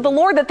things of the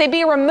Lord, that they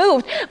be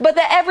removed, but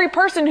that every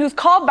person who's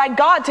called by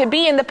God to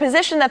be in the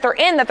position that they're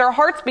in, that their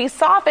hearts be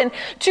softened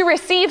to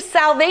receive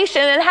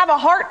salvation and have a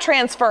heart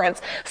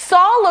transference.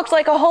 Saul looked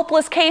like a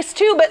hopeless case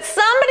too, but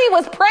somebody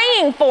was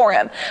praying for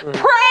him.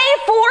 Pray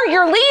for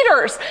your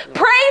leaders.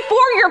 Pray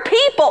for your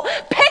people.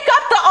 Pick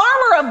up the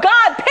armor of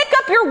God. Pick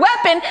up your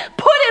weapon.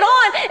 Put it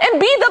on and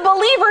be the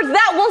believers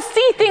that will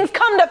see things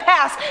come to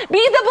pass.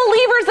 Be the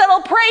believers that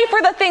will pray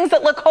for the things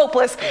that look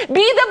hopeless.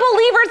 Be the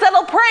believers that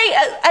will pray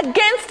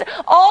against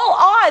all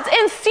odds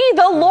and see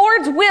the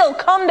Lord's will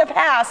come to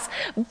pass.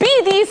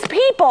 Be these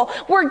people.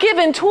 We're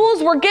given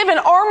tools, we're given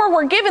armor,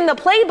 we're given the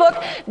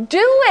playbook. Do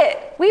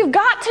it. We've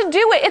got to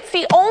do it. It's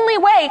the only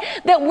way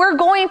that we're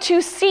going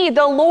to see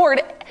the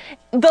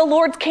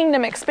Lord's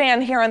kingdom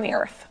expand here on the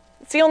earth.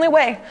 It's the only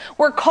way.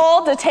 We're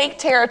called to take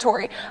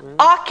territory.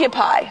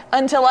 Occupy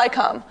until I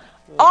come.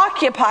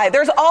 Occupy.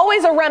 There's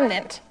always a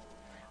remnant.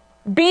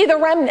 Be the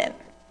remnant.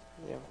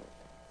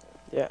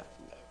 Yeah.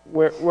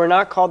 We're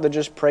not called to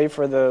just pray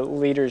for the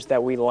leaders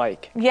that we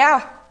like.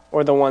 Yeah.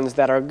 Or the ones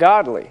that are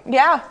godly.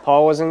 Yeah.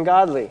 Paul wasn't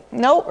godly.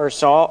 Nope. Or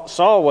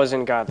Saul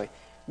wasn't godly.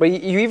 But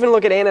you even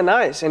look at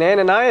Ananias, and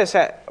Ananias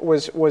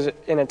was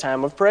in a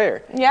time of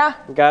prayer. Yeah.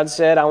 God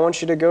said, I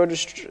want you to go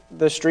to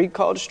the street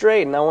called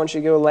Straight, and I want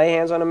you to go lay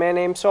hands on a man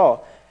named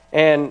Saul.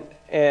 And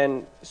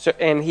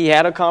he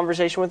had a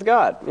conversation with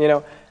God.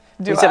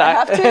 He said, I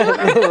have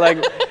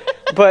to?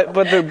 But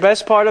the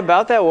best part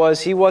about that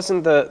was he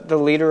wasn't the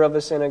leader of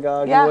a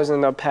synagogue. Yeah. He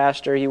wasn't a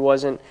pastor. He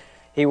wasn't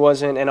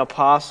an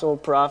apostle,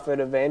 prophet,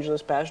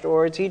 evangelist, pastor,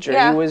 or a teacher.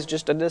 Yeah. He was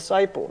just a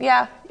disciple.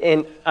 Yeah.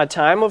 In a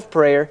time of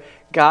prayer,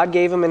 God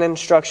gave him an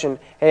instruction.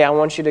 Hey, I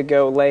want you to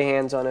go lay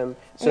hands on him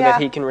so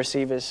that he can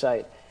receive his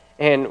sight.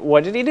 And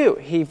what did he do?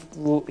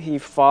 He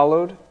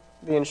followed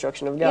the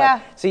instruction of God.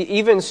 Yeah. See,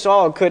 even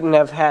Saul couldn't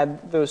have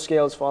had those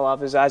scales fall off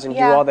his eyes and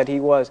do all that he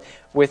was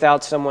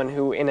without someone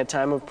who, in a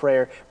time of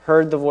prayer,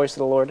 heard the voice of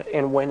the Lord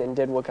and went and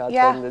did what God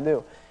told him to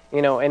do.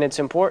 And it's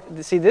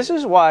important. See, this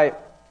is why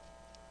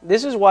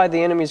the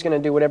enemy is going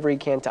to do whatever he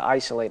can to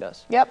isolate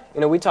us. Yep.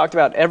 We talked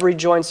about every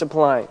joint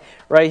supplying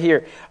right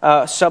here,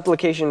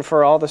 supplication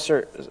for all the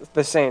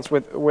saints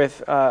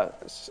with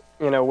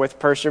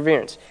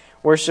perseverance.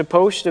 We're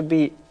supposed to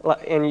be,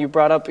 and you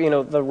brought up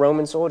the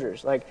Roman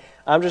soldiers.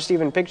 I'm just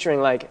even picturing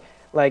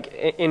like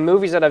in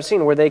movies that I've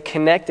seen where they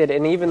connected,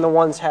 and even the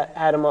ones had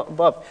them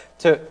above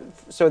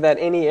so that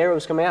any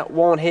arrows coming out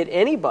won't hit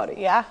anybody.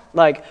 Yeah.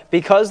 Like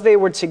because they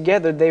were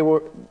together,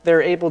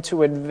 they're able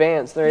to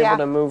advance. They're able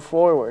to move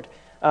forward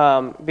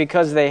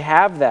because they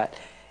have that.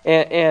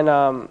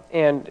 And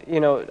you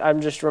know,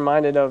 I'm just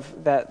reminded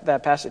of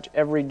that passage.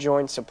 Every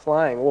joint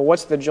supplying. Well,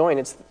 what's the joint?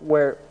 It's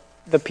where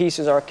the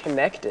pieces are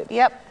connected.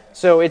 Yep.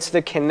 So it's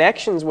the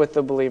connections with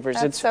the believers.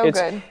 That's good.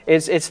 good.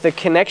 It's the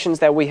connections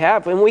that we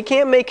have, and we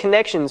can't make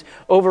connections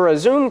over a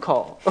Zoom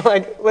call.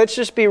 Like, let's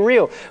just be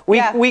real.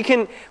 We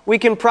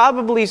can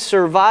probably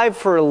survive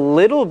for a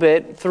little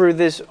bit through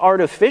this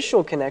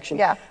artificial connection.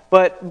 Yeah.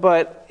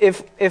 But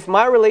if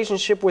my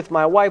relationship with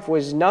my wife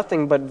was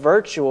nothing but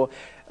virtual,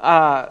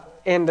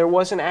 and there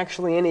wasn't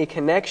actually any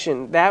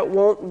connection, that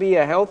won't be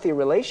a healthy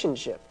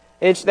relationship.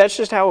 That's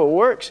just how it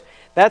works.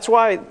 That's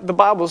why the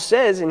Bible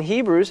says in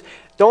Hebrews,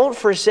 don't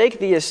forsake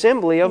the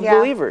assembly of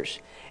believers.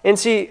 And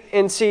see,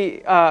 in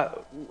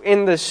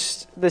the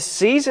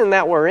season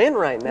that we're in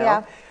right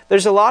now,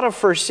 there's a lot of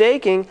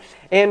forsaking,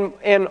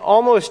 and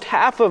almost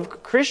half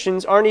of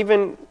Christians aren't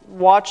even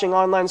watching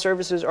online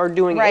services or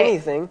doing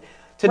anything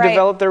to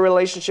develop their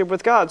relationship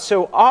with God.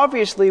 So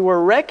obviously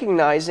we're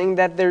recognizing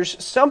that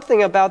there's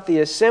something about the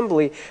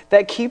assembly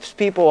that keeps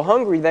people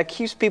hungry, that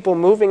keeps people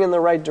moving in the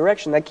right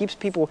direction, that keeps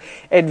people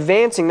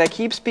advancing, that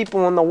keeps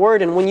people in the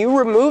Word. And when you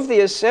remove the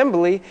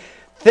assembly,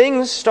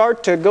 things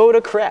start to go to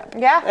crap.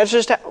 Yeah. That's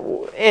just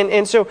how,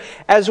 and so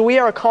as we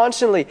are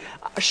constantly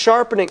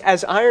sharpening,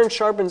 as iron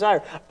sharpens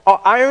iron,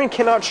 iron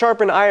cannot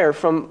sharpen iron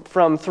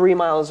from 3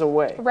 miles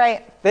away.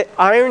 Right. The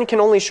iron can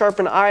only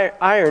sharpen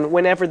iron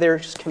whenever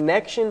there's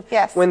connection.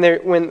 Yes. When they're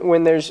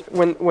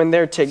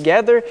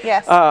together.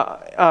 Yes.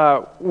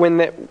 When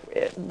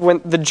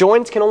the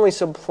joints can only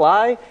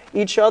supply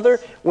each other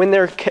when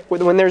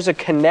there's a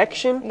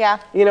connection. Yeah.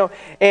 You know,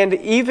 and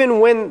even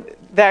when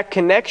that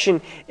connection,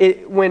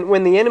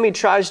 when the enemy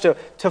tries to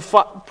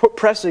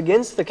press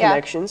against the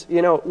connections,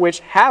 you know,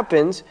 which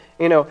happens,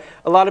 you know,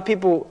 a lot of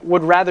people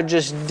would rather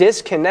just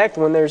disconnect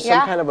when there's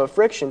some kind of a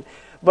friction.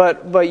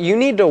 But you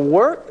need to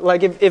work.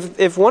 Like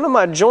if one of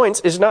my joints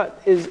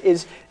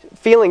is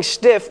feeling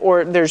stiff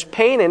or there's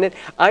pain in it,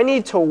 I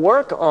need to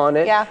work on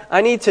it. Yeah.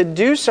 I need to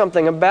do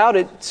something about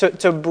it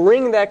to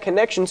bring that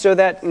connection so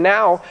that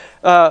now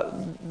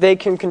they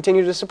can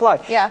continue to supply.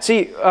 Yeah.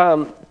 See,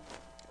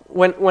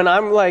 when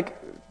I'm like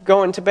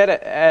going to bed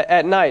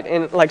at night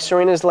and like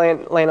Serena's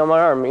laying on my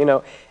arm, you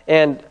know,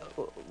 and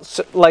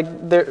so,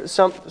 like there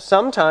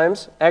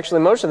sometimes,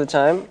 actually most of the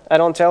time, I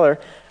don't tell her.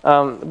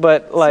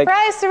 But like,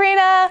 surprise,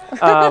 Serena.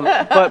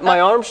 But my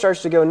arm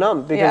starts to go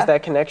numb because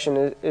that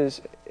connection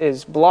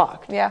is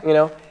blocked. Yeah. You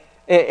know,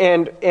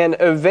 and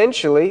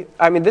eventually,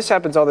 I mean, this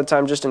happens all the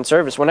time just in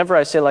service. Whenever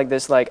I sit like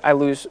this, like I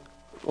lose,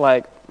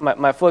 like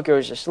my foot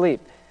goes to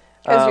sleep.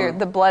 Because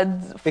the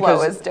blood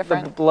flow is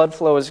different. The blood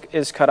flow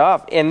is cut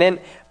off, and then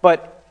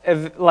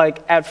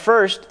like at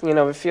first, you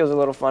know, it feels a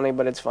little funny,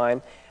 but it's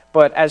fine.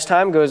 But as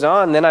time goes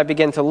on, then I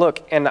begin to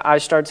look, and I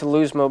start to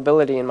lose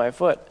mobility in my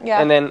foot. Yeah.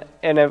 And then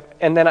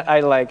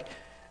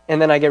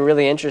I get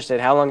really interested.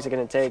 How long is it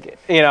going to take?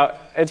 You know,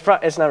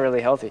 it's not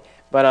really healthy.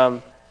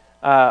 But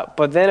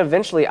then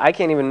eventually, I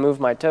can't even move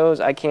my toes.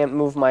 I can't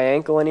move my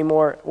ankle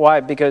anymore.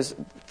 Why? Because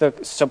the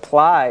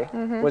supply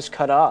was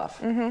cut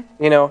off. You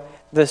know,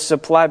 the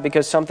supply,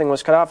 because something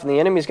was cut off, and the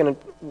enemy's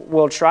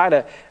will try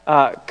to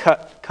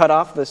cut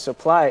off the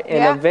supply,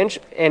 and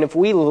eventually,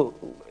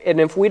 and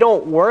if we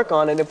don't work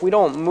on it, if we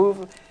don't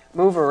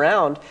move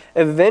around,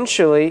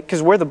 eventually,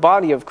 because we're the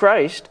body of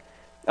Christ,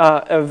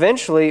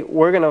 eventually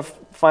we're going to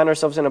find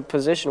ourselves in a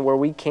position where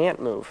we can't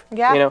move.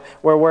 Yeah. You know,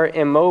 where we're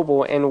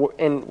immobile, and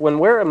when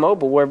we're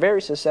immobile, we're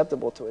very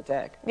susceptible to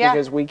attack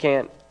because we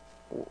can't.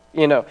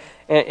 You know,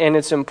 and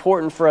it's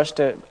important for us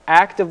to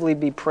actively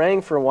be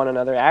praying for one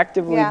another,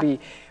 actively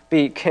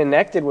be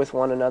connected with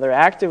one another,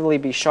 actively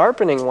be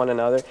sharpening one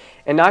another,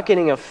 and not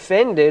getting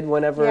offended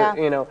whenever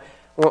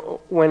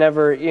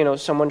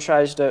someone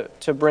tries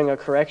to bring a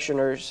correction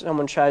or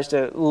someone tries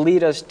to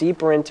lead us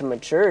deeper into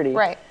maturity.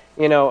 Right.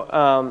 You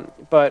know,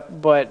 but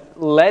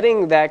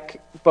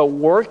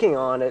working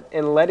on it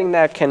and letting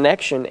that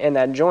connection and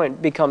that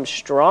joint become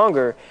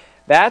stronger.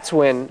 That's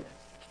when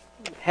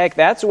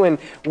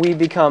we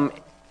become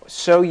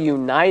so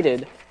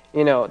united.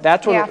 You know,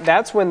 that's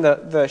when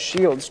the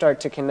shields start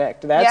to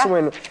connect. That's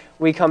when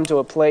we come to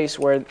a place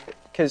where,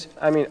 because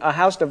I mean, a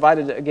house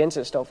divided against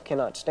itself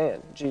cannot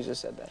stand. Jesus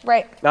said that.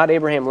 Right. Not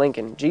Abraham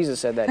Lincoln. Jesus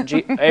said that.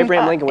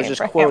 Abraham Lincoln was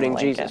just quoting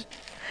Jesus.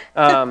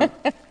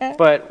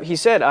 But he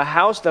said, a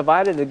house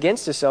divided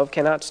against itself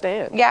cannot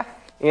stand. Yeah.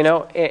 You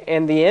know,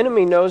 and the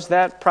enemy knows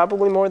that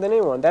probably more than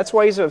anyone. That's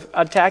why he's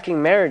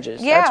attacking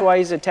marriages. Yeah. That's why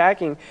he's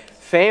attacking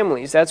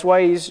families. That's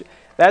why he's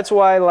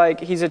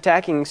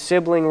attacking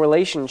sibling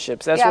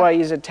relationships. That's why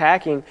he's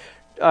attacking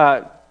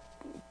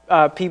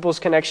people's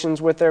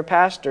connections with their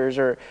pastors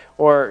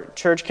or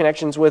church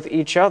connections with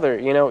each other.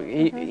 You know,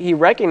 he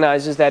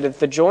recognizes that if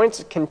the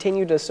joints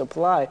continue to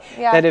supply,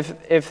 that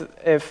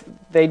if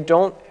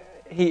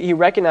he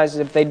recognizes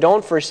if they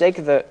don't forsake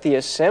the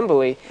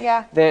assembly,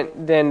 Yeah.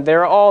 then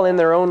they're all in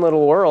their own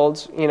little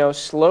worlds,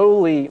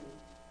 slowly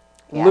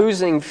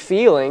losing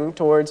feeling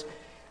towards,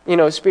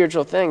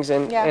 spiritual things,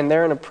 and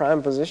they're in a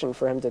prime position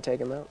for him to take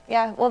them out.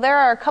 Yeah, well, there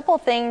are a couple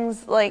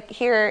things like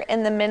here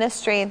in the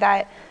ministry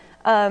that,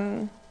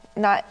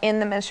 not in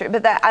the ministry,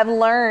 but that I've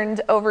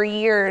learned over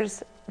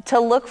years to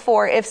look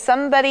for. If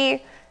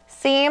somebody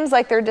seems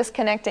like they're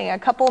disconnecting, a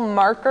couple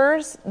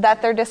markers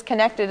that they're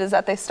disconnected is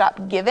that they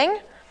stop giving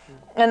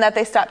and that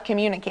they stop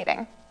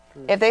communicating.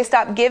 If they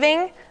stop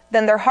giving,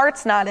 then their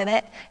heart's not in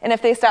it. And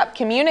if they stop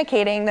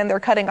communicating, then they're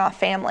cutting off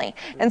family.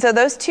 And so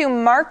those two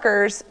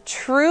markers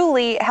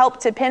truly help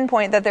to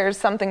pinpoint that there's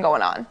something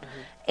going on.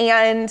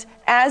 And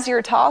as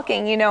you're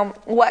talking,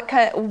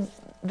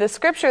 the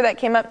scripture that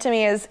came up to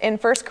me is in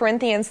 1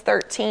 Corinthians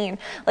 13.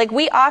 Like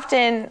we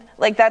often,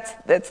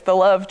 that's the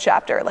love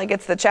chapter. Like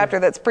it's the chapter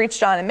that's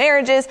preached on in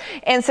marriages.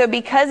 And so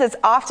because it's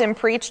often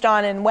preached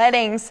on in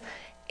weddings,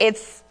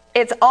 it's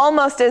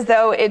almost as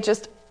though it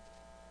just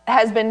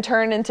has been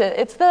turned into,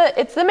 it's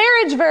the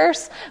marriage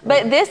verse,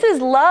 but this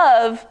is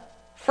love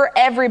for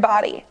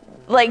everybody.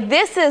 Like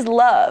this is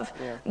love.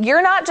 Yeah.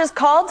 You're not just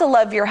called to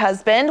love your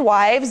husband,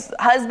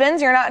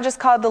 husbands, you're not just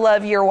called to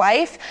love your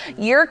wife.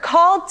 You're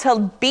called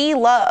to be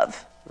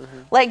love.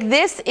 Like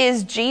this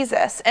is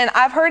Jesus. And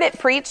I've heard it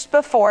preached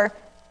before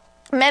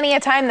many a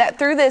time that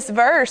through this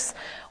verse,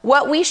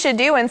 what we should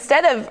do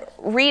instead of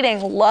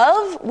reading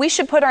love, we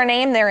should put our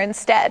name there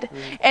instead.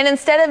 And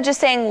instead of just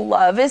saying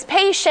love is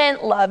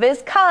patient, love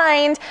is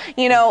kind,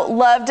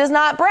 love does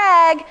not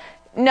brag.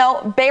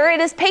 No, Barrett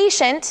is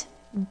patient.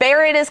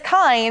 Barrett is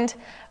kind.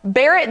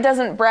 Barrett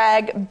doesn't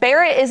brag.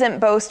 Barrett isn't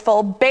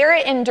boastful.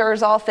 Barrett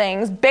endures all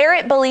things.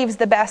 Barrett believes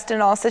the best in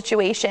all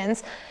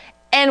situations.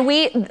 And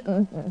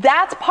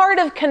that's part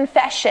of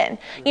confession.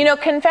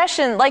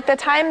 Confession, like the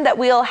time that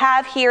we'll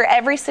have here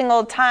every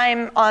single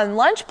time on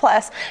Lunch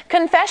Plus,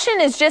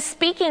 confession is just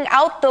speaking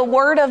out the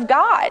word of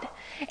God.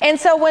 And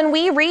so when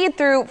we read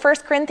through 1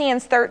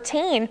 Corinthians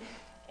 13,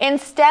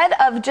 instead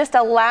of just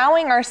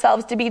allowing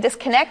ourselves to be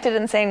disconnected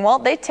and saying, well,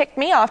 they ticked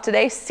me off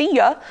today, see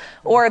ya,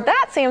 or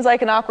that seems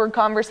like an awkward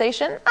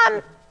conversation,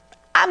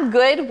 I'm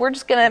good,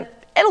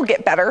 it'll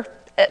get better,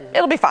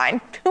 it'll be fine.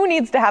 Who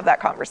needs to have that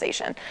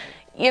conversation?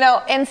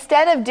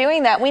 Instead of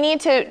doing that, we need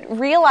to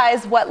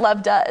realize what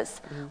love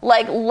does.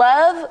 Like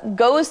love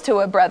goes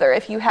to a brother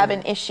if you have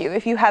an issue,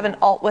 if you have an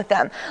alt with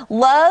them.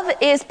 Love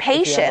is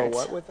patient. If you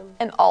have a what with them?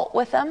 An alt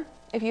with them,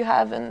 if you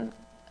have an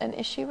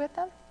issue with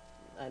them.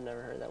 I've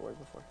never heard that word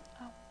before.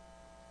 Oh,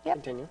 yep.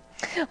 Continue.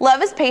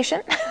 Love is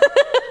patient.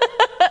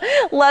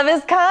 Love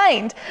is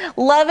kind.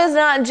 Love is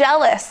not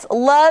jealous.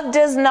 Love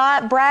does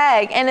not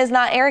brag and is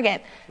not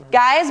arrogant.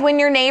 Guys, when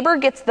your neighbor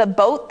gets the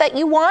boat that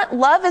you want,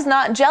 love is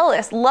not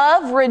jealous.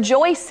 Love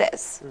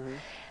rejoices.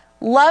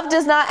 Love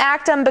does not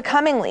act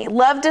unbecomingly.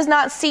 Love does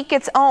not seek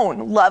its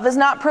own. Love is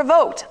not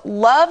provoked.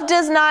 Love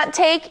does not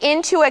take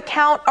into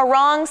account a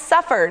wrong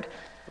suffered.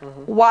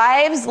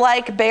 Wives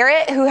like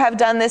Barrett who have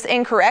done this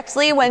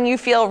incorrectly, when you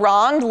feel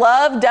wronged,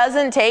 love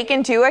doesn't take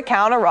into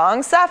account a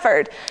wrong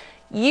suffered.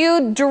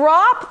 You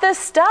drop the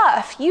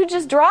stuff. You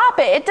just drop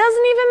it. It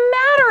doesn't even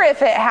matter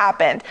if it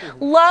happened.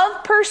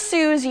 Love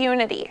pursues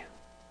unity.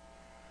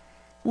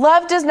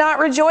 Love does not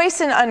rejoice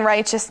in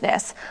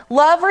unrighteousness.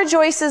 Love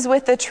rejoices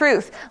with the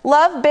truth.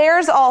 Love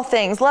bears all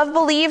things. Love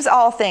believes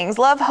all things.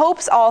 Love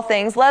hopes all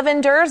things. Love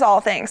endures all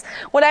things.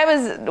 What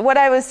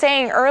I was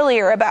saying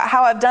earlier about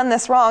how I've done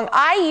this wrong,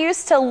 I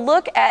used to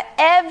look at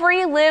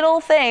every little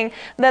thing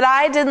that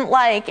I didn't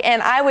like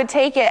and I would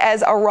take it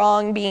as a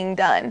wrong being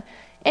done.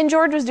 And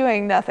George was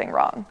doing nothing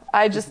wrong.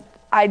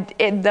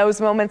 In those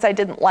moments, I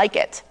didn't like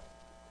it.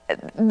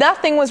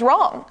 Nothing was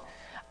wrong.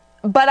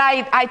 But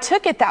I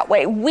took it that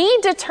way. We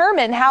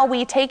determine how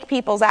we take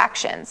people's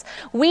actions.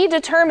 We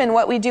determine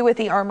what we do with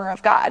the armor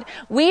of God.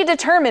 We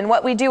determine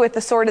what we do with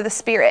the sword of the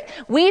Spirit.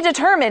 We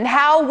determine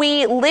how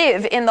we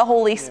live in the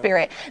Holy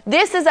Spirit.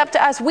 This is up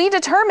to us. We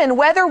determine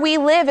whether we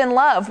live in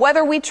love,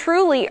 whether we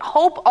truly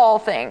hope all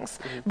things,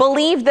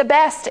 believe the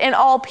best in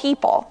all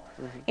people.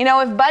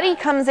 If Buddy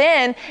comes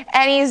in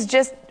and he's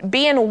just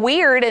being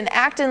weird and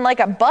acting like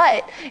a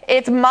butt,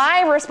 it's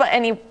my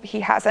and he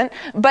hasn't,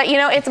 but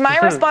it's my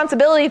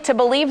responsibility to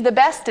believe the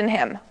best in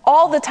him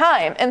all the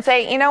time and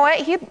say, you know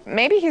what,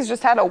 maybe he's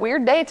just had a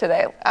weird day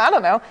today. I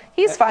don't know.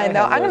 He's fine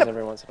though.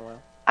 Every once in a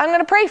while. I'm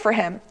gonna pray for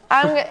him.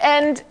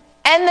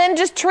 And then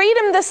just treat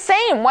him the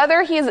same,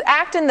 whether he's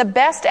acting the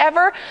best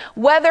ever,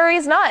 whether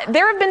he's not.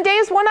 There have been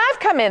days when I've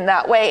come in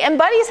that way, and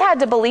Buddy's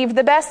had to believe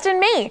the best in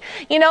me,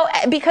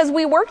 because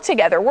we work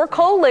together. We're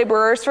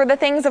co-laborers for the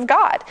things of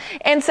God.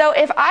 And so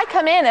if I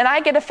come in and I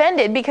get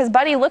offended because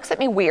Buddy looks at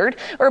me weird,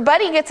 or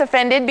Buddy gets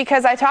offended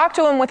because I talk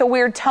to him with a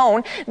weird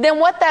tone, then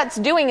what that's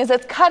doing is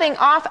it's cutting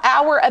off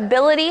our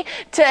ability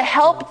to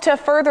help to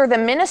further the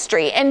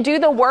ministry and do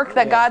the work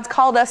that God's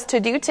called us to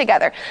do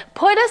together.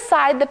 Put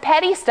aside the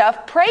petty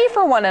stuff, pray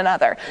for one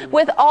another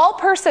with all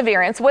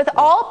perseverance, with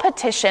all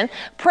petition.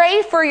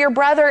 Pray for your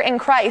brother in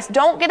Christ.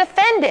 Don't get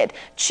offended.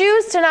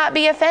 Choose to not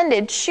be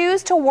offended.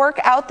 Choose to work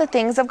out the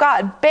things of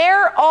God.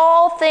 Bear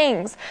all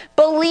things.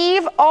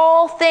 Believe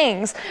all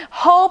things.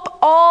 Hope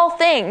all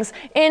things.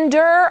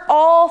 Endure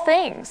all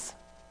things.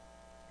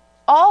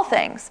 All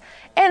things.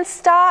 And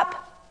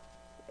stop.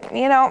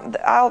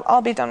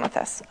 I'll be done with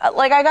this.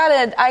 Like I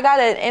got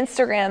an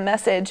Instagram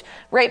message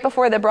right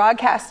before the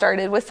broadcast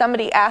started with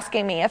somebody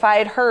asking me if I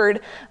had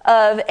heard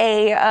of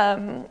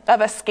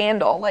a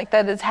scandal like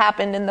that has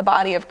happened in the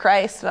body of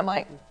Christ, and I'm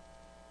like,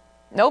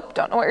 nope,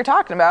 don't know what you're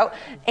talking about.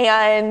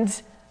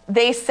 And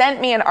they sent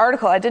me an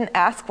article. I didn't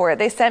ask for it.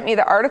 They sent me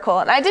the article,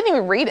 and I didn't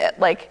even read it.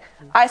 Like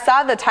I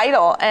saw the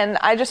title, and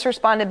I just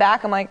responded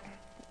back. I'm like,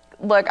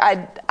 look,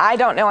 I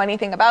don't know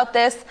anything about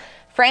this.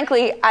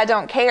 Frankly, I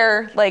don't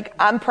care. Like,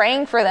 I'm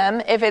praying for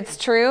them. If it's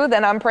true,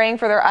 then I'm praying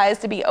for their eyes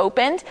to be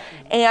opened.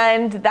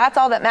 And that's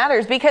all that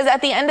matters. Because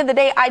at the end of the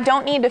day, I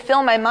don't need to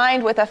fill my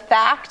mind with a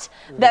fact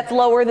that's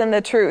lower than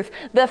the truth.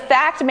 The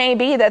fact may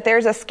be that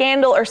there's a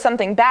scandal or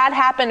something bad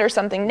happened or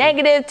something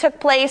negative took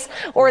place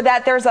or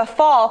that there's a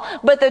fall.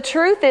 But the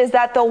truth is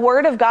that the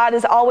Word of God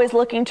is always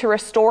looking to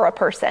restore a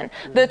person.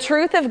 The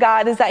truth of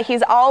God is that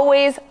He's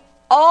always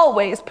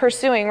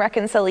pursuing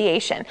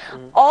reconciliation.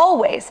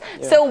 Always.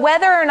 Yeah. So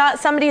whether or not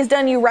somebody's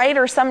done you right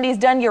or somebody's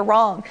done you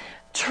wrong,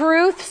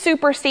 truth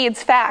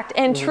supersedes fact.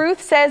 And truth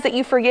says that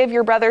you forgive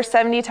your brother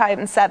 70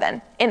 times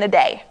 7 in a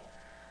day.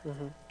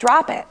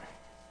 Drop it.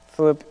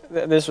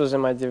 This was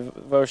in my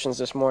devotions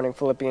this morning,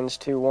 Philippians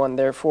 2:1.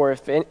 Therefore,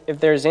 if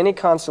there's any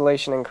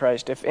consolation in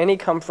Christ, if any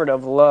comfort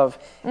of love,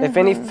 if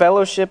any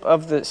fellowship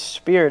of the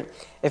Spirit,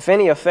 if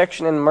any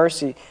affection and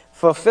mercy,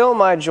 fulfill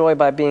my joy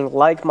by being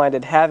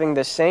like-minded, having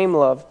the same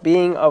love,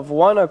 being of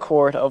one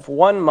accord, of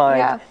one mind.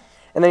 Yeah.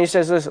 And then he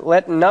says this,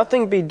 let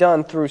nothing be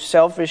done through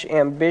selfish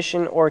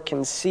ambition or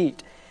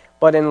conceit,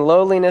 but in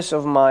lowliness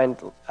of mind,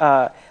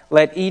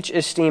 let each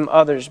esteem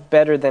others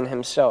better than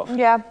himself.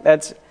 Yeah.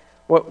 That's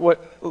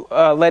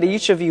let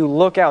each of you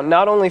look out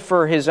not only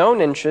for his own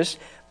interests,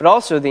 but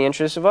also the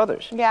interests of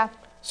others. Yeah.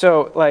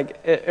 So, like,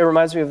 it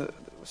reminds me of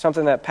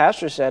something that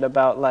Pastor said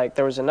about, like,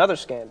 there was another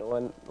scandal,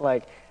 and,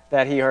 like,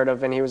 that he heard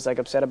of, and he was like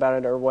upset about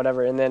it or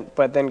whatever,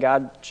 but then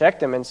God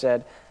checked him and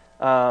said,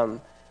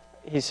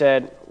 he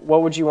said,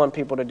 what would you want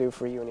people to do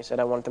for you? And he said,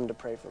 I want them to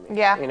pray for me.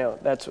 Yeah.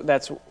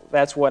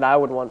 That's what I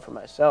would want for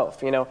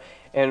myself,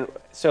 And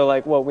so,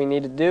 like, what we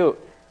need to do,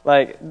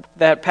 like,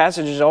 that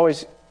passage has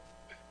always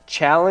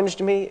challenged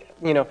me,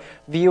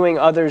 viewing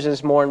others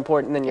as more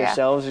important than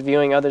yourselves,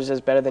 viewing others as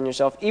better than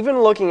yourself,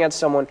 even looking at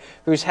someone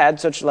who's had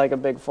such, like, a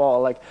big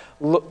fall,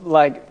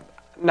 like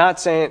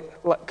not saying,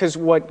 because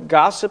what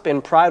gossip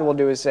and pride will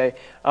do is say,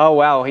 oh,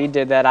 wow, he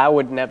did that. I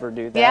would never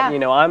do that.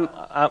 Yeah. I'm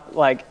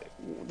like,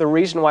 the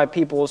reason why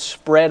people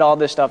spread all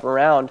this stuff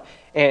around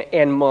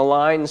and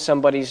malign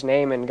somebody's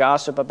name and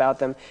gossip about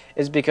them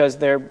is because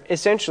they're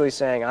essentially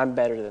saying, I'm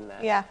better than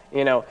that. Yeah.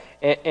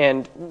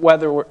 And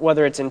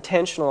whether it's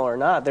intentional or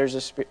not, there's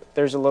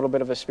a little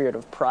bit of a spirit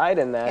of pride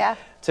in that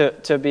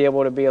to be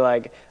able to be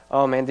like,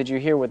 oh, man, did you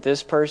hear what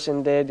this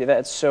person did?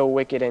 That's so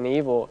wicked and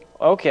evil.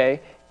 Okay,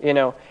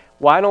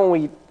 why don't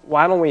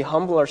we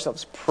humble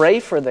ourselves, pray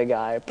for the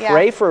guy,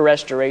 pray for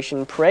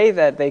restoration, pray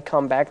that they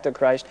come back to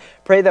Christ,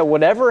 pray that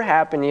whatever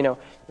happened,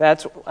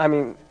 that's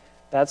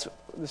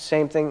the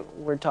same thing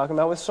we're talking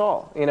about with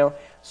Saul.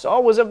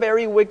 Saul was a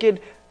very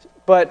wicked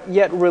but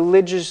yet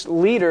religious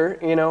leader,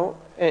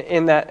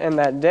 in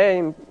that day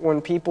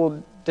when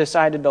people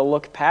decided to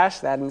look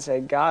past that and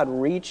say, God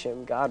reached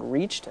him.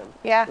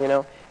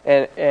 Yeah.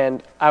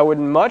 And I would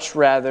much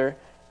rather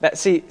that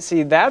see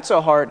that's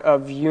a heart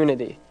of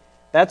unity.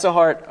 That's a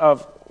heart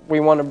of, we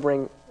want to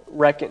bring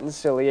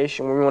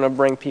reconciliation. We want to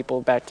bring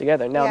people back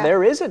together. Now,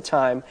 there is a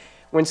time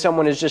when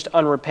someone is just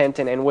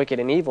unrepentant and wicked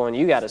and evil, and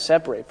you got to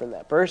separate from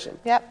that person.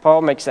 Yep.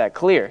 Paul makes that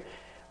clear.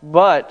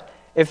 But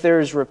if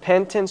there's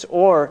repentance,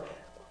 or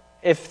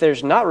if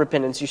there's not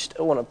repentance, you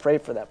still want to pray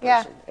for that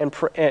person.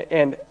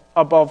 And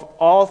above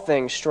all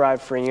things,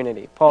 strive for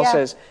unity. Paul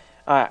says,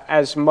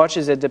 as much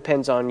as it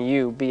depends on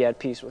you, be at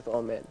peace with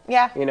all men.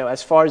 Yeah.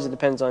 As far as it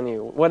depends on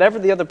you. Whatever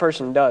the other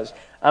person does,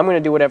 I'm going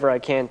to do whatever I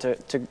can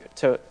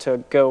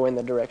to go in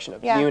the direction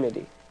of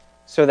unity,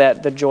 so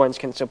that the joints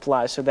can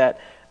supply, so that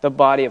the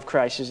body of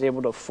Christ is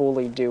able to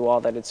fully do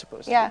all that it's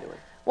supposed to be doing.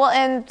 Well,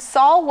 and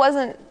Saul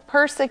wasn't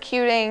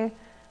persecuting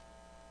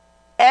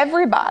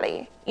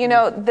everybody.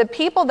 The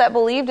people that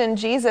believed in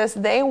Jesus,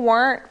 they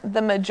weren't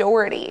the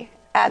majority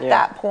at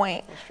that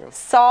point.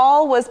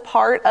 Saul was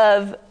part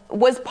of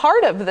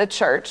the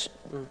church,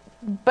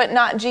 but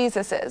not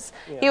Jesus's.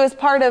 Yeah. He was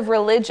part of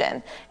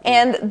religion.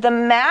 And the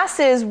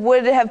masses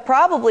would have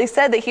probably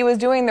said that he was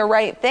doing the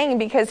right thing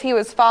because he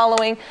was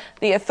following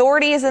the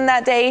authorities in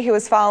that day. He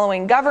was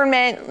following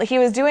government. He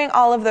was doing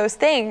all of those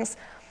things.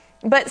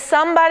 But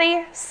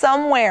somebody,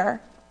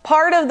 somewhere,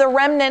 part of the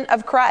remnant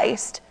of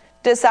Christ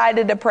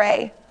decided to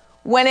pray,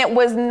 when it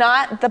was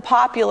not the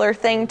popular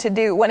thing to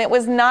do, when it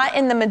was not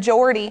in the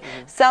majority,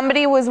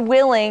 somebody was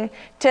willing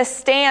to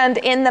stand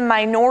in the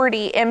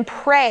minority and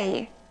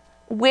pray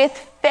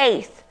with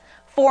faith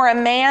for a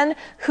man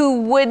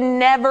who would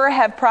never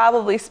have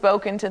probably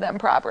spoken to them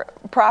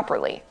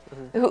properly.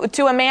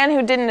 To a man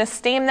who didn't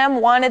esteem them,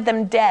 wanted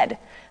them dead.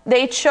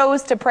 They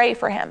chose to pray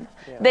for him.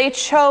 Yeah. They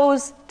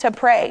chose to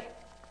pray.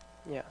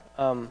 Yeah.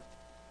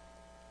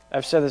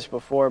 I've said this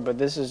before, but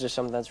this is just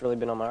something that's really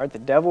been on my heart. The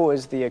devil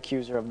is the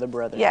accuser of the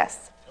brethren.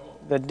 Yes.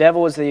 The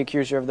devil is the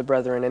accuser of the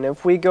brethren. And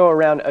if we go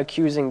around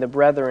accusing the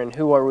brethren,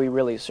 who are we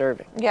really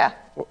serving? Yeah.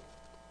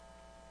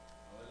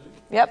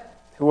 Yep.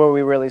 Who are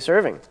we really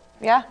serving?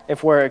 Yeah.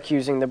 If we're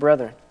accusing the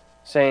brethren,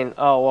 saying,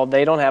 oh, well,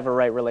 they don't have a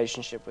right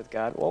relationship with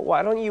God. Well,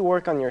 why don't you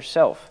work on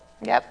yourself?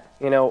 Yep.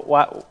 You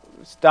know,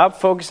 stop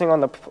focusing on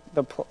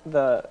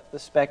the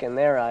speck in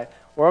their eye.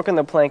 Work on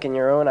the plank in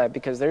your own eye,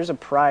 because there's a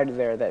pride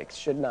there that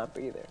should not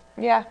be there.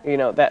 Yeah. You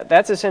know,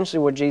 that's essentially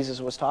what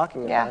Jesus was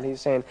talking about. Yeah. He's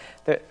saying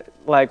that,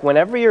 like,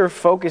 whenever you're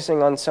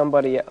focusing on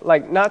somebody,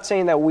 like, not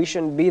saying that we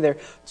shouldn't be there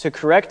to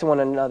correct one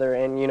another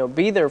and, you know,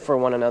 be there for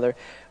one another,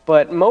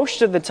 but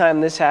most of the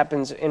time this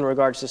happens in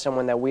regards to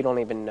someone that we don't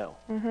even know.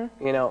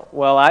 You know,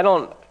 well, I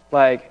don't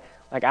like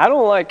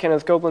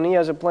Kenneth Copeland. He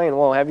has a plane.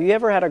 Well, have you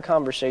ever had a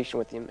conversation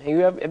with him?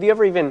 Have you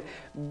ever even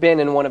been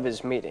in one of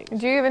his meetings?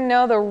 Do you even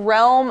know the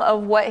realm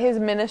of what his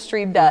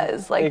ministry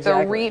does? Like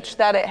Exactly. the reach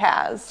that it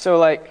has? So,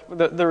 like,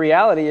 the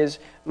reality is,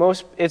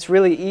 it's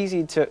really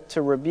easy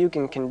to rebuke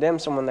and condemn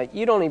someone that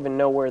you don't even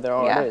know where their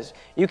heart is.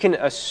 You can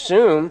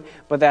assume,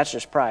 but that's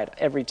just pride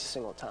every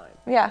single time.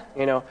 Yeah.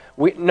 You know,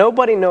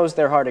 nobody knows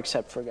their heart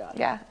except for God.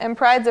 Yeah. And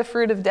pride's a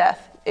fruit of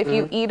death. If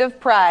you eat of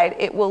pride,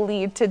 it will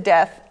lead to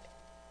death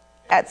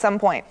at some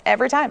point,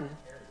 every time.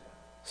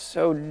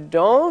 So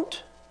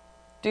don't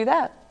Do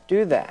that.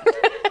 do that.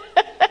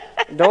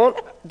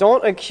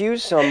 Don't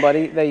accuse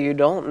somebody that you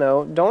don't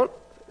know.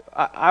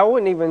 I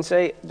wouldn't even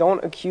say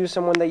don't accuse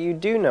someone that you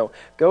do know.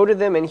 Go to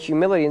them in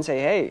humility and say,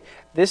 hey,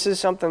 this is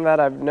something that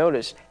I've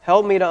noticed.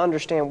 Help me to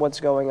understand what's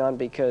going on,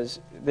 because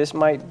this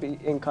might be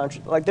in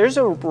contrast. Like, there's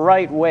a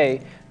right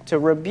way to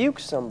rebuke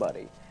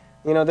somebody.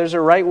 You know, there's a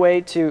right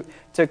way to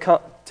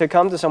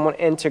come to someone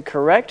and to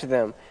correct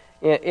them.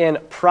 And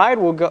pride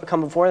will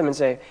come before them and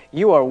say,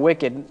 you are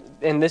wicked,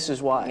 and this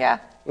is why. Yeah.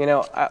 You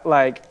know,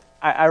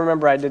 I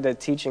remember I did a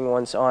teaching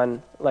once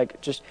on,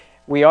 like, just,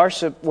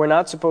 we're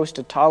not supposed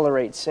to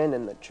tolerate sin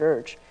in the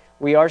church.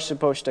 We are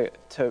supposed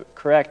to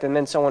correct. And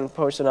then someone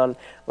posted on,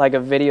 like, a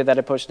video that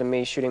I posted of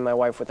me shooting my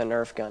wife with a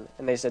Nerf gun.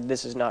 And they said,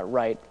 this is not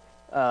right.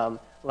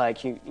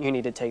 Like, you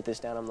need to take this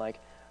down. I'm like,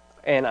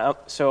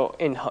 so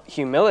in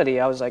humility,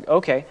 I was like,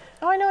 okay.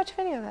 Oh, I know which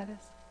video that is.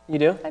 You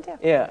do? I do.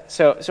 Yeah.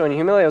 So in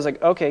humility, I was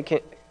like, okay,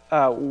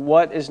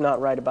 what is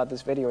not right about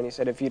this video? And he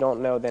said, if you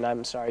don't know, then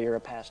I'm sorry, you're a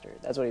pastor.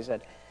 That's what he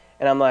said.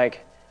 And I'm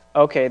like,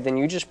 okay, then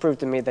you just proved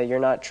to me that you're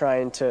not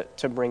trying to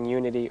bring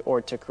unity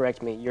or to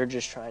correct me. You're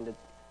just trying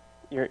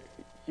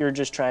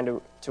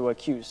to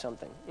accuse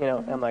something. You know.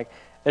 And I'm like,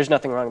 there's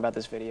nothing wrong about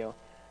this video.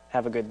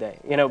 Have a good day.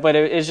 You know. But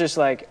it's just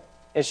like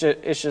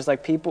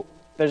people.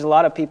 There's a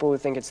lot of people who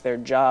think it's their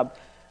job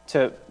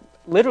to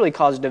literally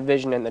cause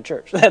division in the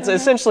church. That's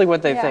essentially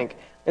what they think.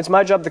 It's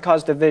my job to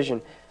cause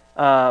division.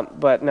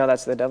 But no,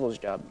 that's the devil's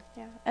job.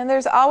 Yeah. And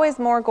there's always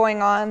more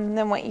going on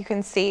than what you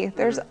can see.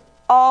 There's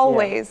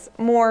always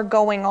more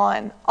going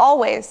on.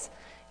 Always.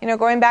 You know,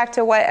 going back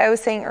to what I was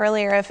saying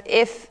earlier,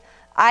 if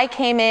I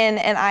came in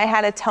and I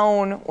had a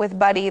tone with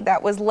Buddy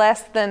that was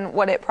less than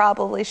what it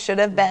probably should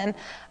have been,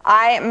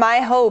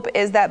 my hope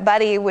is that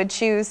Buddy would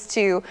choose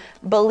to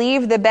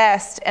believe the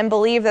best and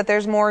believe that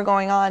there's more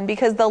going on,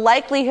 because the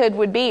likelihood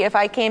would be, if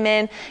I came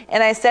in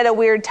and I said a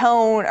weird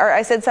tone, or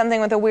I said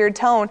something with a weird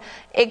tone,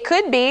 it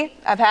could be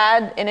I've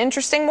had an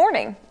interesting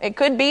morning. It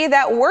could be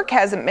that work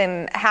hasn't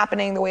been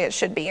happening the way it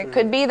should be. It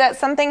could be that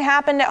something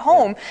happened at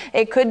home.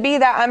 It could be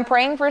that I'm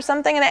praying for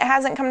something and it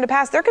hasn't come to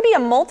pass. There could be a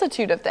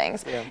multitude of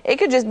things. It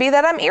could just be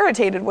that I'm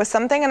irritated with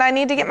something and I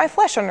need to get my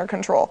flesh under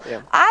control.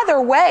 Either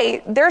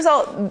way,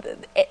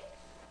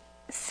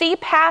 see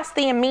past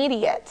the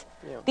immediate.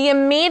 The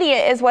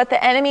immediate is what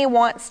the enemy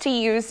wants to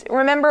use.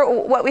 Remember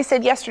what we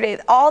said yesterday.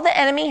 All the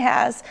enemy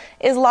has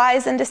is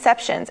lies and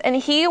deceptions. And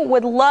he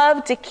would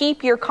love to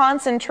keep your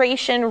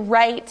concentration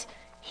right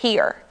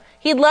here.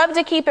 He'd love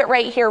to keep it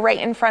right here, right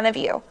in front of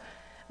you.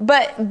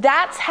 But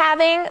that's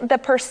having the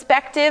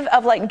perspective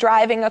of like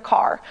driving a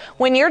car.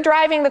 When you're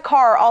driving the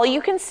car, all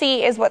you can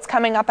see is what's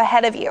coming up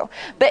ahead of you.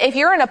 But if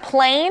you're in a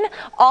plane,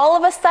 all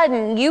of a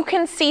sudden you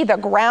can see the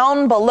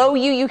ground below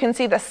you. You can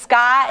see the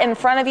sky in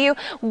front of you.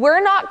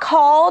 We're not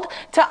called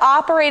to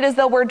operate as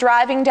though we're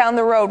driving down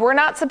the road. We're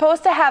not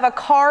supposed to have a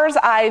car's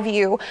eye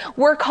view.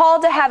 We're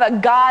called to have a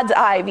God's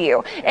eye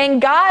view.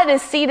 And God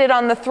is seated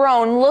on the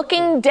throne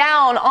looking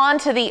down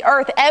onto the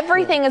earth.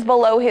 Everything is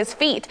below his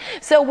feet.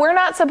 So we're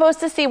not supposed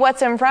to see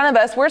what's in front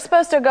of us. We're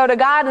supposed to go to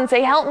God and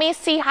say, help me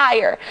see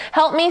higher.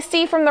 Help me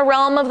see from the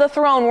realm of the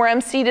throne where I'm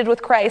seated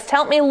with Christ.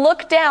 Help me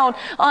look down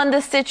on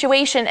this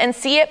situation and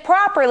see it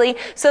properly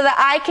so that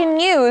I can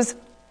use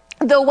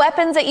the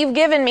weapons that you've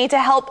given me to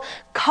help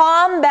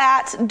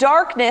combat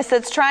darkness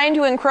that's trying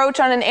to encroach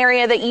on an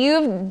area that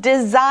you've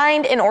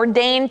designed and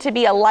ordained to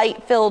be a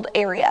light-filled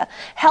area.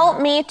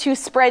 Help me to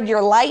spread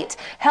your light.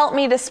 Help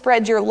me to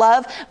spread your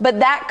love. But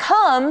that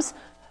comes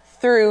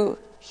through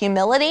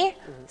humility,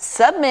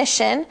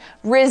 submission,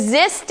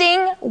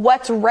 resisting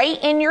what's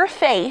right in your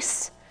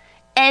face,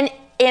 and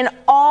in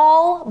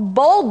all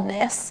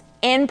boldness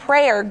in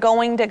prayer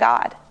going to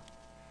God.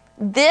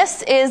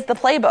 This is the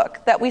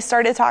playbook that we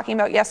started talking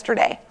about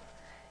yesterday.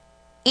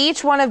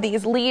 Each one of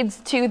these leads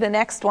to the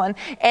next one,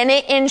 and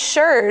it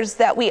ensures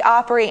that we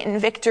operate in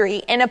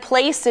victory, in a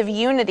place of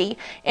unity,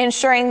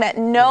 ensuring that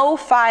no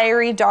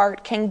fiery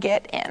dart can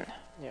get in.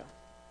 Yeah.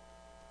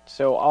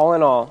 So all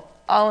in all,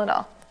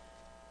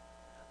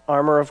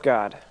 armor of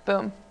God,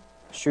 boom,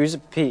 shoes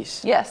of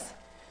peace, yes,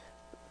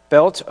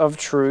 belt of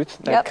truth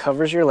that Yep.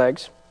 covers your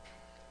legs,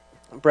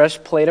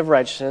 breastplate of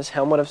righteousness,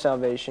 helmet of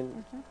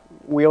salvation,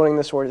 wielding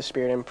the sword of the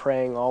Spirit, and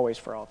praying always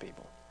for all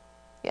people.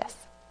 yes,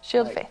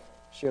 shield of faith.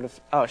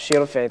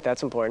 Shield of faith,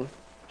 that's important.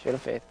 Shield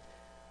of faith.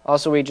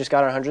 Also, we just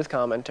got our 100th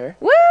commenter.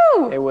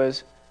 Woo! It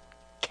was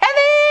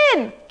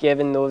Kevin!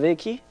 Kevin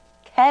Novicki.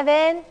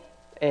 Kevin?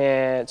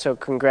 And so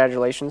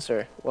congratulations,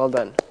 sir. Well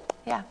done.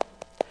 Yeah.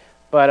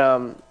 But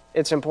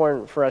it's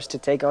important for us to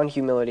take on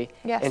humility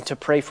Yes. and to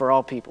pray for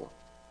all people.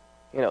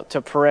 You know,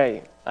 to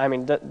pray. I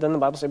mean, doesn't the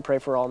Bible say pray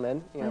for all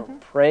men? You know,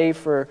 pray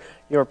for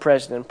your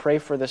president. Pray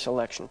for this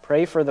election.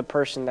 Pray for the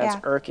person that's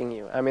Yeah. irking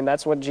you. I mean,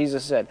 that's what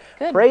Jesus said.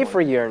 Good Pray point.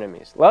 for your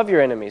enemies. Love your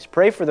enemies.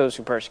 Pray for those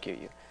who persecute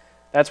you.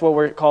 That's what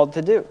we're called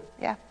to do.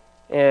 Yeah.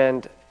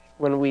 And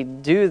when we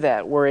do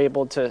that, we're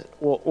able to,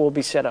 we'll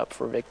be set up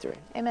for victory.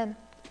 Amen.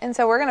 And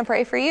so we're going to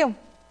pray for you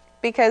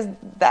because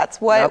that's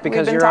what Not because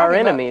we've been you're our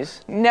talking about.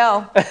 enemies.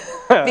 No,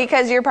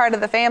 because you're part of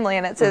the family,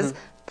 and it says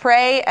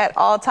pray at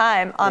all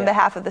time on Yeah.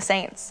 behalf of the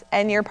saints,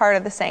 and you're part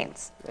of the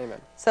saints. Amen.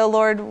 So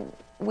Lord,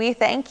 we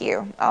thank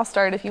you. I'll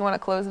start if you want to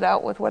close it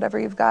out with whatever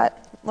you've got.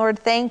 Lord,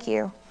 thank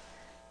you.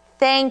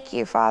 Thank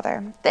you,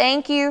 Father.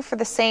 Thank you for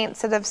the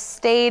saints that have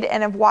stayed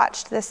and have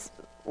watched this.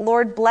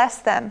 Lord, bless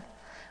them.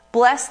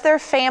 Bless their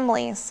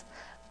families.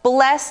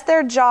 Bless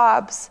their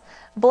jobs.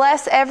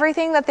 Bless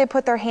everything that they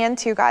put their hand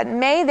to, God.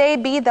 May they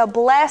be the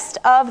blessed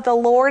of the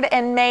Lord,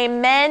 and may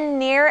men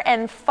near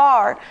and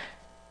far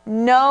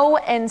know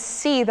and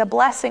see the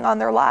blessing on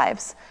their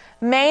lives.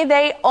 May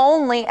they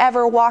only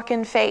ever walk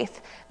in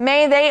faith.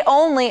 May they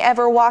only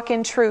ever walk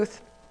in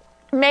truth.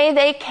 May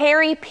they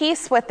carry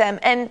peace with them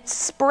and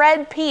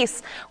spread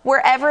peace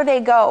wherever they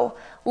go.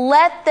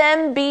 Let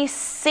them be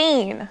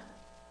seen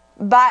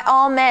by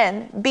all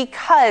men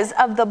because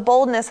of the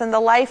boldness and the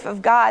life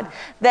of God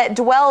that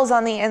dwells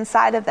on the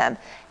inside of them.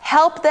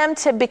 Help them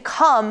to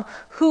become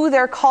who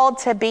they're called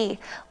to be.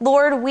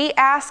 Lord, we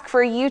ask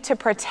for you to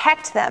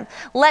protect them.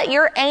 Let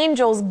your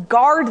angels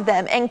guard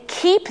them and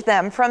keep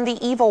them from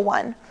the evil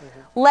one.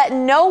 Let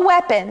no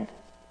weapon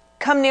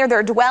come near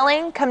their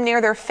dwelling, come near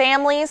their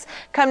families,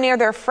 come near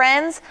their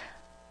friends.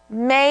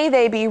 May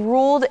they be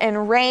ruled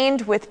and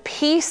reigned with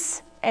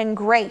peace and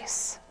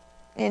grace.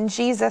 In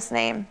Jesus'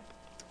 name.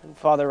 And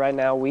Father, right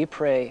now we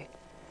pray,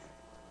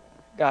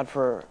 God,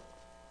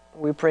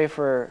 we pray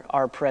for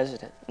our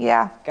president.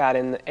 Yeah. God,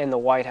 in the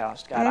White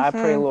House. God, I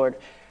pray, Lord,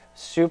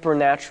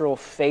 supernatural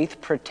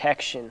faith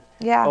protection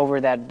Yeah. over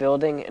that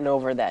building and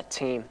over that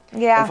team.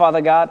 Yeah. And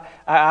Father God,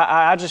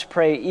 I just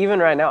pray, even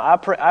right now,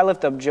 I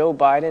lift up Joe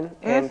Biden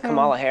and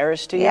Kamala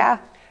Harris to you. Yeah.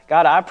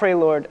 God, I pray,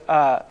 Lord,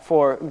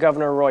 for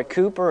Governor Roy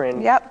Cooper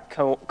and Yep.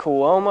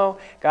 Cuomo.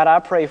 God, I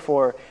pray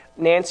for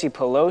Nancy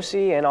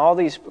Pelosi and all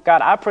these.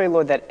 God, I pray,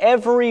 Lord, that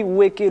every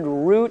wicked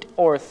root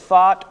or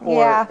thought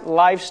or Yeah.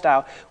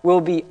 lifestyle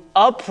will be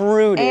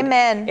uprooted.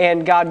 Amen.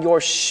 And God,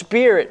 your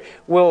spirit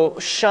will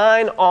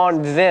shine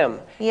on them.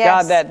 Yes.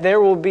 God, that they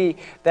will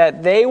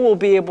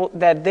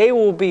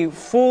be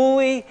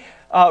fully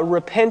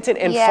repentant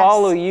and Yes.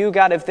 follow you.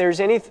 God, if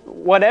there's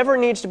whatever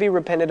needs to be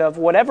repented of,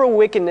 whatever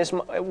wickedness,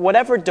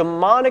 whatever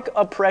demonic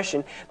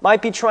oppression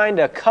might be trying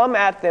to come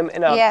at them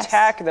and Yes.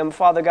 attack them,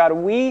 Father God,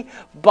 we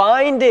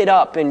bind it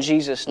up in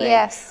Jesus' name.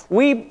 Yes.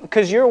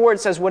 Because your word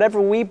says, whatever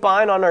we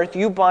bind on earth,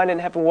 you bind in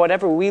heaven.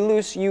 Whatever we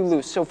loose, you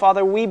loose. So,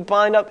 Father, we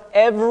bind up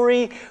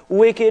every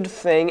wicked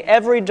thing,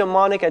 every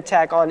demonic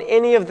attack on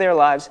any of their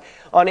lives,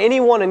 on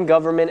anyone in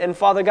government. And,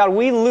 Father God,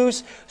 we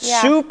loose Yeah.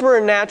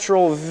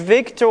 supernatural,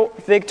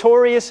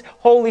 victorious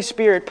Holy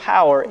Spirit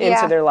power into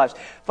Yeah. their lives.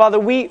 Father,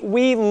 we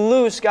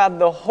loose, God,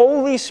 the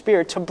Holy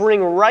Spirit to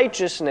bring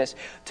righteousness,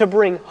 to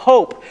bring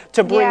hope,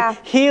 to bring Yeah.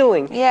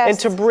 healing, Yes. and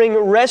to bring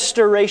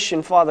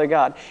restoration, Father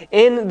God,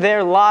 in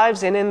their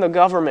lives and in the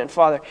government,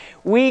 Father.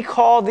 We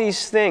call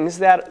these things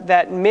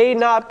that may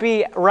not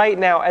be right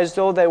now as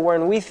though they were,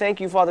 and we thank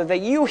you, Father, that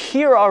you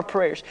hear our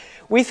prayers.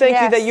 We thank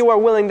you Yes. that you are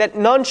willing that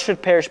none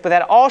should perish, but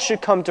that all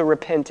should come to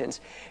repentance.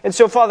 And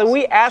so, Father,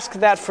 we ask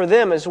that for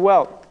them as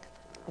well.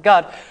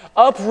 God,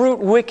 uproot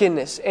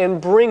wickedness and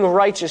bring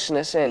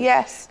righteousness in.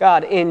 Yes.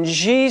 God, in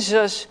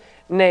Jesus'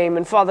 name.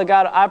 And Father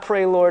God, I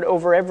pray, Lord,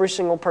 over every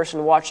single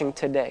person watching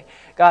today.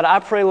 God, I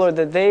pray, Lord,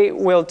 that they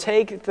will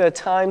take the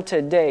time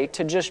today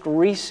to just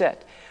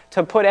reset,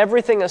 to put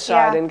everything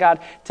aside, and God,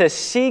 to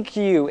seek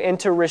you and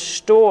to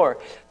restore,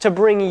 to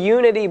bring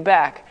unity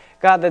back.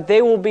 God, that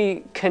they will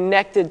be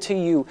connected to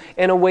you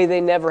in a way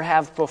they never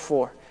have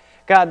before.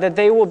 God, that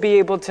they will be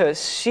able to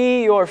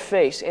see your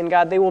face, and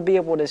God, they will be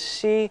able to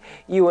see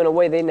you in a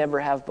way they never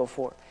have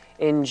before.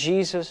 In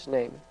Jesus'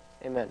 name,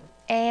 amen.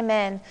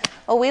 Amen.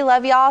 Well, we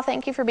love y'all.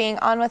 Thank you for being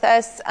on with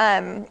us.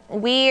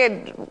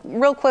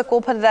 Real quick,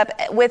 we'll put it up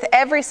with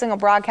every single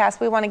broadcast.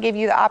 We want to give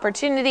you the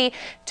opportunity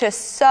to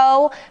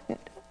sow,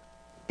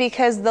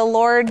 because the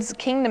Lord's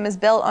kingdom is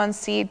built on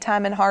seed,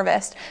 time, and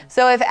harvest.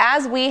 So if,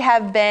 as we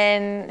have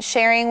been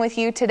sharing with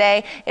you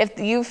today, if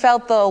you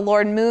felt the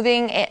Lord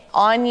moving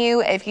on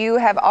you, if you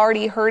have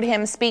already heard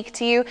him speak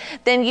to you,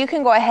 then you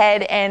can go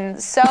ahead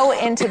and sow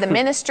into the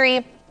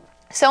ministry,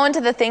 sow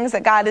into the things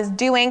that God is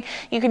doing.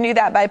 You can do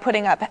that by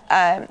putting up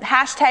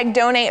hashtag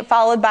donate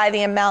followed by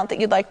the amount that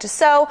you'd like to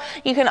sow.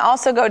 You can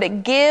also go to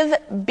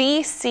givebc.org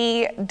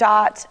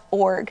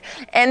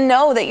and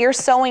know that you're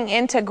sowing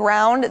into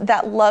ground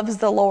that loves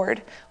the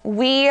Lord.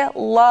 We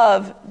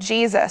love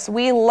Jesus.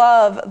 We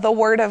love the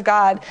Word of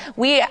God.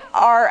 We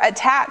are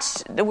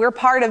attached. We're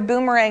part of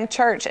Boomerang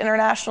Church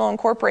International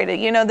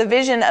Incorporated. You know, the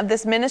vision of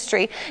this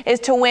ministry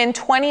is to win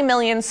 20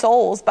 million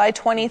souls by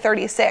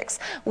 2036.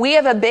 We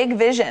have a big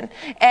vision,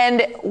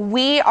 and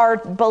we are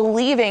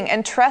believing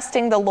and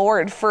trusting the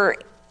Lord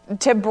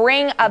to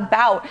bring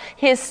about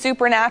his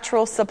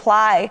supernatural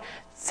supply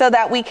so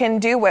that we can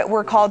do what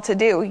we're called to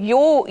do.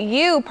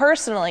 You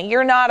personally,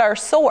 you're not our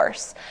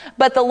source,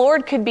 but the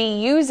Lord could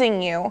be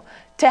using you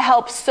to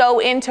help sow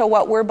into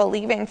what we're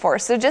believing for.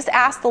 So just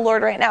ask the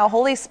Lord right now,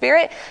 Holy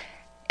Spirit,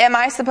 am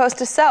I supposed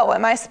to sow?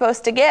 Am I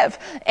supposed to give?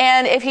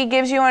 And if he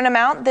gives you an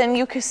amount, then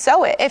you can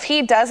sow it. If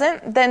he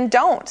doesn't, then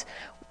don't.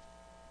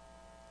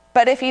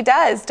 But if he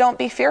does, don't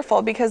be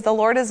fearful, because the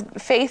Lord is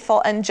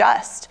faithful and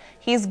just.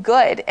 He's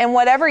good. And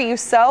whatever you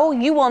sow,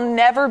 you will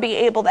never be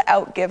able to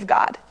outgive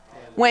God.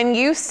 When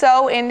you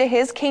sow into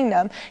his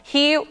kingdom,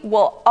 he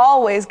will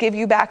always give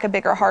you back a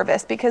bigger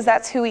harvest, because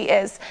that's who he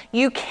is.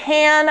 You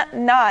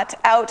cannot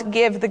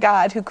outgive the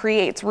God who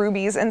creates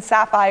rubies and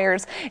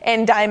sapphires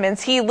and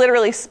diamonds. He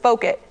literally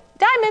spoke it.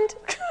 Diamond.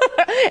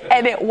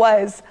 And it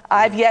was.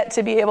 I've yet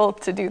to be able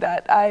to do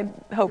that. I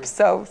hope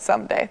so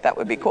someday. That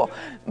would be cool.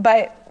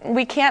 But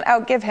we can't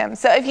outgive him.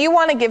 So if you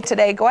want to give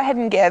today, go ahead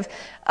and give.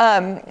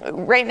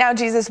 Right now,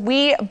 Jesus,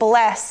 we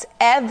bless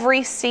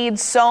every seed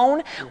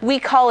sown. We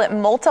call it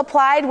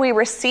multiplied. We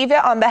receive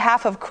it on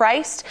behalf of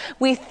Christ.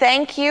 We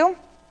thank you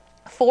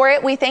for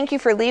it. We thank you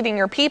for leading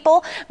your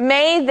people.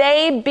 May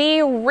they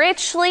be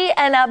richly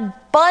and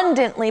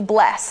abundantly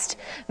blessed.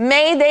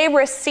 May they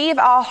receive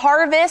a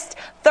harvest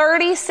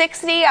 30,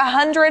 60,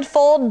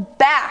 100-fold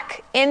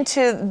back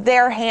into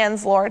their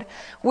hands, Lord.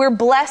 We're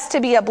blessed to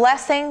be a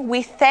blessing.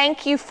 We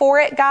thank you for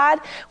it, God.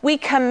 We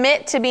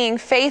commit to being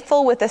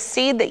faithful with the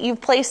seed that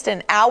you've placed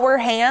in our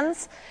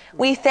hands.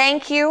 We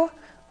thank you.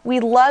 We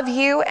love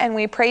you, and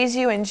we praise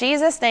you in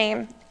Jesus'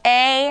 name.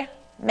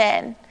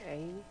 Amen.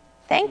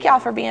 Thank y'all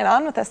for being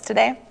on with us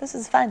today. This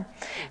is fun.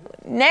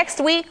 Next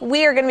week,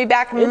 we are going to be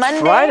back Monday. It's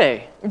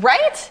Friday.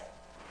 Right?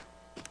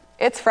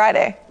 It's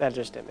Friday. That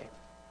just hit me.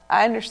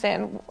 I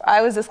understand.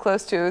 I was this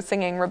close to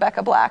singing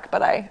Rebecca Black,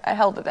 but I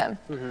held it in.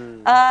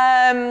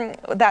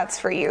 That's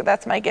for you.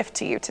 That's my gift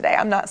to you today.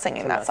 I'm not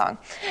singing that song.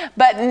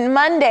 But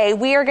Monday,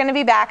 we are going to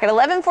be back at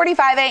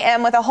 11:45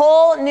 a.m. with a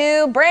whole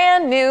new,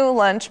 brand new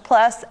Lunch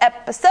Plus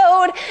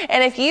episode.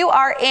 And if you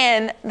are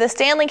in the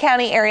Stanley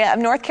County area of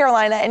North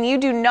Carolina and you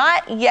do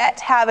not yet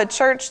have a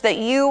church that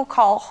you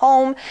call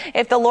home,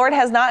 if the Lord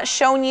has not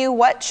shown you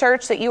what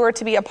church that you are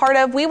to be a part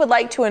of, we would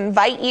like to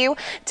invite you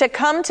to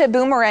come to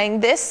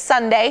Boomerang this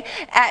Sunday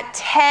at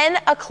 10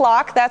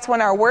 o'clock. That's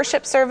when our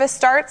worship service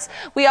starts.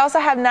 We also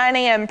have 9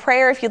 a.m.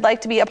 prayer if you'd like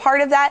to be a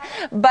part of that.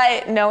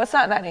 But no, it's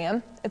not 9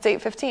 a.m. It's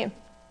 8:15,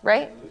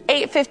 right?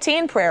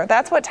 8:15 prayer.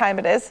 That's what time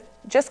it is.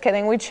 Just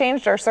kidding. We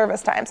changed our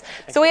service times.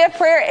 So we have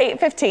prayer at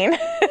 8:15.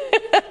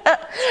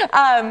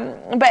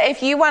 But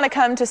if you want to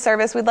come to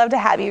service, we'd love to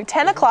have you.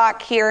 10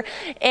 o'clock here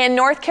in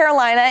North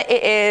Carolina.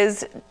 It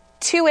is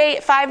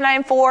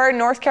 28594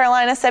 North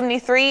Carolina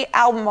 73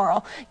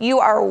 Albemarle. You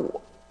are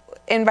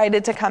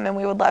invited to come, and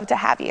we would love to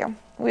have you.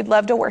 We'd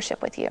love to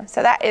worship with you.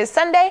 So that is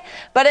Sunday.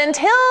 But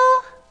until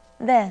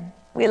then,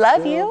 we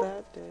love you.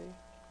 That day.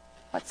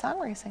 What song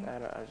were you singing? I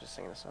was just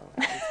singing a song.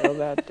 Until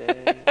that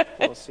day,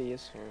 we'll see you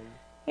soon.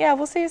 Yeah,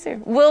 we'll see you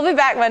soon. We'll be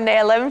back Monday,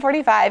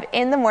 11:45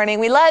 in the morning.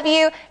 We love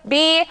you.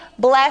 Be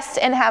blessed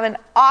and have an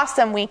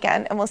awesome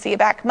weekend. And we'll see you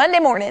back Monday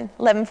morning,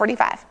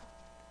 11:45.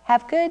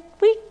 Have a good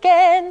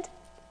weekend.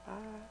 Bye.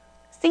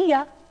 See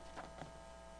ya.